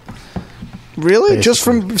black people. Really? Just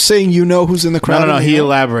from saying you know who's in the crowd? No. in He New York?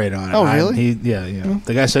 elaborated on it. Oh, really?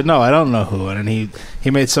 The guy said, no, I don't know who. And then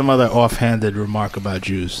he made some other offhanded remark about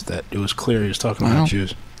Jews that it was clear he was talking Wow. about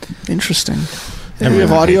Jews. Interesting. And we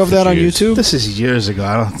have audio of that on YouTube? This is years ago.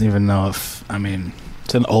 I don't even know if,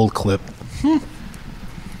 it's an old clip.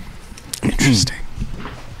 Interesting.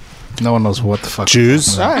 No one knows what the fuck.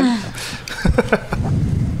 Jews? All right.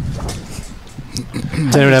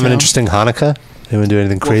 Does anyone have an interesting Hanukkah? Anyone do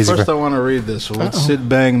anything crazy? Well, first I want to read this. Would Sid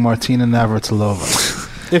bang Martina Navratilova?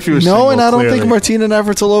 If you were No, single, and I don't clearly. think Martina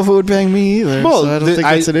Navratilova would bang me either. Well, so I don't think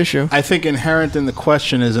it's an issue. I think inherent in the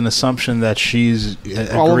question is an assumption that she's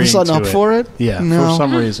All of a agreeing sudden to up for it? Yeah, No. for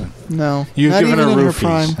some reason. No. You've Not given her even in her roofies,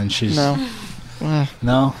 prime. and she's No.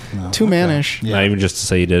 no. Too mannish. Not even just to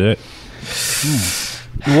say you did it.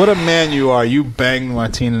 What a man you are! You banged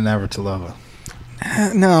Martina Navratilova.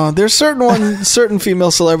 No, there's certain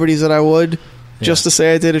female celebrities that I would just to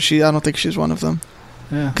say I did it. I don't think she's one of them.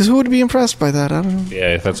 Yeah. Because who would be impressed by that? I don't know.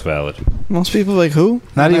 Yeah, that's valid. Most people are like who?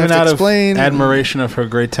 Not I even have to out explain. of admiration of her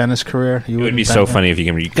great tennis career. It would be so funny if you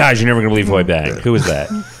can. Guys, you're never gonna believe who I banged. Who was that?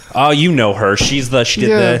 Oh, you know her. She did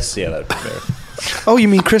Yeah. this. Yeah, that'd be fair. Oh, you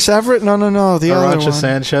mean Chris Everett? No. The other Arantxa one.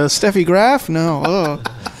 Sanchez. Steffi Graf? No. Oh.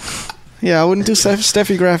 Yeah, I wouldn't do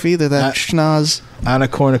Steffi Graf either. That schnoz. Anna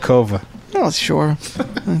Kournikova. Oh, sure.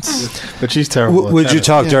 But she's terrible. at Would you tennis.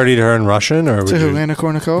 talk dirty to her in Russian, or would To who? you? Anna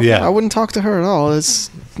Kournikova? Yeah. I wouldn't talk to her at all. It's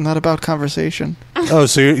not about conversation. Oh,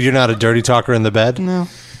 so you're not a dirty talker in the bed? No.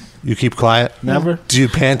 You keep quiet? Never. Do you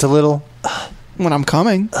pant a little? When I'm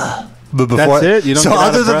coming. But before, That's it? You don't so get out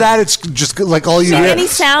other of than breath? that, it's just like all you hear. Any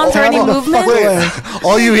sounds or any movement?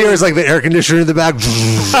 All you hear is like the air conditioner in the back.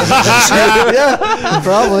 Yeah,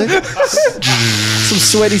 probably. Some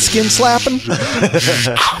sweaty skin slapping.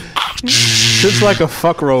 Just like a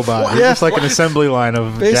fuck robot. Yeah. Just like an assembly line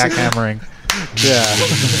of Basically. jackhammering. Yeah.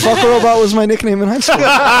 Fuck Robot was my nickname in high school.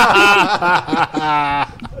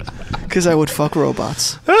 Because I would fuck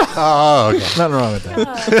robots. Oh, okay. Nothing wrong with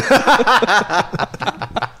that.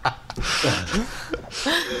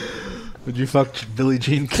 Would you fuck Billie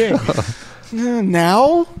Jean King?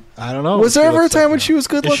 Now? I don't know. Was there ever a time when she was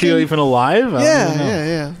good Is looking? she even alive?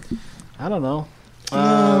 Yeah. I don't know.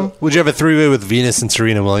 Would you have a three-way with Venus and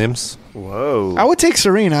Serena Williams? Whoa. I would take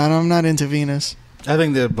Serena, and I'm not into Venus. I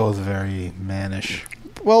think they're both very mannish.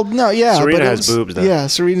 Well, no, yeah. Serena but it has was- boobs, though. Yeah,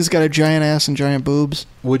 Serena's got a giant ass and giant boobs.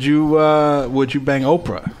 Would you bang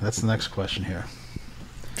Oprah? That's the next question here.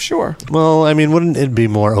 Sure. Well, I mean, wouldn't it be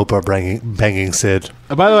more Oprah banging Sid?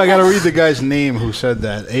 By the way, I got to read the guy's name who said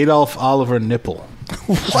that. Adolf Oliver Nipple.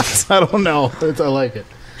 What? I don't know. I like it.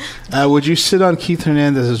 Would you sit on Keith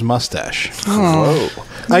Hernandez's mustache? Oh.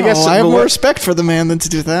 Whoa. I have more respect for the man than to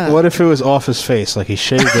do that. What if it was off his face? Like he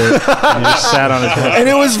shaved it and he just sat on his head? And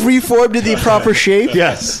it was reformed to the proper shape?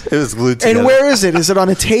 Yes. It was glued together. And where is it? Is it on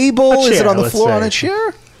a table? A Is it chair, on the let's floor say. on a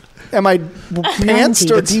chair? Am I pantsed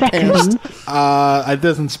or de-pantsed? It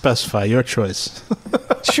doesn't specify. Your choice.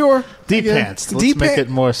 Sure. De-pantsed. Let's make it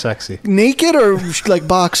more sexy. Naked or like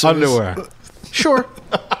boxers? Underwear. Sure.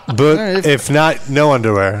 But if not, no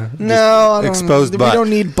underwear. No, I don't exposed know. butt. We don't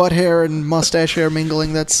need butt hair and mustache hair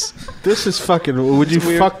mingling. That's This is fucking. Would you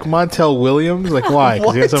fuck Montel Williams? Like why?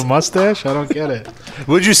 Because he has a mustache. I don't get it.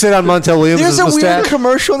 Would you sit on Montel Williams' There's a mustache? weird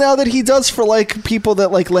commercial now that he does for like people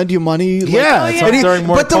that like lend you money. Like, Yeah, it's like during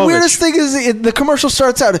but the Morkovich. weirdest thing is the commercial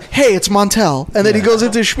starts out, "Hey, it's Montel," and then he goes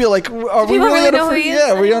into a spiel like, "Are we people really really on a know who he is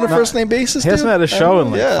are we on a anymore? first name basis?" He hasn't dude? had a show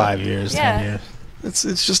in like Yeah. 5 years, 10 years. It's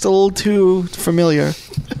just a little too familiar.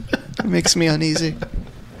 It makes me uneasy.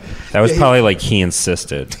 That was probably like he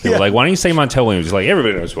insisted. They were like, why don't you say Montel Williams? He's like,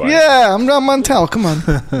 everybody knows why. Yeah, I'm not Montel. Come on.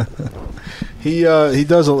 He does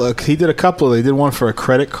he did a couple. He did one for a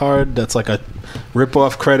credit card that's like a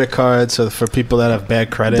rip-off credit card. So for people that have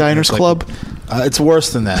bad credit, Diners it's like- Club? It's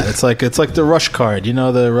worse than that. It's like the Rush card. You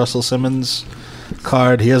know the Russell Simmons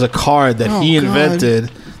card. He has a card that he God.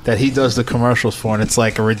 invented that he does the commercials for, and it's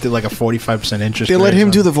like a 45% interest. They let rate him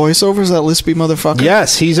on do the voiceovers. That lispy motherfucker.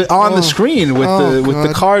 Yes, he's on Oh. the screen with the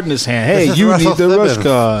God. card in his hand. Hey, This is you Russell need the Rush Simmons.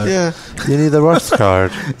 card. Yeah. You need the Rush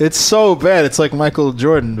card. It's so bad. It's like Michael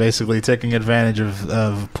Jordan basically taking advantage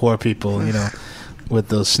of poor people, you know, with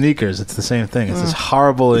those sneakers. It's the same thing. It's this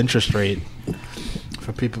horrible interest rate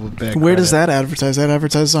for people with bad Where does credit. that advertise? That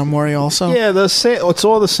advertises on Maury also? Yeah, it's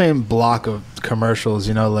all the same block of commercials,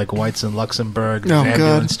 you know, like Whites in Luxembourg, Oh, God.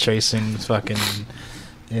 ambulance chasing fucking,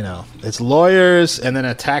 you know, it's lawyers, and then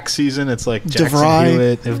at tax season, it's like Jackson DeVry.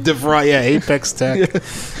 Hewitt. If DeVry, yeah, Apex Tech.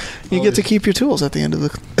 You get to keep your tools at the end of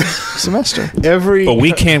the semester. But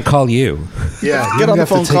we can't call you. Yeah, Get on the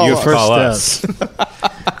phone, call us. Call us.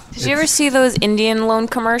 Did you ever see those Indian loan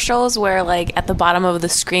commercials where, like, at the bottom of the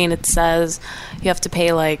screen it says you have to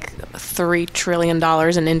pay like $3 trillion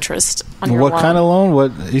in interest on your What loan? kind of loan?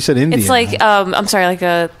 What you said? Indian. It's like I'm sorry, like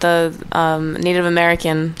the Native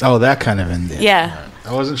American. Oh, that kind of Indian. Yeah,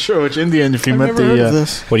 I wasn't sure which Indian. If you meant never heard the of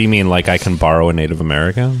this. What do you mean? Like I can borrow a Native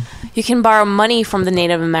American you can borrow money from the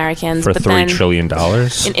Native Americans, for but $3 then trillion?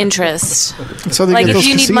 in interest. So they Like get if those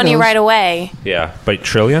you need money casinos. right away, Yeah, but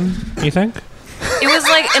trillion? You think? it was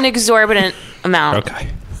like an exorbitant amount. Okay.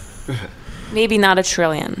 Maybe not $1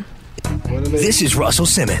 trillion. This is Russell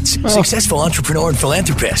Simmons, Oh. successful entrepreneur and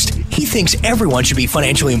philanthropist. He thinks everyone should be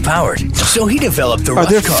financially empowered, so he developed the Are Rush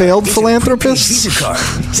there card. failed It's a prepaid philanthropists? Visa card.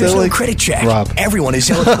 Is There's that no like credit check. Rob? Everyone is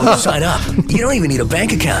eligible to sign up. You don't even need a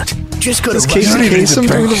bank account. Just go Does to Casey Rush. Kasem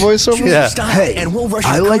doing the voiceover? Choose your style, Hey, and we'll rush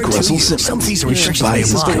I your like card to Russell you. Simmons. Some fees and You should restrictions buy may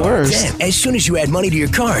his apply. the worst. Then, as soon as you add money to your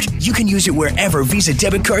card, you can use it wherever Visa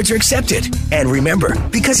debit cards are accepted. And remember,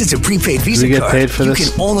 because it's a prepaid Visa we get card, paid for you this?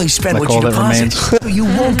 can only spend Like what all you that deposit, remains? so you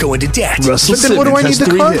won't go into debt. Russell But then what do I Simmons need has the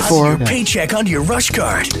 3 card hits. for? Your paycheck onto your Rush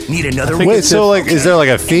card. Need another think way? Wait, so like, is there like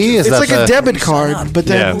a fee? Is It's that like a the- debit card, but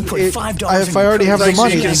then Yeah. Put if $5 I already have the Like, so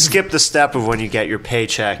money, you can then- skip the step of when you get your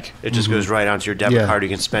paycheck. It just goes right onto your debit Yeah. card. You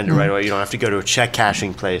can spend it right away. You don't have to go to a check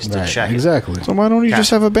cashing place to Right, check it. exactly. so why don't you just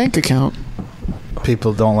have a bank account?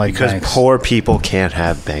 People don't like Because banks poor people can't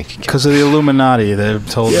have bank accounts. because of the Illuminati. They're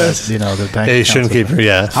told Yes. that the bank. They accounts shouldn't are- keep.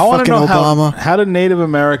 Yeah. I want to Fucking know Obama. how do Native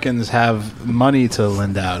Americans have money to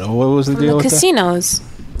lend out? Or what was the deal with Casinos.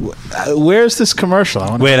 that? Where's this commercial?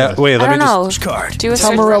 I wanna Wait, know. wait. I Let me don't just. know. Card. Do a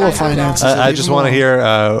Tom search Morello for that. finances. I just want to hear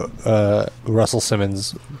Russell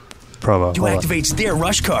Simmons promo. Who Hold on. activates their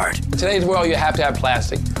Rush card? In today's world, you have to have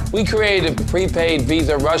plastic. We created a prepaid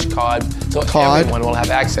Visa Rush card so Card? everyone will have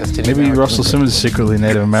access to the Maybe American Russell Simmons is secretly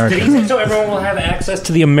Native American. So everyone will have access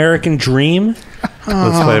to the American dream?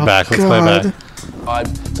 Let's play it back. Let's play it back. card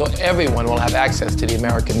so everyone will have access to the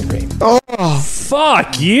American dream. Oh,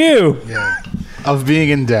 Fuck you! Of being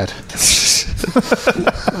in debt.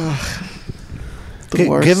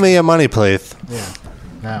 Give me a money, please. Yeah.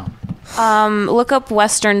 Now. Look up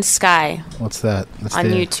Western Sky. What's that? That's On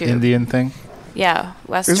the YouTube. Indian thing? Yeah,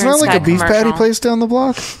 Western Isn't that Sky like a beef patty commercial. place down the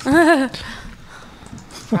block?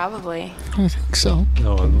 Probably. I think so.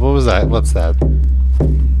 No, what was that? What's that?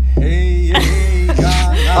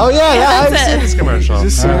 Oh yeah, I've seen this commercial. Is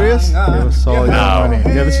this serious? Give us all your money.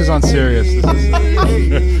 Yeah, this is on Sirius. This is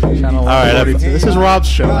Channel 142. This is Rob's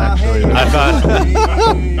show, actually. I thought.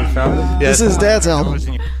 You found it? This is Dad's album.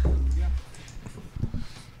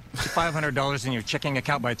 $500 in your checking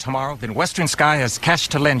account by tomorrow, then Western Sky has cash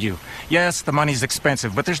to lend you. Yes, the money's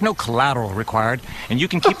expensive, but there's no collateral required, and you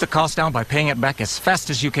can keep the cost down by paying it back as fast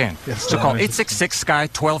as you can. Yes, So call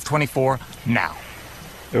 866-SKY-1224 now.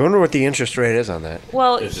 I wonder what the interest rate is on that.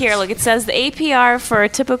 Well, here, look. It says the APR for a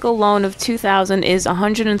typical loan of $2,000 is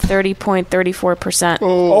 130.34%.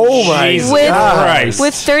 Oh my Christ!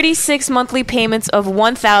 With 36 monthly payments of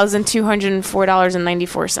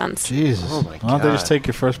 $1,204.94. Jesus. Oh my Why don't they God. just take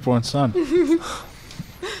your firstborn son?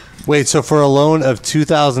 Wait, so for a loan of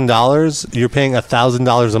 $2,000, you're paying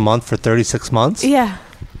 $1,000 a month for 36 months? Yeah.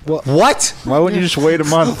 What? Why wouldn't you just wait a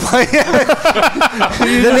month?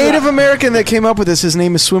 The Native American that came up with this, his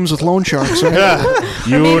name is Swims with Loan Sharks. Right?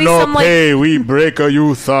 You maybe no some, like- pay, we break a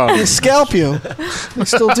you thumb. They scalp you. They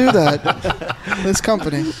still do that. This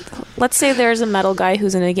company. Let's say there's a metal guy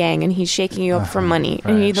who's in a gang and he's shaking you up for money.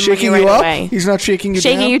 And you need the Shaking money you right up? away. He's not shaking you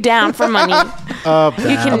down? Shaking you down for money.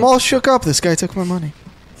 I'm all shook up. This guy took my money.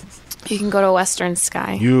 You can go to Western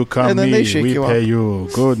Sky. You come And then me, they shake we you pay up. you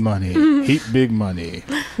good money, heat big money.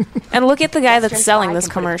 And look at the guy that's selling this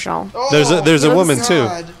commercial. There's a woman too.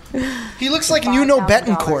 He looks like Nuno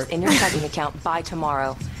Betancourt. in your checking account by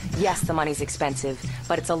tomorrow. Yes, the money's expensive,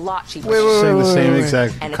 but it's a lot cheaper. Wait, wait, Saying the wait, same wait.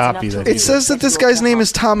 exact And it's copy enough that to- he It says that this guy's name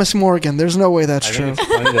is Thomas Morgan. There's no way that's I true. think it's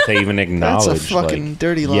funny that they even acknowledge. That's a fucking like,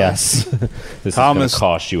 dirty lie. Yes, this Thomas is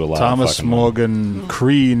going to cost you a lot. Thomas of fucking money. Morgan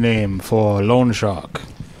Cree name for loan shark.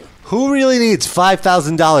 Who really needs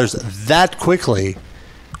 $5,000 that quickly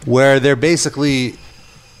where they're basically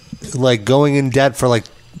like going in debt for like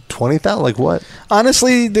 $20,000? Like what?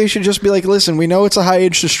 Honestly, they should just be like, listen, we know it's a high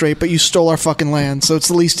interest rate, but you stole our fucking land, so it's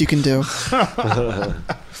the least you can do.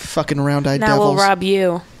 Fucking round-eyed Now devils. we'll rob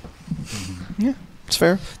you. Yeah, it's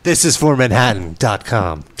fair. This is for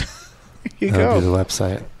Manhattan.com. Here you That'll be go. the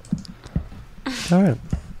website. All right.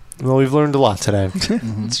 Well, we've learned a lot today.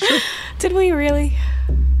 It's true. Did we really?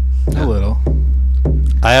 A little.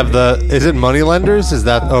 I have is it Money Lenders? Is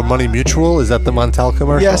that, or Money Mutual? Is that the Montel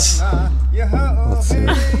commercial? Yes. Let's see.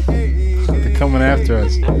 They're coming after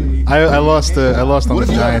us. I lost on What the if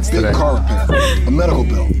you Giants have a big today. car repair, a medical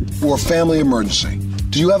bill, or a family emergency?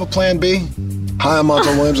 Do you have a plan B? Hi, I'm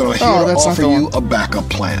Montel Williams, and I'm here to that's not offer the you one. a backup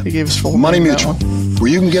plan. He gave us full Money name, that Mutual, where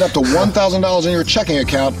you can get up to $1,000 in your checking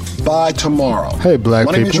account by tomorrow. Hey, black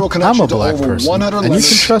Money people, Mutual connects I'm a you to black over person, 100 and you lenders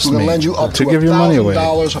can trust who can me lend you up to to give your money away.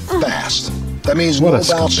 $1,000 fast. That means What no a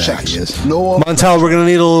bounce scumbag checks. he is. No Montel, we're going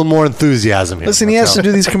to need a little more enthusiasm here. Listen, he has to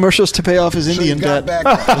do these commercials to pay off his Indian debt.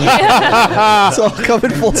 It's all coming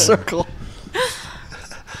full circle.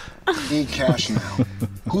 Need cash now.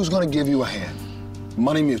 Who's going to give you a hand?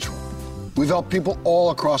 Money Mutual. We've helped people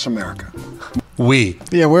all across America.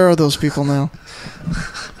 Yeah, where are those people now?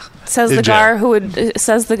 Says In the jail. guy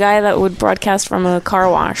says the guy that would broadcast from a car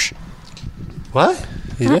wash. What?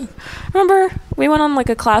 He did? Remember, we went on like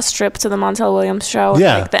a class trip to the Montel Williams show.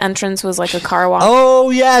 Yeah. Like the entrance was like a car wash. Oh,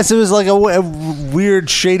 yes. It was like a weird,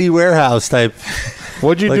 shady warehouse type.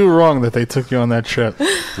 What'd you do wrong that they took you on that trip?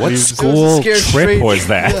 What school trip was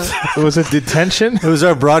that? It was a detention? It was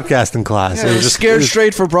our broadcasting class. Yeah, it it was was scared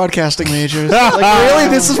straight for broadcasting majors. Like, really?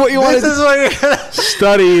 This is what you want to This is what you're gonna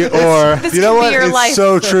study or This you know could be what? your It's life.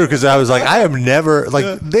 so true because I was like, I am never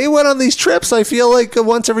like they went on these trips. I feel like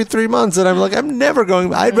once every 3 months, and I'm like, I'm never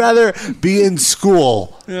going. I'd rather be in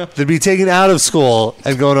school than be taken out of school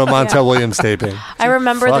and go to a Montel Williams taping. I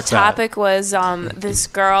remember Fuck the that. topic was this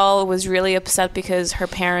girl was really upset because her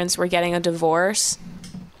parents were getting a divorce,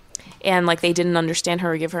 and like they didn't understand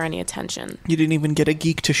her or give her any attention. You didn't even get a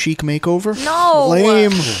geek to chic makeover? No,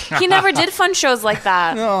 Lame. He never did fun shows like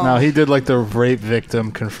that. No, he did like the rape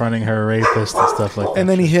victim confronting her rapist and stuff like that. And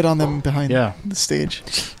then he hit on them behind Yeah. the stage.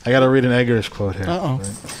 I got to read an Eggers quote here. Uh-oh.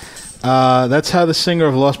 That's how the singer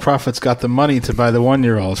of Lost Prophets got the money to buy the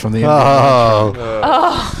 1-year-olds from the Indian Oh.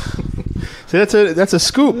 Oh. See, that's a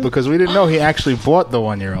scoop because we didn't know he actually bought the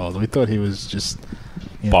 1-year-old. We thought he was just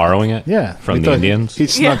Borrowing it? Yeah, From we the thought Indians? He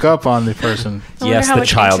snuck up on the person. Yes, the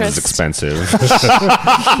child is expensive.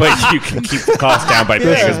 But you can keep the cost down by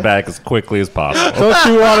paying us back as quickly as possible. Don't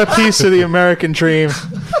you want a piece of the American dream?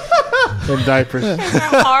 In diapers.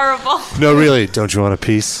 Horrible. No, really. Don't you want a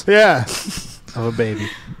piece? Yeah. Of a baby.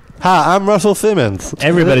 Hi, I'm Russell Simmons.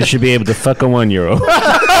 Everybody should be able to fuck a 1-year-old.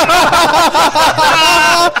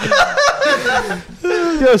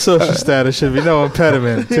 Your social status should be no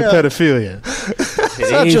impediment to pedophilia.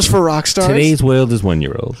 It's not just for rock stars. Today's world is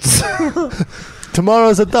 1-year-olds.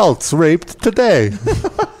 Tomorrow's adults raped today.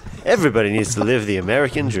 Everybody needs to live the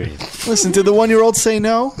American dream. Listen, did the 1-year-old say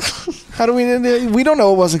no? How do we don't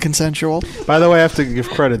know it wasn't consensual. By the way, I have to give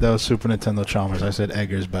credit. That was Super Nintendo Chalmers. I said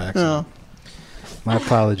Egger's back. So. Oh. My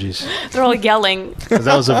apologies. They're all yelling. 'Cause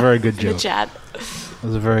that was a very good in the joke. chat. That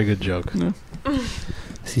was a very good joke. Yeah.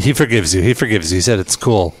 He forgives you. He forgives you. He said it's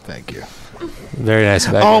cool. Thank you. Very nice.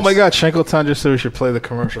 Of Oh Eggers. my God! Shankleton just said we should play the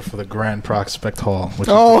commercial for the Grand Prospect Hall. Which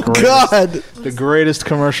Oh, is the greatest, God. The greatest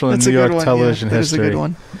commercial That's in a New good York one, television yeah. That is a history. good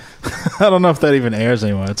one. I don't know if that even airs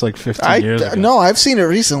anymore. It's like 15 years ago. No, I've seen it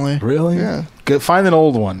recently. Really? Yeah. Find an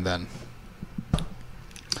old one then.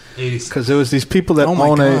 Because there was these people that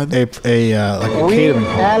own a catering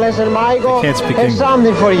hall. Alice and Michael, They can't speak have English.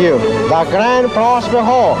 something for you. The Grand Prosper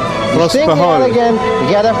Hall. Prosper Think Hall. elegant,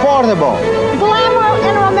 yet affordable. Glamour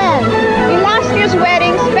and romance, illustrious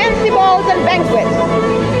weddings, fancy balls and banquets.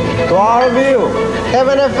 To our view, have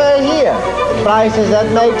an affair here. Prices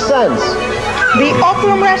that make sense. The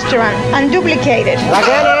Opium Restaurant, unduplicated. The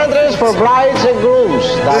grand entrance for brides and grooms.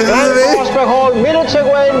 The Grand Prosper Hall, minutes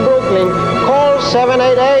away in Brooklyn. Call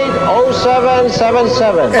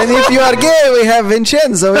 788-0777. And if you are gay, we have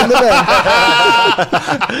Vincenzo in the back.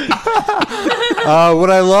 What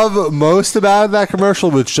I love most about that commercial,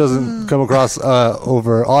 which doesn't come across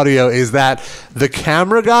over audio, is that the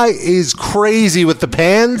camera guy is crazy with the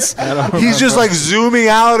pans. He's just like zooming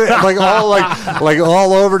out, like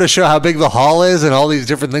all over to show how big the hall is and all these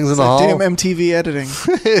different things in the hall. Damn MTV editing.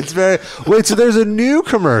 It's very wait. So there's a new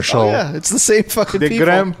commercial. Oh, yeah, it's the same fucking The people.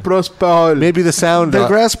 Grand Prosper Hall. Maybe the sound. They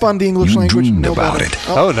grasp on the English language. Dreamed No about better. it.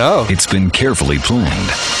 Oh no! It's been carefully planned,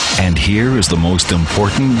 and here is the most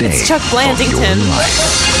important day It's Chuck Blandington. of your life.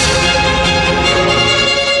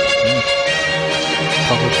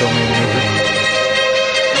 Public domain music.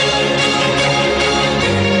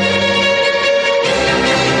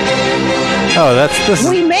 Oh, this.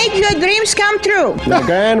 We make your dreams come true. The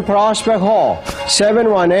Grand Prosper Hall.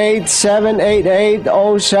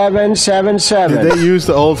 718-788-0777. Did they use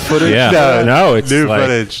the old footage? Yeah. No, it's new like-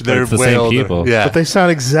 footage. They're it's the way same older. people. Yeah, But they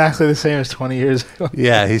sound exactly the same as 20 years ago.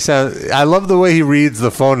 yeah. He sounds. I love the way he reads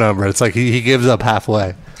the phone number. It's like he gives up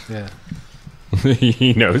halfway. Yeah.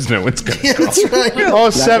 He knows no one's going to call. That's right. Oh,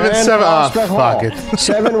 77. Oh, Prospect fuck Hall. it.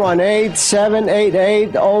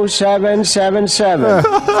 718-788-0777.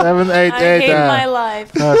 788. I hate my life.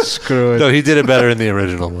 Screw it. No, he did it better in the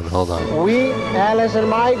original one. Hold on. We, Alice and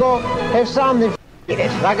Michael, have something. The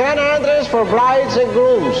grand entrance for brides and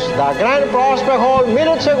grooms. The Grand Prosper Hall,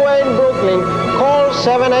 minutes away in Brooklyn. Call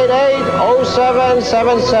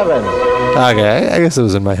 788-0777. Okay, I guess it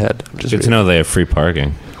was in my head. I'm just Good to know they have free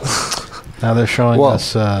parking. Now they're showing Well-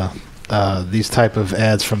 us these type of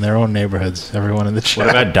ads from their own neighborhoods. Everyone in the chat.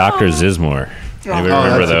 What about Dr. Zismore? Anybody Oh,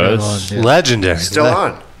 remember that's a good those? one, yeah. legendary. Still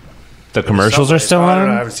on. The commercials are still I don't know.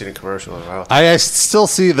 I on? haven't seen a commercial in a while. I still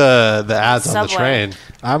see the ads on the Subway. train.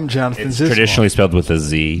 I'm Jonathan It's Zismore, traditionally spelled with a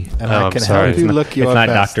Z. and Oh, I I'm can sorry. help you look your It's not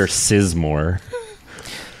best. Dr. Sizmore.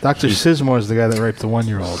 Dr. Sizmore is the guy that raped the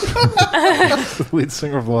 1-year-old. The lead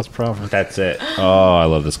singer of Lost Prophet. That's it. Oh, I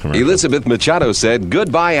love this commercial. Elizabeth Machado said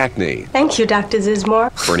goodbye acne. Thank you, Dr. Zismore.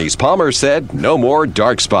 Bernice Palmer said no more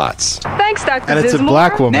dark spots. Thanks, Dr. And it's a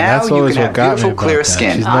black woman. Now That's you always can what have got me beautiful, about clear that.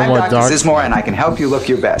 skin. She's no I'm more Dr. dark. Zismore, and I can help you look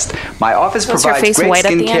your best. My office Was her provides face great white at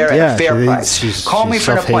the skincare end? at a fair Yeah, price. Call me she's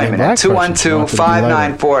for an self-hating appointment at black person. She wanted to be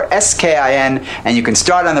lighter. 212-594-SKIN, and you can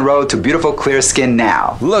start on the road to beautiful, clear skin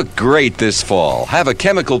now. Look great this fall. Have a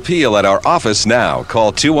chemical peel at our office now.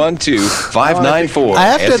 Call 212-594. I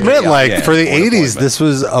have to admit, like SKIN for the for an '80s, appointment. this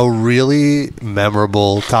was a really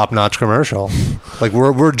memorable, top-notch commercial. Like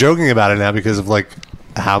we're joking about it now because of like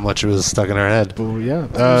how much it was stuck in our head. Oh, yeah.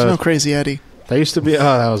 There's no Crazy Eddie. That used to be.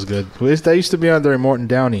 Oh, that was good. That used to be on during Morton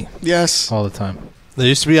Downey Yes. all the time. They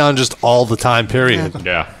used to be on just all the time. Period.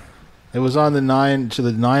 Yeah. It was on the 9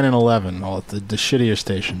 and 11, all at the shittier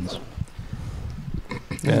stations.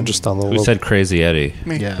 Yeah, just on the. Who said Crazy Eddie?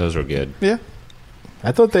 Me. Yeah. Those were good. Yeah.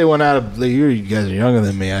 I thought they went out of. You guys are younger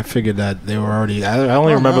than me. I figured that they were already. I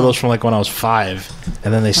only remember no. those from like when I was 5,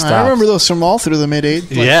 and then they stopped. I remember those from all through the mid-80s.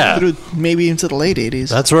 Yeah. Through maybe into the late 80s.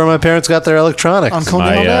 That's where my parents got their electronics. On Coney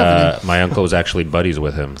Island Avenue. My uncle was actually buddies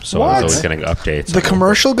with him, so I What? was always getting updates. The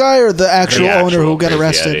commercial guy or the actual owner who got Crazy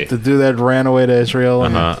arrested? Eddie. The dude that ran away to Israel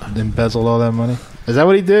and Uh-huh. embezzled all that money. Is that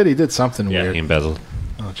what he did? He did something Yeah, weird. he embezzled.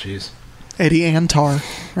 Oh, jeez. Eddie Antar,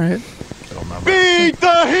 right? Beat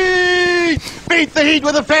the heat! Beat the heat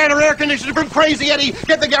with a fan or air conditioner from Crazy Eddie.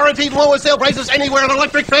 Get the guaranteed lowest sale prices anywhere on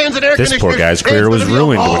electric fans and air This conditioners. poor guy's career was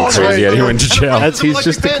ruined when Crazy Eddie went to jail. He's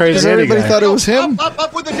just the Crazy Eddie Everybody guy. thought it was him.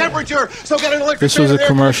 Up with the temperature. So get an electric This was fan a and air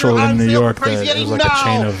commercial conditioner in on New sale York from Crazy that Eddie was like a now.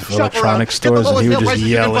 chain of Shop around. electronic Get the stores, and lowest he would sale just prices you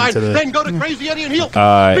yell can into find. the. Then go to Crazy Eddie and he'll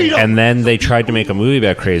beat 'em. And then they tried to make a movie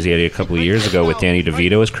about Crazy Eddie a couple of years ago with Danny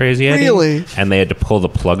DeVito as Crazy Eddie. Really? And they had to pull the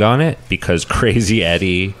plug on it because Crazy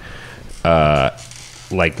Eddie,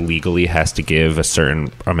 like legally has to give a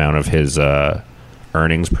certain amount of his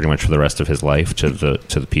earnings pretty much for the rest of his life to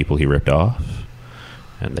the people he ripped off,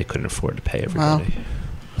 and they couldn't afford to pay everybody.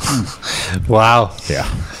 Wow. Yeah.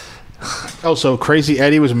 Oh, so Crazy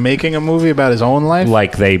Eddie was making a movie about his own life?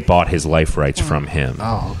 Like they bought his life rights from him.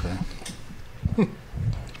 Oh, okay.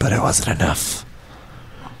 But it wasn't enough.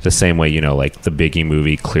 The same way, like the Biggie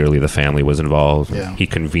movie, clearly the family was involved. Yeah. He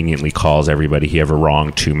conveniently calls everybody he ever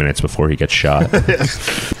wronged 2 minutes before he gets shot.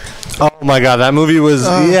 Oh my god, that movie was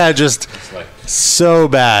just so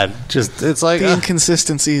bad. Just it's like The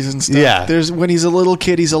inconsistencies and stuff. Yeah. There's when he's a little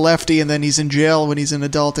kid, he's a lefty, and then he's in jail when he's an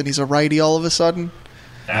adult, and he's a righty all of a sudden.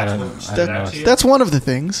 That's one of the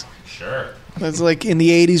things. Sure. It's like in the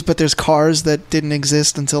 80s, but there's cars that didn't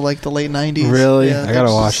exist until like the late 90s. Really? Yeah, I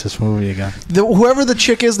gotta watch this movie again. Whoever the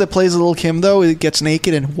chick is that plays Little Kim, though, it gets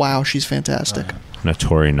naked, and wow, she's fantastic.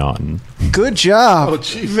 Notori Naughton. Good job.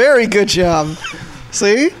 Very good job.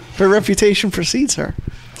 See? Her reputation precedes her.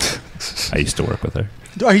 I used to work with her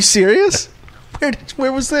Are you serious?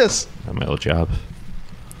 Where was this? at my old job.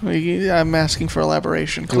 I'm asking for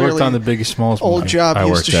elaboration. He Clearly, worked on the Biggie Smalls movie. old job. I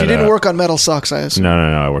worked She at, didn't work on Metal Sucks, I assume. No.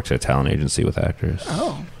 I worked at a talent agency with actors.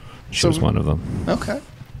 Oh. She was one of them. Okay.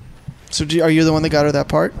 So are you the one that got her that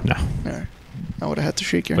part? No. All right. I would have had to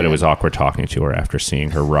shake your But hand. it was awkward talking to her after seeing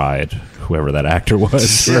her ride whoever that actor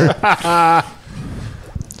was.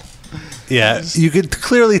 Yeah, you could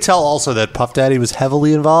clearly tell also that Puff Daddy was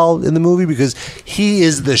heavily involved in the movie because he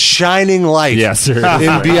is the shining light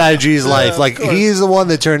in B.I.G.'s life. Like, he's the one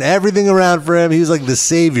that turned everything around for him. He was like the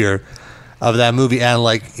savior of that movie, and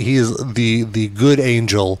like he is the good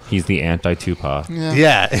angel. He's the anti-Tupac.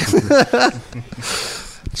 Yeah.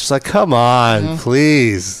 Just like, come on,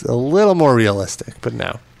 please. A little more realistic, but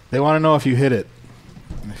no. They want to know if you hit it.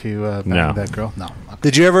 If you banged No. that girl. No.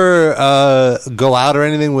 Did you ever go out or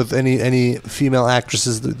anything with any female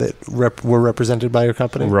actresses that were represented by your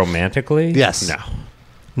company? Romantically? Yes. No.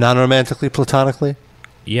 Non-romantically, platonically?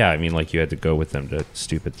 Yeah, I mean, like you had to go with them to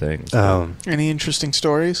stupid things. Any interesting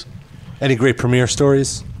stories? Any great premiere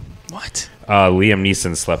stories? What? Liam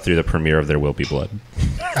Neeson slept through the premiere of There Will Be Blood.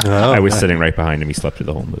 I was sitting right behind him. He slept through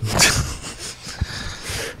the whole movie.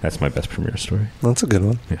 That's my best premiere story. That's a good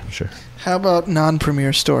one. Yeah, sure. How about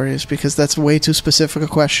non-premiere stories? Because that's way too specific a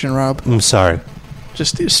question, Rob. I'm sorry.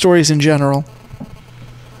 Just stories in general.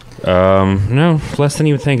 No, less than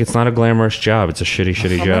you would think. It's not a glamorous job. It's a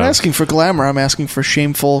shitty I'm job. not asking for glamour. I'm asking for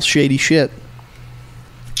shameful, shady shit.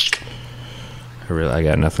 I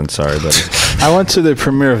got nothing. Sorry, buddy. I went to the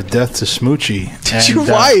premiere of Death to Smoochie. Did you?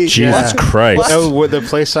 Why? Jesus Christ. The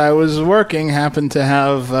place I was working happened to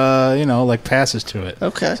have, like passes to it.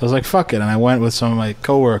 Okay. So I was like, fuck it. And I went with some of my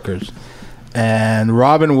coworkers. And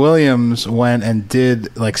Robin Williams went and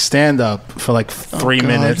did like stand-up for like 3 God.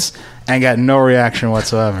 minutes and got no reaction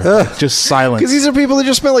whatsoever. Just silence. Because these are people that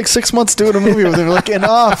just spent like 6 months doing a movie with. They're like,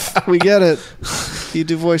 enough. We get it. You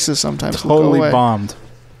do voices sometimes. We'll go Totally away. bombed.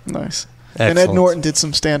 Nice. And Ed Excellent. Norton did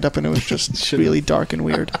some stand-up, and it was just really dark and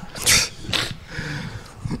weird.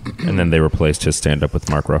 And then they replaced his stand-up with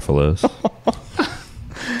Mark Ruffalo's.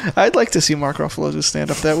 I'd like to see Mark Ruffalo's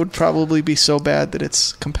stand-up. That would probably be so bad that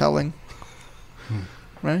it's compelling.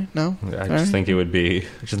 Right? No? I just think it would be.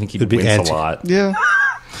 I just think he'd It'd be wince anti- a lot. Yeah.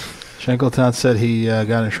 Shankletown said he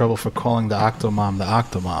got in trouble for calling the Octomom the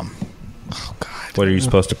Octomom. What are you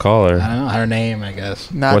supposed to call her? I don't know. Her name, I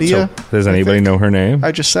guess. Nadia? Does anybody know her name?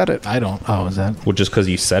 I just said it. I don't. Oh, is that? Well, just because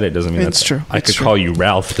you said it doesn't mean It's that's true. I It's could true. call you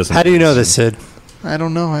Ralph. Doesn't. How do you know this, Sid? I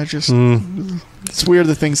don't know. I just... It's weird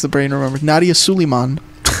the things the brain remembers. Nadia Suleiman.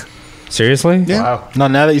 Seriously? Yeah. Wow. No,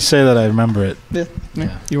 now that you say that, I remember it.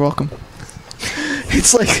 Yeah. You're welcome.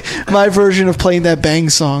 It's like my version of playing that Bang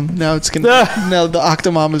song. Now it's gonna. Now the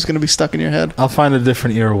Octomom is gonna be stuck in your head. I'll find a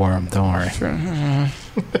different earworm. Don't worry.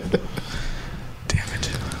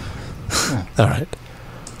 All right.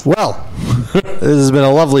 Well, this has been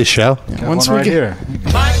a lovely show. Got Once one we right get- here.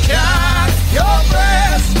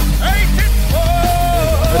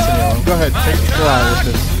 Listen, Go ahead. Take the out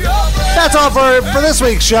with this. That's all for this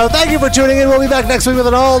week's show. Thank you for tuning in. We'll be back next week with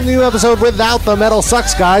an all-new episode without the Metal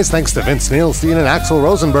Sucks guys. Thanks to Vince Neilstein and Axl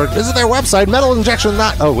Rosenberg. Visit their website, metalinjection.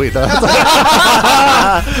 Oh, wait.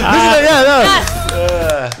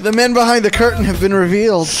 The men behind the curtain have been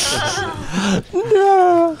revealed.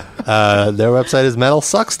 Their website is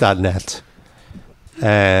metalsucks.net.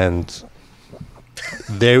 And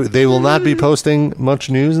they will not be posting much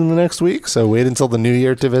news in the next week, so wait until the new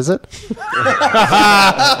year to visit.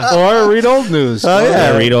 Or read old news. Oh,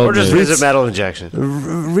 yeah. Read old Or just news. visit Metal Injection.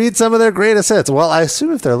 Read some of their greatest hits. Well, I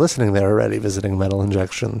assume if they're listening, they're already visiting Metal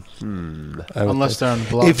Injection. Unless they're on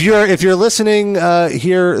blog. If you're listening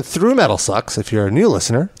here through Metal Sucks, if you're a new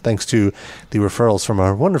listener, thanks to the referrals from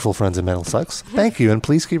our wonderful friends at Metal Sucks, thank you, and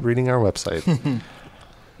please keep reading our website.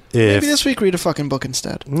 Maybe this week read a fucking book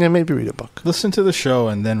instead. Yeah, maybe read a book. Listen to the show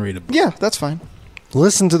and then read a book. Yeah, that's fine.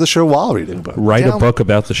 Listen to the show while reading a book. Write a book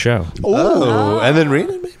about the show. Oh, and then read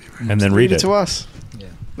it, maybe. And then read it. to us. Yeah.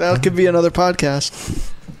 That could be another podcast.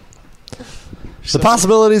 The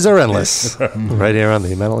possibilities are endless. Right here on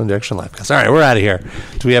the Metal Injection Livecast. All right, we're out of here.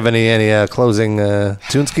 Do we have any closing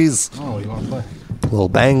tuneskis? Oh, you want to play? Little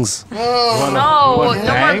bangs? Oh, no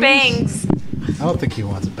more bangs. I don't think he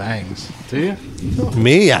wants bangs. Do you?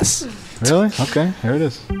 Me, yes. Really? Okay, here it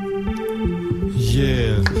is.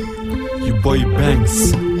 Yeah, you boy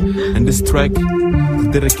Banks. And this track is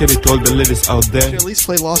dedicated to all the ladies out there At least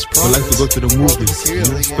play Lost who like to go to the movies,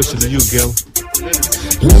 especially you, girl.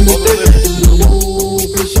 Let me take it to the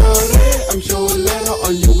movie, shawty. I'm sure later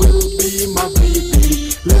on you will be my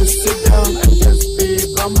baby. Let's sit down and just be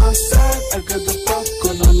by my side. I got the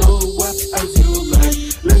popcorn, I know what I feel like.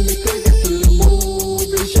 Let me take it to the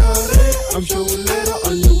movie, shawty. I'm sure